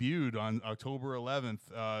Live debuted on October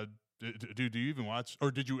 11th. Do you even watch, or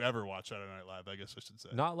did you ever watch Saturday Night Live? I guess I should say.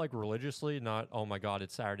 Not like religiously. Not, oh my God,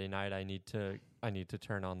 it's Saturday night. I need to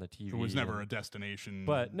turn on the TV. It was never a destination.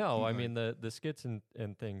 But no, I mean the skits and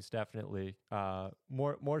things definitely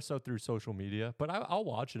more so through social media. But I'll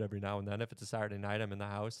watch it every now and then if it's a Saturday night. I'm in the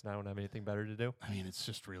house and I don't have anything better to do. I mean, it's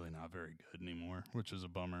just really not very good anymore, which is a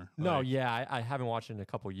bummer. No, yeah, I haven't watched it in a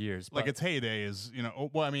couple years. Like its heyday is, you know.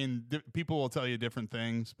 Well, I mean, people will tell you different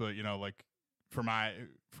things, but you know, like for my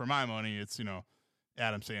money, it's, you know,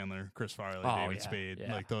 Adam Sandler, Chris Farley, David Spade.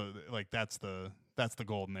 Yeah. That's the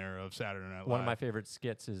golden era of Saturday Night Live. One of my favorite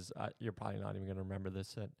skits is you're probably not even going to remember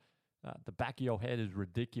this. The back of your head is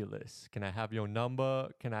ridiculous. Can I have your number?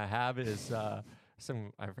 Can I have it? Is I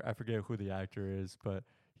forget who the actor is, but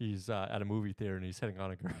he's at a movie theater and he's hitting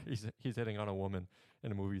on a girl. He's hitting on a woman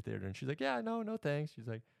in a movie theater, and she's like, "Yeah, no thanks." She's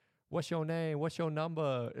like, "What's your name? What's your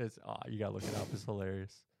number?" You gotta look it up. It's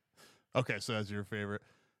hilarious. Okay, so that's your favorite.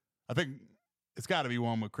 I think it's got to be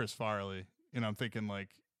one with Chris Farley. You know, I'm thinking like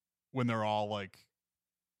when they're all like,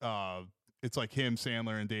 it's like him,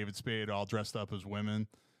 Sandler, and David Spade all dressed up as women,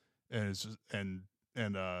 and it's just, and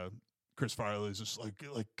Chris Farley's just like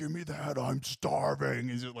give me that, I'm starving.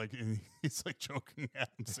 He's like joking at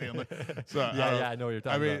him, Sandler. So yeah, I know what you're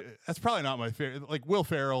talking about. That's probably not my favorite. Like Will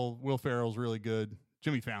Ferrell's really good.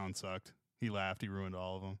 Jimmy Fallon sucked. He laughed. He ruined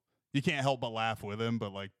all of them. You can't help but laugh with him,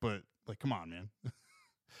 but come on, man.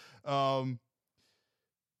 I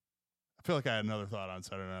feel like I had another thought on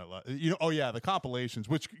Saturday Night Live. You know, oh yeah, the compilations,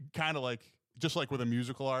 which kind of like, just like with a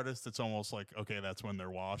musical artist, it's almost like, okay, that's when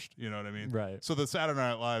they're washed. You know what I mean? Right. So the Saturday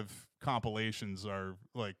Night Live compilations are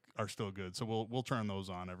still good. So we'll turn those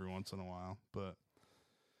on every once in a while. But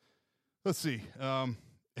let's see. And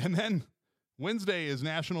then Wednesday is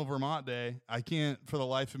National Vermont Day. I can't for the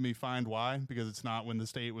life of me find why, because it's not when the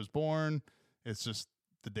state was born. It's just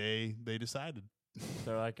the day they decided.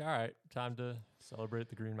 They're like, all right, time to celebrate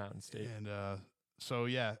the Green Mountain State. And so,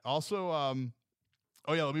 yeah. Also,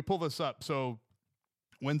 let me pull this up. So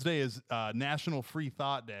Wednesday is National Free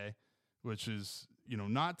Thought Day, which is, you know,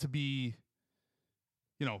 not to be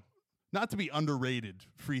underrated.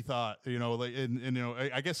 Free thought, you know, like, and you know,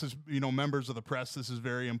 I guess as, you know, members of the press, this is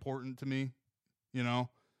very important to me, you know.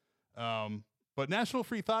 But National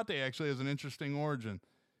Free Thought Day actually has an interesting origin.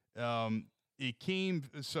 It came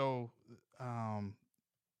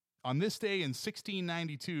on this day in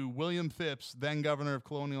 1692, William Phips, then governor of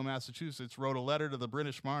colonial Massachusetts, wrote a letter to the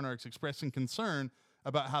British monarchs expressing concern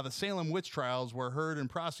about how the Salem witch trials were heard and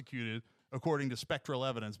prosecuted according to spectral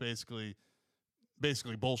evidence, basically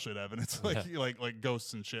bullshit evidence, like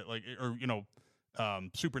ghosts and shit, like, or, you know,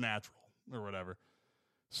 supernatural or whatever.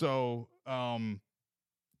 So for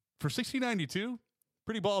 1692,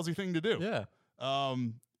 pretty ballsy thing to do. Yeah.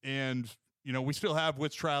 And you know, we still have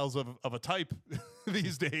witch trials of a type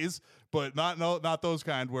these days, but not those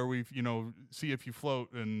kind where we, you know, see if you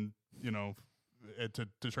float and, you know, to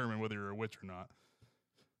determine whether you're a witch or not.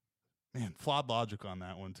 Man, flawed logic on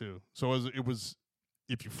that one too. So it was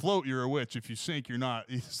if you float, you're a witch. If you sink, you're not.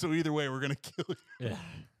 So either way, we're gonna kill you. Yeah.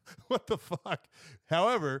 What the fuck?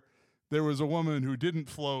 However, there was a woman who didn't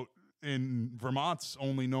float in Vermont's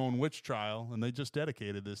only known witch trial, and they just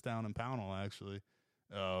dedicated this down in Pownell, actually.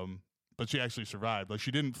 But she actually survived. Like,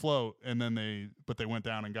 she didn't float, and then they went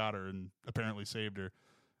down and got her and apparently saved her.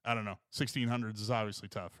 I don't know. 1600s is obviously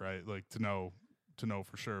tough, right? Like, to know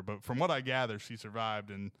for sure. But from what I gather, she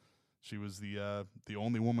survived, and she was the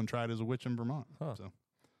only woman tried as a witch in Vermont. Huh. So,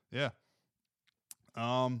 yeah.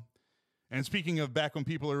 And speaking of back when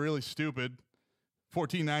people are really stupid,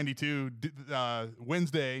 1492,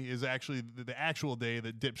 Wednesday is actually the actual day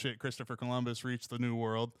that dipshit Christopher Columbus reached the New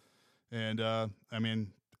World. And, I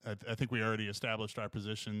mean, I think we already established our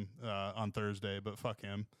position on Thursday, but fuck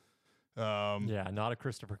him. Yeah, not a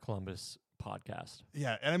Christopher Columbus podcast.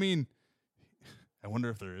 Yeah, and I mean, I wonder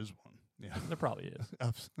if there is one. Yeah, there probably is.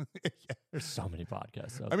 Yeah. There's so many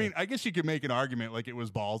podcasts. I mean, I guess you could make an argument like it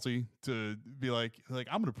was ballsy to be like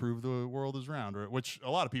I'm going to prove the world is round, or which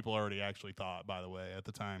a lot of people already actually thought, by the way, at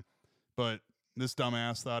the time. But this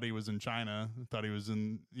dumbass thought he was in China, thought he was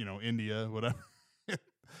in India, whatever.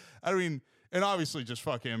 I mean, and obviously just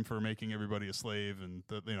fuck him for making everybody a slave, and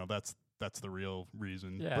that's the real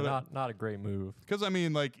reason. Yeah, but, not a great move. Because I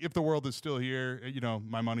mean, like, if the world is still here,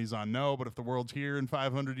 my money's on no. But if the world's here in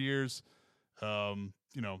 500 years,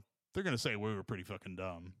 they're gonna say we were pretty fucking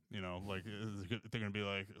dumb. Like they're gonna be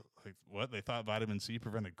like what? They thought vitamin C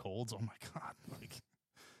prevented colds? Oh my god, like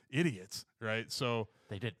idiots, right? So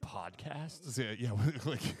they did podcasts. Yeah,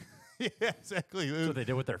 like yeah, exactly. That's what they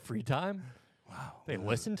did with their free time. Wow. They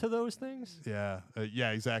listen to those things? Yeah.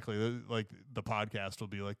 Yeah, exactly. Like the podcast will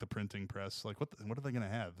be like the printing press. Like what are they going to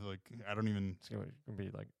have? Like I don't even It's going to be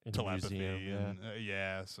like in telepathy museum,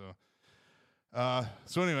 and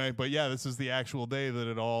so anyway, but yeah, this is the actual day that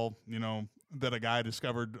it all, that a guy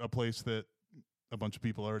discovered a place that a bunch of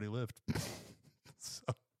people already lived.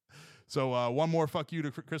 So one more fuck you to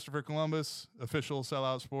Christopher Columbus, official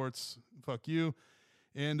Sellout Sports. Fuck you.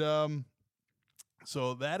 And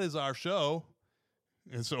so that is our show.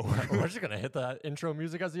 And so we're just going to hit that intro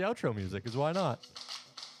music as the outro music, because why not?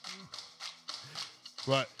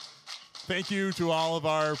 But thank you to all of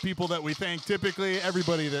our people that we thank typically,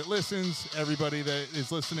 everybody that listens, everybody that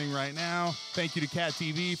is listening right now. Thank you to Cat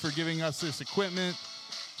TV for giving us this equipment.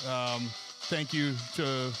 Thank you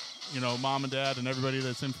to, Mom and Dad and everybody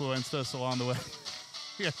that's influenced us along the way.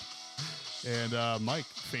 Yeah. And Mike,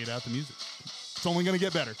 fade out the music. It's only going to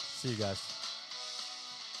get better. See you guys.